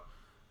tomorrow,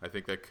 I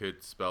think that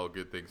could spell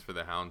good things for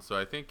the Hounds. So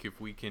I think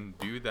if we can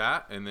do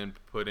that and then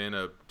put in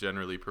a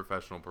generally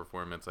professional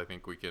performance, I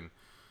think we can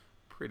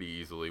pretty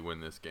easily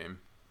win this game.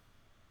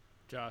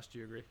 Josh, do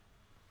you agree?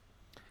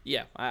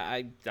 Yeah,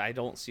 I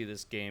don't see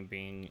this game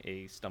being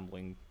a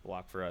stumbling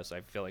block for us.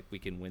 I feel like we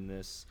can win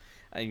this.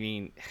 I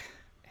mean,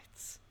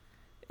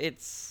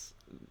 it's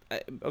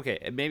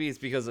okay. Maybe it's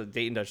because of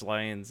Dayton Dutch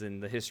Lions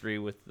and the history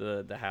with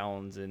the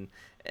Hounds and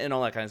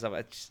all that kind of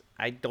stuff.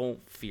 I don't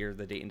fear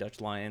the Dayton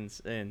Dutch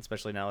Lions, and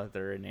especially now that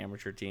they're an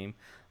amateur team.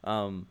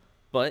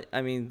 But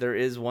I mean, there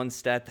is one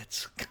stat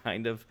that's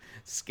kind of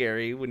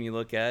scary when you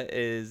look at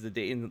is the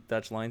Dayton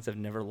Dutch Lions have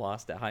never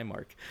lost at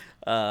Highmark.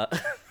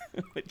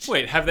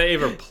 Wait, have they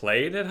ever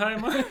played at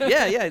Highmark?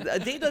 Yeah.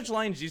 Dayton Dutch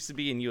Lions used to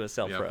be in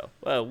USL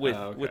Pro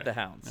with the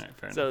Hounds.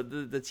 Right, so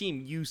the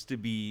team used to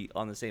be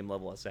on the same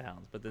level as the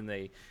Hounds, but then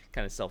they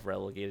kind of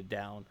self-relegated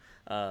down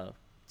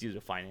due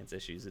to finance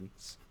issues and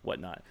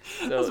whatnot.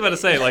 So, I was about to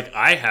say,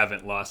 I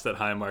haven't lost at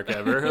Highmark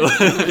ever.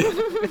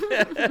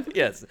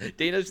 Yes,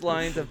 Dayton Dutch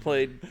Lions have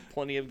played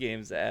plenty of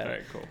games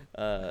at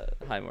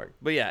Highmark.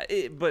 But yeah,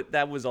 but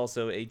that was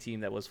also a team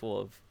that was full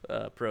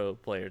of pro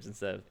players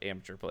instead of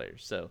amateur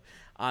players. So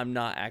I'm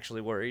not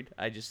actually worried.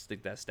 I just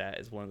think that stat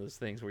is one of those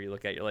things where you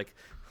look at it, you're like,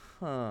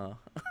 huh,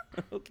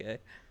 okay.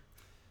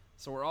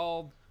 So we're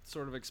all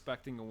sort of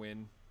expecting a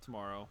win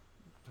tomorrow,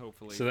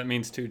 hopefully. So that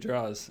means 2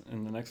 draws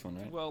in the next one,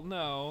 right? Well,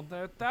 no,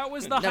 that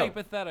was the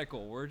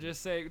hypothetical. We're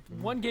just saying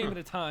one game at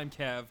a time,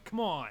 Kev. Come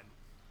on.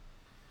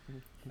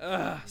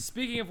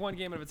 Speaking of one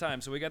game at a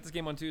time, so we got this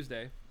game on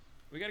Tuesday.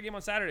 We got a game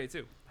on Saturday,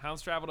 too.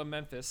 Hounds travel to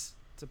Memphis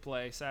to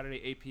play Saturday,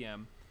 8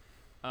 p.m.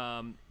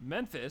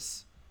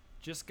 Memphis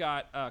just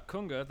got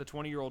Kunga, the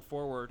 20-year-old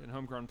forward and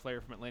homegrown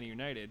player from Atlanta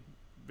United.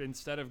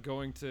 Instead of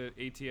going to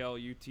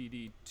ATL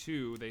UTD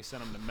 2, they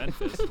sent him to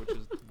Memphis, which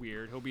is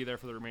weird. He'll be there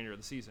for the remainder of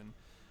the season.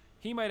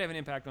 He might have an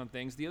impact on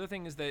things. The other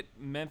thing is that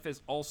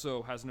Memphis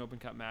also has an Open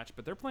Cup match,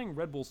 but they're playing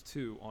Red Bulls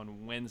 2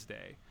 on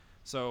Wednesday.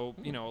 So,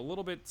 a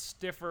little bit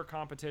stiffer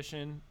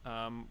competition.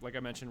 Like I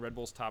mentioned, Red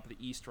Bull's top of the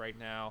East right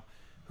now.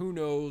 Who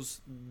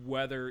knows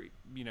whether,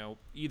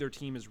 either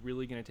team is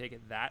really going to take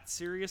it that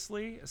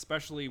seriously,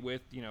 especially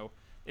with,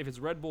 if it's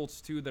Red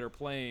Bulls 2 that are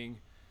playing,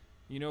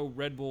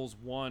 Red Bulls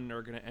 1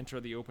 are going to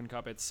enter the Open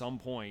Cup at some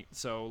point.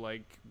 So,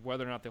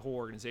 whether or not the whole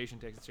organization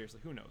takes it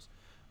seriously, who knows?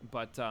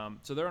 But,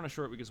 so they're on a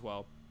short week as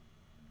well.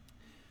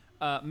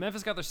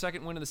 Memphis got their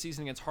second win of the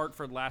season against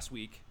Hartford last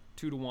week,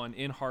 2-1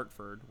 in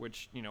Hartford,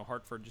 which,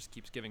 Hartford just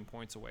keeps giving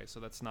points away. So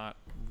that's not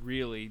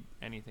really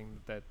anything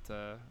that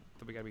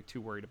we got to be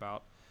too worried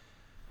about.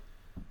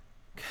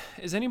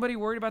 Is anybody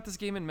worried about this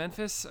game in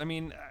Memphis? I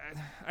mean,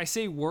 I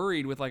say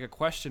worried with a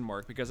question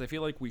mark because I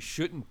feel like we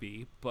shouldn't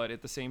be, but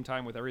at the same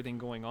time with everything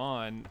going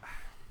on,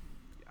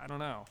 I don't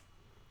know.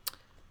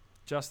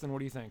 Justin, what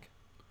do you think?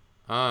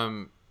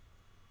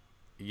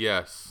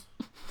 Yes,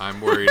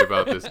 I'm worried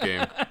about this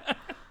game.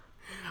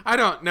 I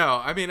don't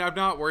know. I mean, I'm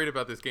not worried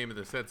about this game in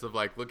the sense of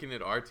looking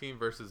at our team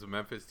versus a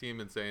Memphis team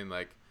and saying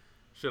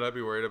should I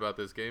be worried about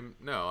this game?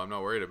 No, I'm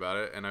not worried about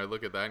it. And I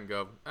look at that and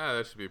go,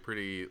 that should be a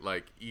pretty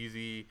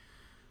easy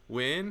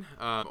win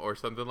or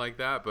something like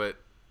that. But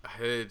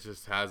it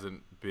just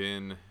hasn't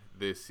been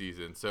this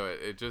season. So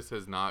it just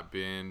has not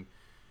been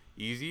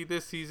easy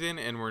this season.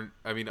 And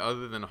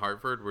other than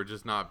Hartford, we're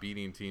just not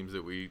beating teams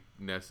that we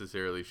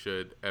necessarily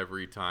should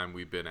every time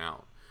we've been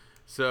out.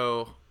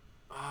 So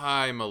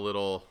I'm a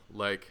little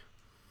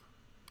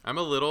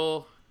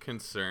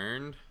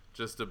concerned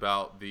just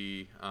about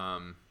the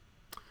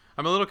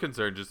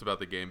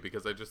game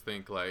because I just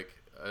think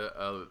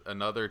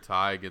another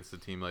tie against a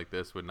team like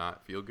this would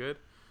not feel good.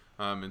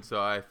 And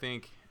so I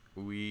think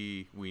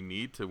we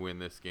need to win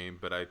this game,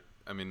 but I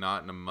mean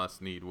not in a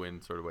must-need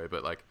win sort of way,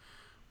 but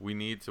we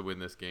need to win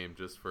this game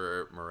just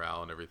for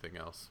morale and everything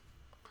else.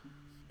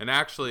 And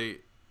actually,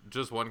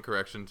 just one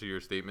correction to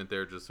your statement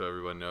there, just so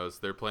everyone knows,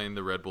 they're playing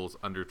the Red Bulls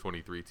under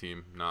 23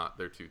 team, not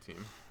their 2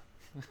 team.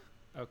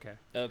 Okay.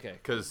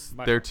 Because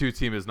their 2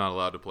 team is not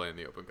allowed to play in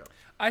the Open Cup.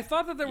 I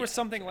thought that there was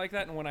something like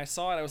that, and when I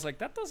saw it, I was like,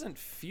 that doesn't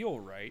feel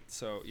right.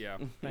 So, yeah,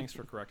 thanks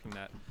for correcting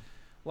that.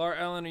 Laura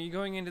Ellen, are you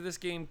going into this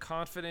game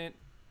confident,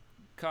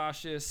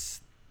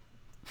 cautious,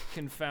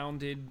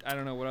 confounded? I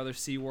don't know what other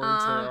C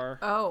words there are.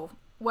 Oh,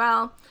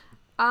 well,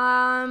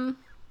 I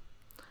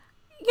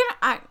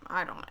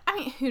don't. I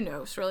mean, who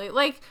knows, really?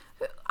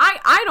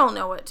 I don't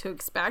know what to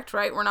expect,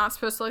 right? We're not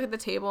supposed to look at the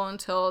table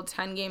until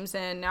 10 games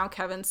in. Now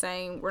Kevin's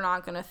saying we're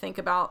not going to think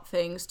about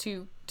things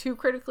too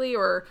critically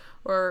or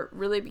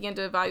really begin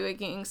to evaluate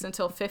games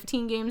until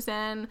 15 games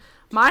in.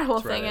 My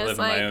whole thing is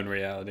I live in my own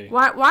reality.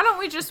 Why don't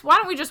we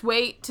just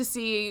wait to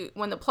see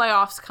when the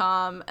playoffs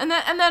come and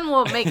then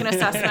we'll make an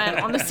assessment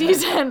on the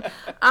season.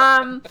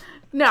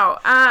 No,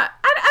 I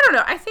don't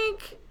know. I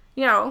think,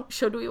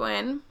 should we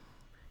win?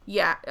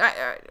 Yeah.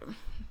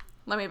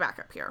 Let me back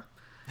up here.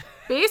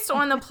 Based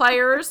on the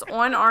players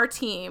on our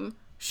team,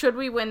 should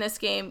we win this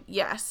game?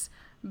 Yes.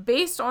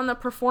 based on the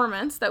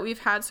performance that we've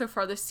had so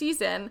far this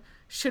season,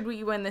 should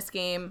we win this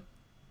game?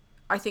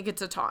 I think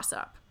it's a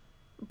toss-up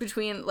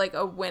between like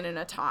a win and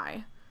a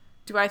tie.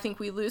 Do I think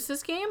we lose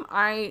this game?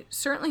 I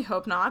certainly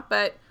hope not,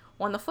 but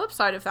on the flip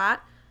side of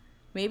that,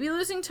 maybe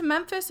losing to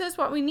Memphis is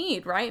what we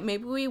need, right?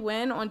 Maybe we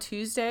win on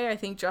Tuesday. I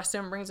think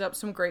Justin brings up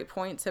some great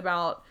points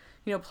about,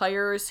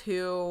 players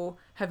who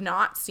have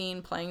not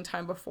seen playing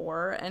time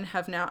before and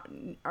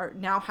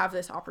now have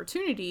this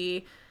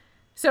opportunity.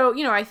 So,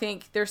 I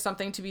think there's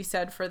something to be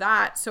said for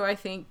that. So I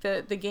think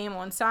the game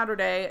on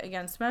Saturday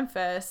against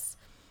Memphis,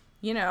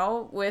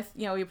 with,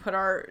 we put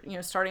our,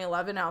 starting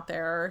 11 out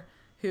there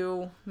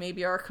who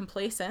maybe are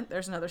complacent.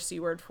 There's another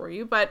C word for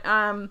you. But,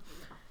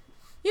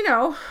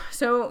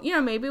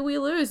 maybe we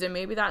lose, and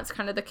maybe that's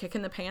kind of the kick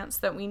in the pants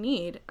that we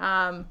need.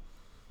 But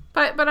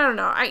I don't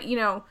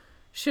know.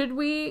 Should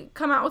we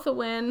come out with a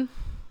win?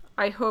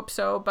 I hope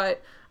so,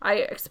 but I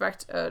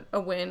expect a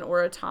win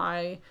or a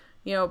tie,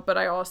 but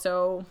I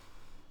also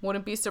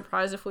wouldn't be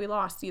surprised if we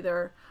lost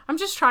either. I'm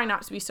just trying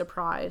not to be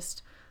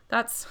surprised.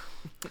 That's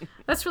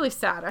really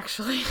sad,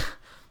 actually.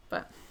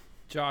 But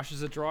Josh,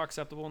 is a draw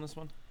acceptable in this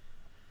one?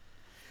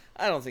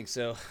 I don't think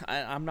so.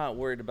 I'm not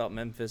worried about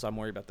Memphis. I'm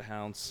worried about the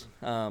Hounds.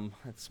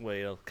 That's the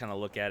way I'll kind of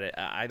look at it.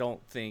 I don't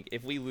think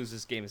if we lose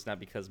this game, it's not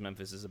because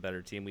Memphis is a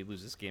better team. We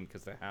lose this game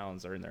because the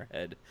Hounds are in their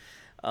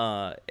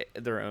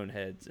own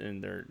heads,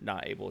 and they're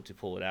not able to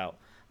pull it out.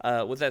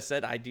 With that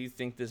said, I do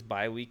think this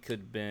bye week could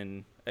have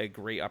been a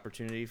great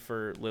opportunity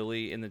for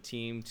Lily and the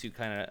team to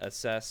kind of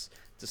assess,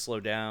 to slow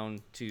down,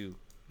 to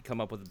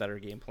come up with a better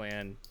game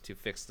plan to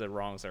fix the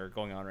wrongs that are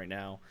going on right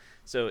now.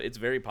 So it's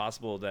very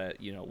possible that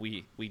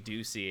we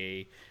do see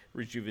a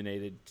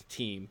rejuvenated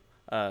team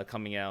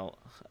coming out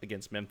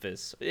against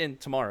Memphis and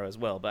tomorrow as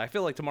well. But I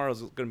feel like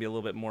tomorrow's going to be a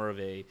little bit more of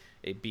a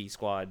B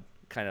squad,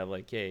 kind of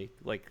like, hey,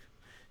 like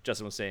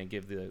Justin was saying,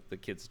 give the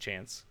kids a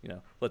chance,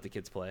 let the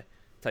kids play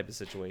type of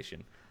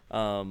situation.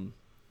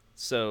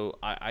 So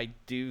I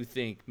do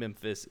think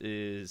Memphis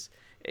is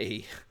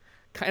a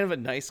kind of a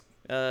nice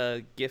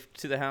gift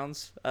to the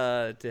Hounds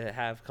to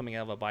have coming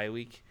out of a bye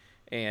week,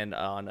 and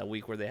on a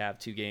week where they have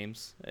 2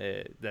 games.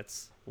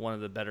 That's one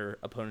of the better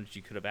opponents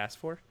you could have asked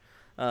for.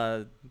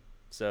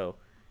 So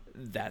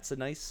that's a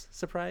nice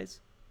surprise.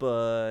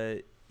 But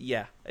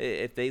yeah,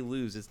 if they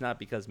lose, it's not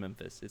because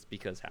Memphis, it's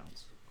because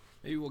Hounds.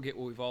 Maybe we'll get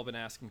what we've all been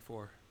asking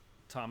for.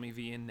 Tommy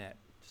V in net.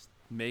 Just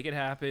make it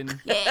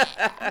happen.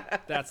 yeah.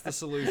 That's the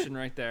solution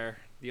right there.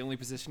 The only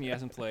position he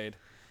hasn't played.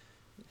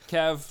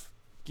 Kev,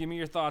 give me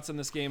your thoughts on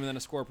this game and then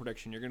a score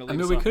prediction. You're going to lead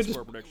us off with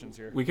score predictions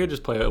here. We could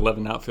just play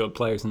 11 outfield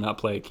players and not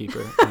play a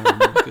keeper.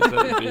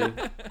 That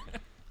would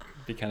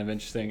be kind of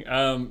interesting.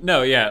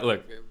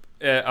 Look,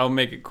 I'll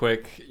make it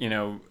quick.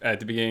 At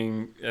the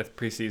beginning, at the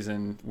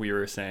preseason, we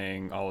were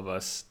saying all of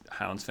us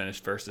Hounds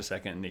finished first or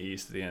second in the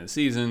East at the end of the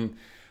season.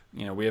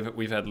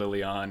 We've had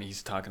Lily on.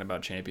 He's talking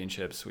about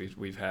championships.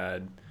 We've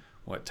had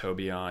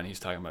Toby on.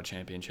 He's talking about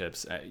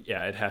championships.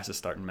 It has to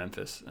start in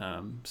Memphis.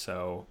 And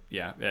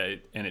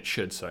it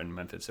should start in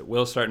Memphis. It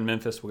will start in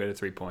Memphis. We'll get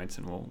 3 points,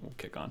 and we'll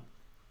kick on.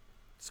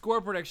 Score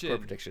prediction.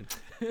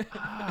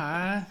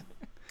 2-0.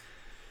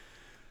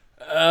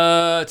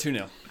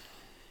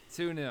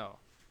 2-0.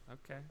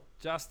 Okay.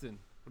 Justin,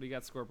 what do you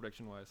got score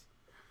prediction-wise?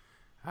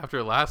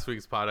 After last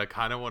week's pod, I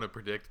kind of want to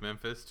predict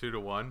Memphis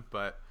 2-1,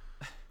 but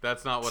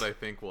that's not what I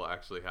think will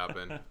actually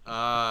happen.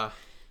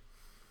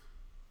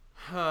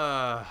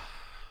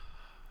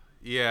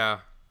 Yeah,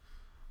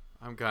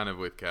 I'm kind of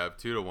with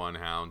Kev. 2-1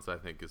 Hounds, I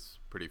think, is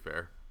pretty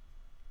fair.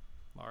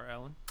 Laura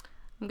Ellen?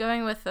 I'm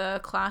going with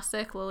the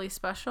classic Lily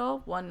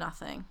special,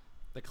 1-0.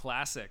 The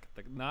classic.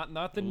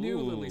 Not the new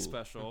Lily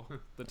special.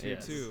 The 2-2.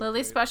 Yes.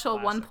 Lily special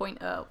Classic.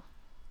 1.0.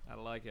 I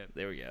like it.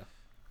 There we go.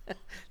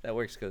 That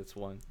works because it's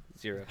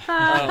 1-0.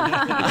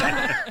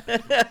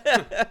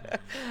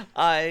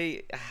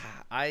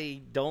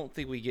 I don't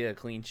think we get a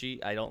clean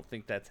sheet. I don't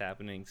think that's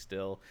happening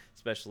still,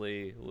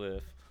 especially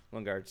with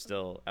Lundgaard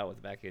still out with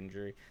a back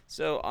injury.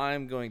 So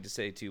I'm going to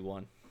say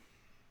 2-1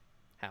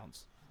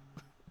 Hounds.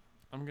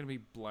 I'm going to be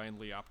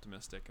blindly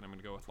optimistic, and I'm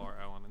going to go with Laura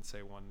Ellen and say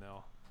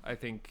 1-0. I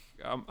think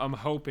I'm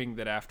hoping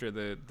that after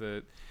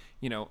the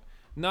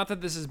not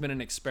that this has been an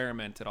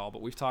experiment at all,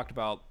 but we've talked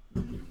about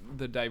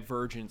the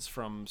divergence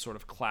from sort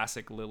of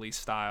classic Lily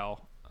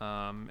style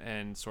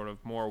and sort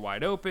of more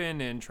wide open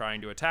and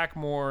trying to attack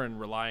more and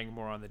relying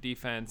more on the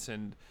defense.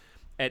 And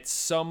at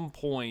some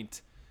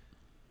point,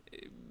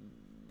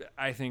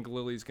 I think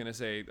Lily's going to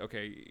say,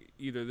 okay,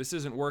 either this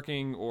isn't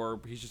working or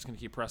he's just going to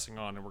keep pressing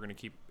on and we're going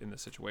to keep in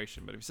this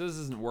situation. But if he says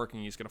this isn't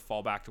working, he's going to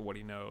fall back to what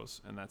he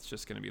knows. And that's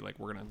just going to be like,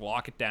 we're going to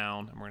lock it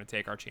down and we're going to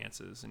take our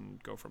chances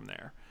and go from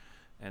there.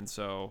 And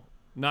so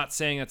not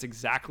saying that's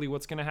exactly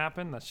what's going to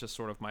happen. That's just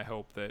sort of my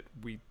hope that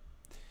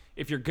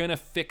if you're going to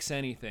fix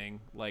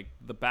anything, like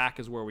the back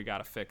is where we got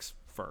to fix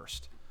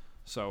first.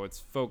 So it's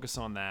focus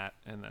on that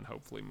and then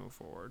hopefully move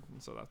forward.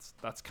 And so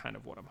that's kind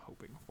of what I'm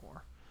hoping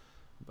for.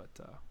 But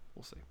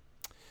we'll see.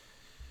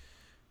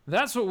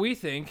 That's what we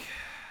think.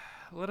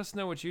 Let us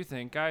know what you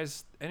think.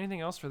 Guys, anything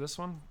else for this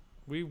one?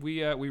 We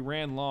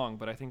ran long,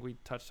 but I think we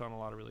touched on a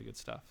lot of really good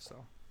stuff.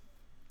 So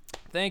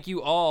thank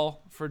you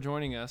all for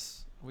joining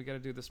us. We got to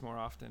do this more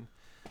often.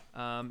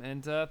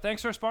 And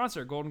thanks to our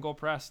sponsor, Golden Goal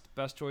Press,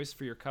 best choice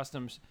for your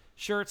customs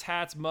shirts,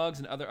 hats, mugs,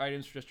 and other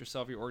items for just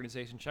yourself or your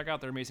organization. Check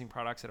out their amazing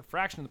products at a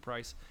fraction of the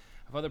price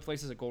of other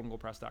places at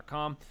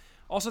goldengoalpress.com.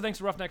 Also, thanks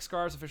to Roughneck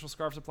Scarves, official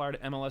scarf supplier to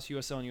MLS,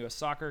 USL, and US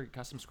Soccer. Get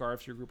custom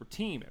scarves for your group or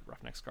team at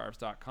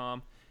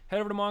roughneckscarves.com. Head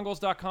over to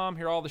mongols.com.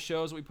 Hear all the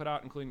shows that we put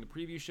out, including the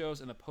preview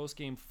shows and the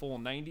post-game full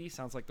 90.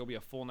 Sounds like there'll be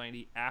a full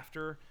 90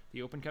 after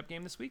the Open Cup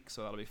game this week,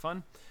 so that'll be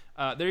fun.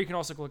 There you can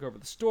also click over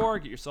the store,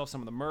 get yourself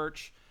some of the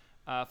merch.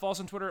 Follow us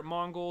on Twitter at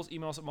Mongols.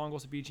 Email us at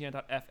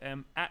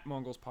mongols@bgn.fm, at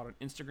MongolsPod on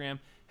Instagram.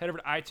 Head over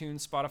to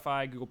iTunes,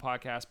 Spotify, Google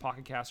Podcasts,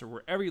 Pocket Casts, or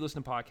wherever you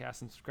listen to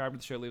podcasts, and subscribe to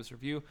the show. Leave us a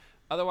review.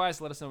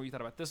 Otherwise, let us know what you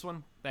thought about this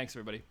one. Thanks,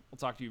 everybody. We'll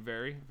talk to you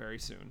very, very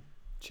soon.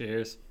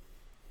 Cheers.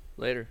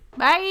 Later.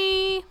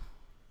 Bye.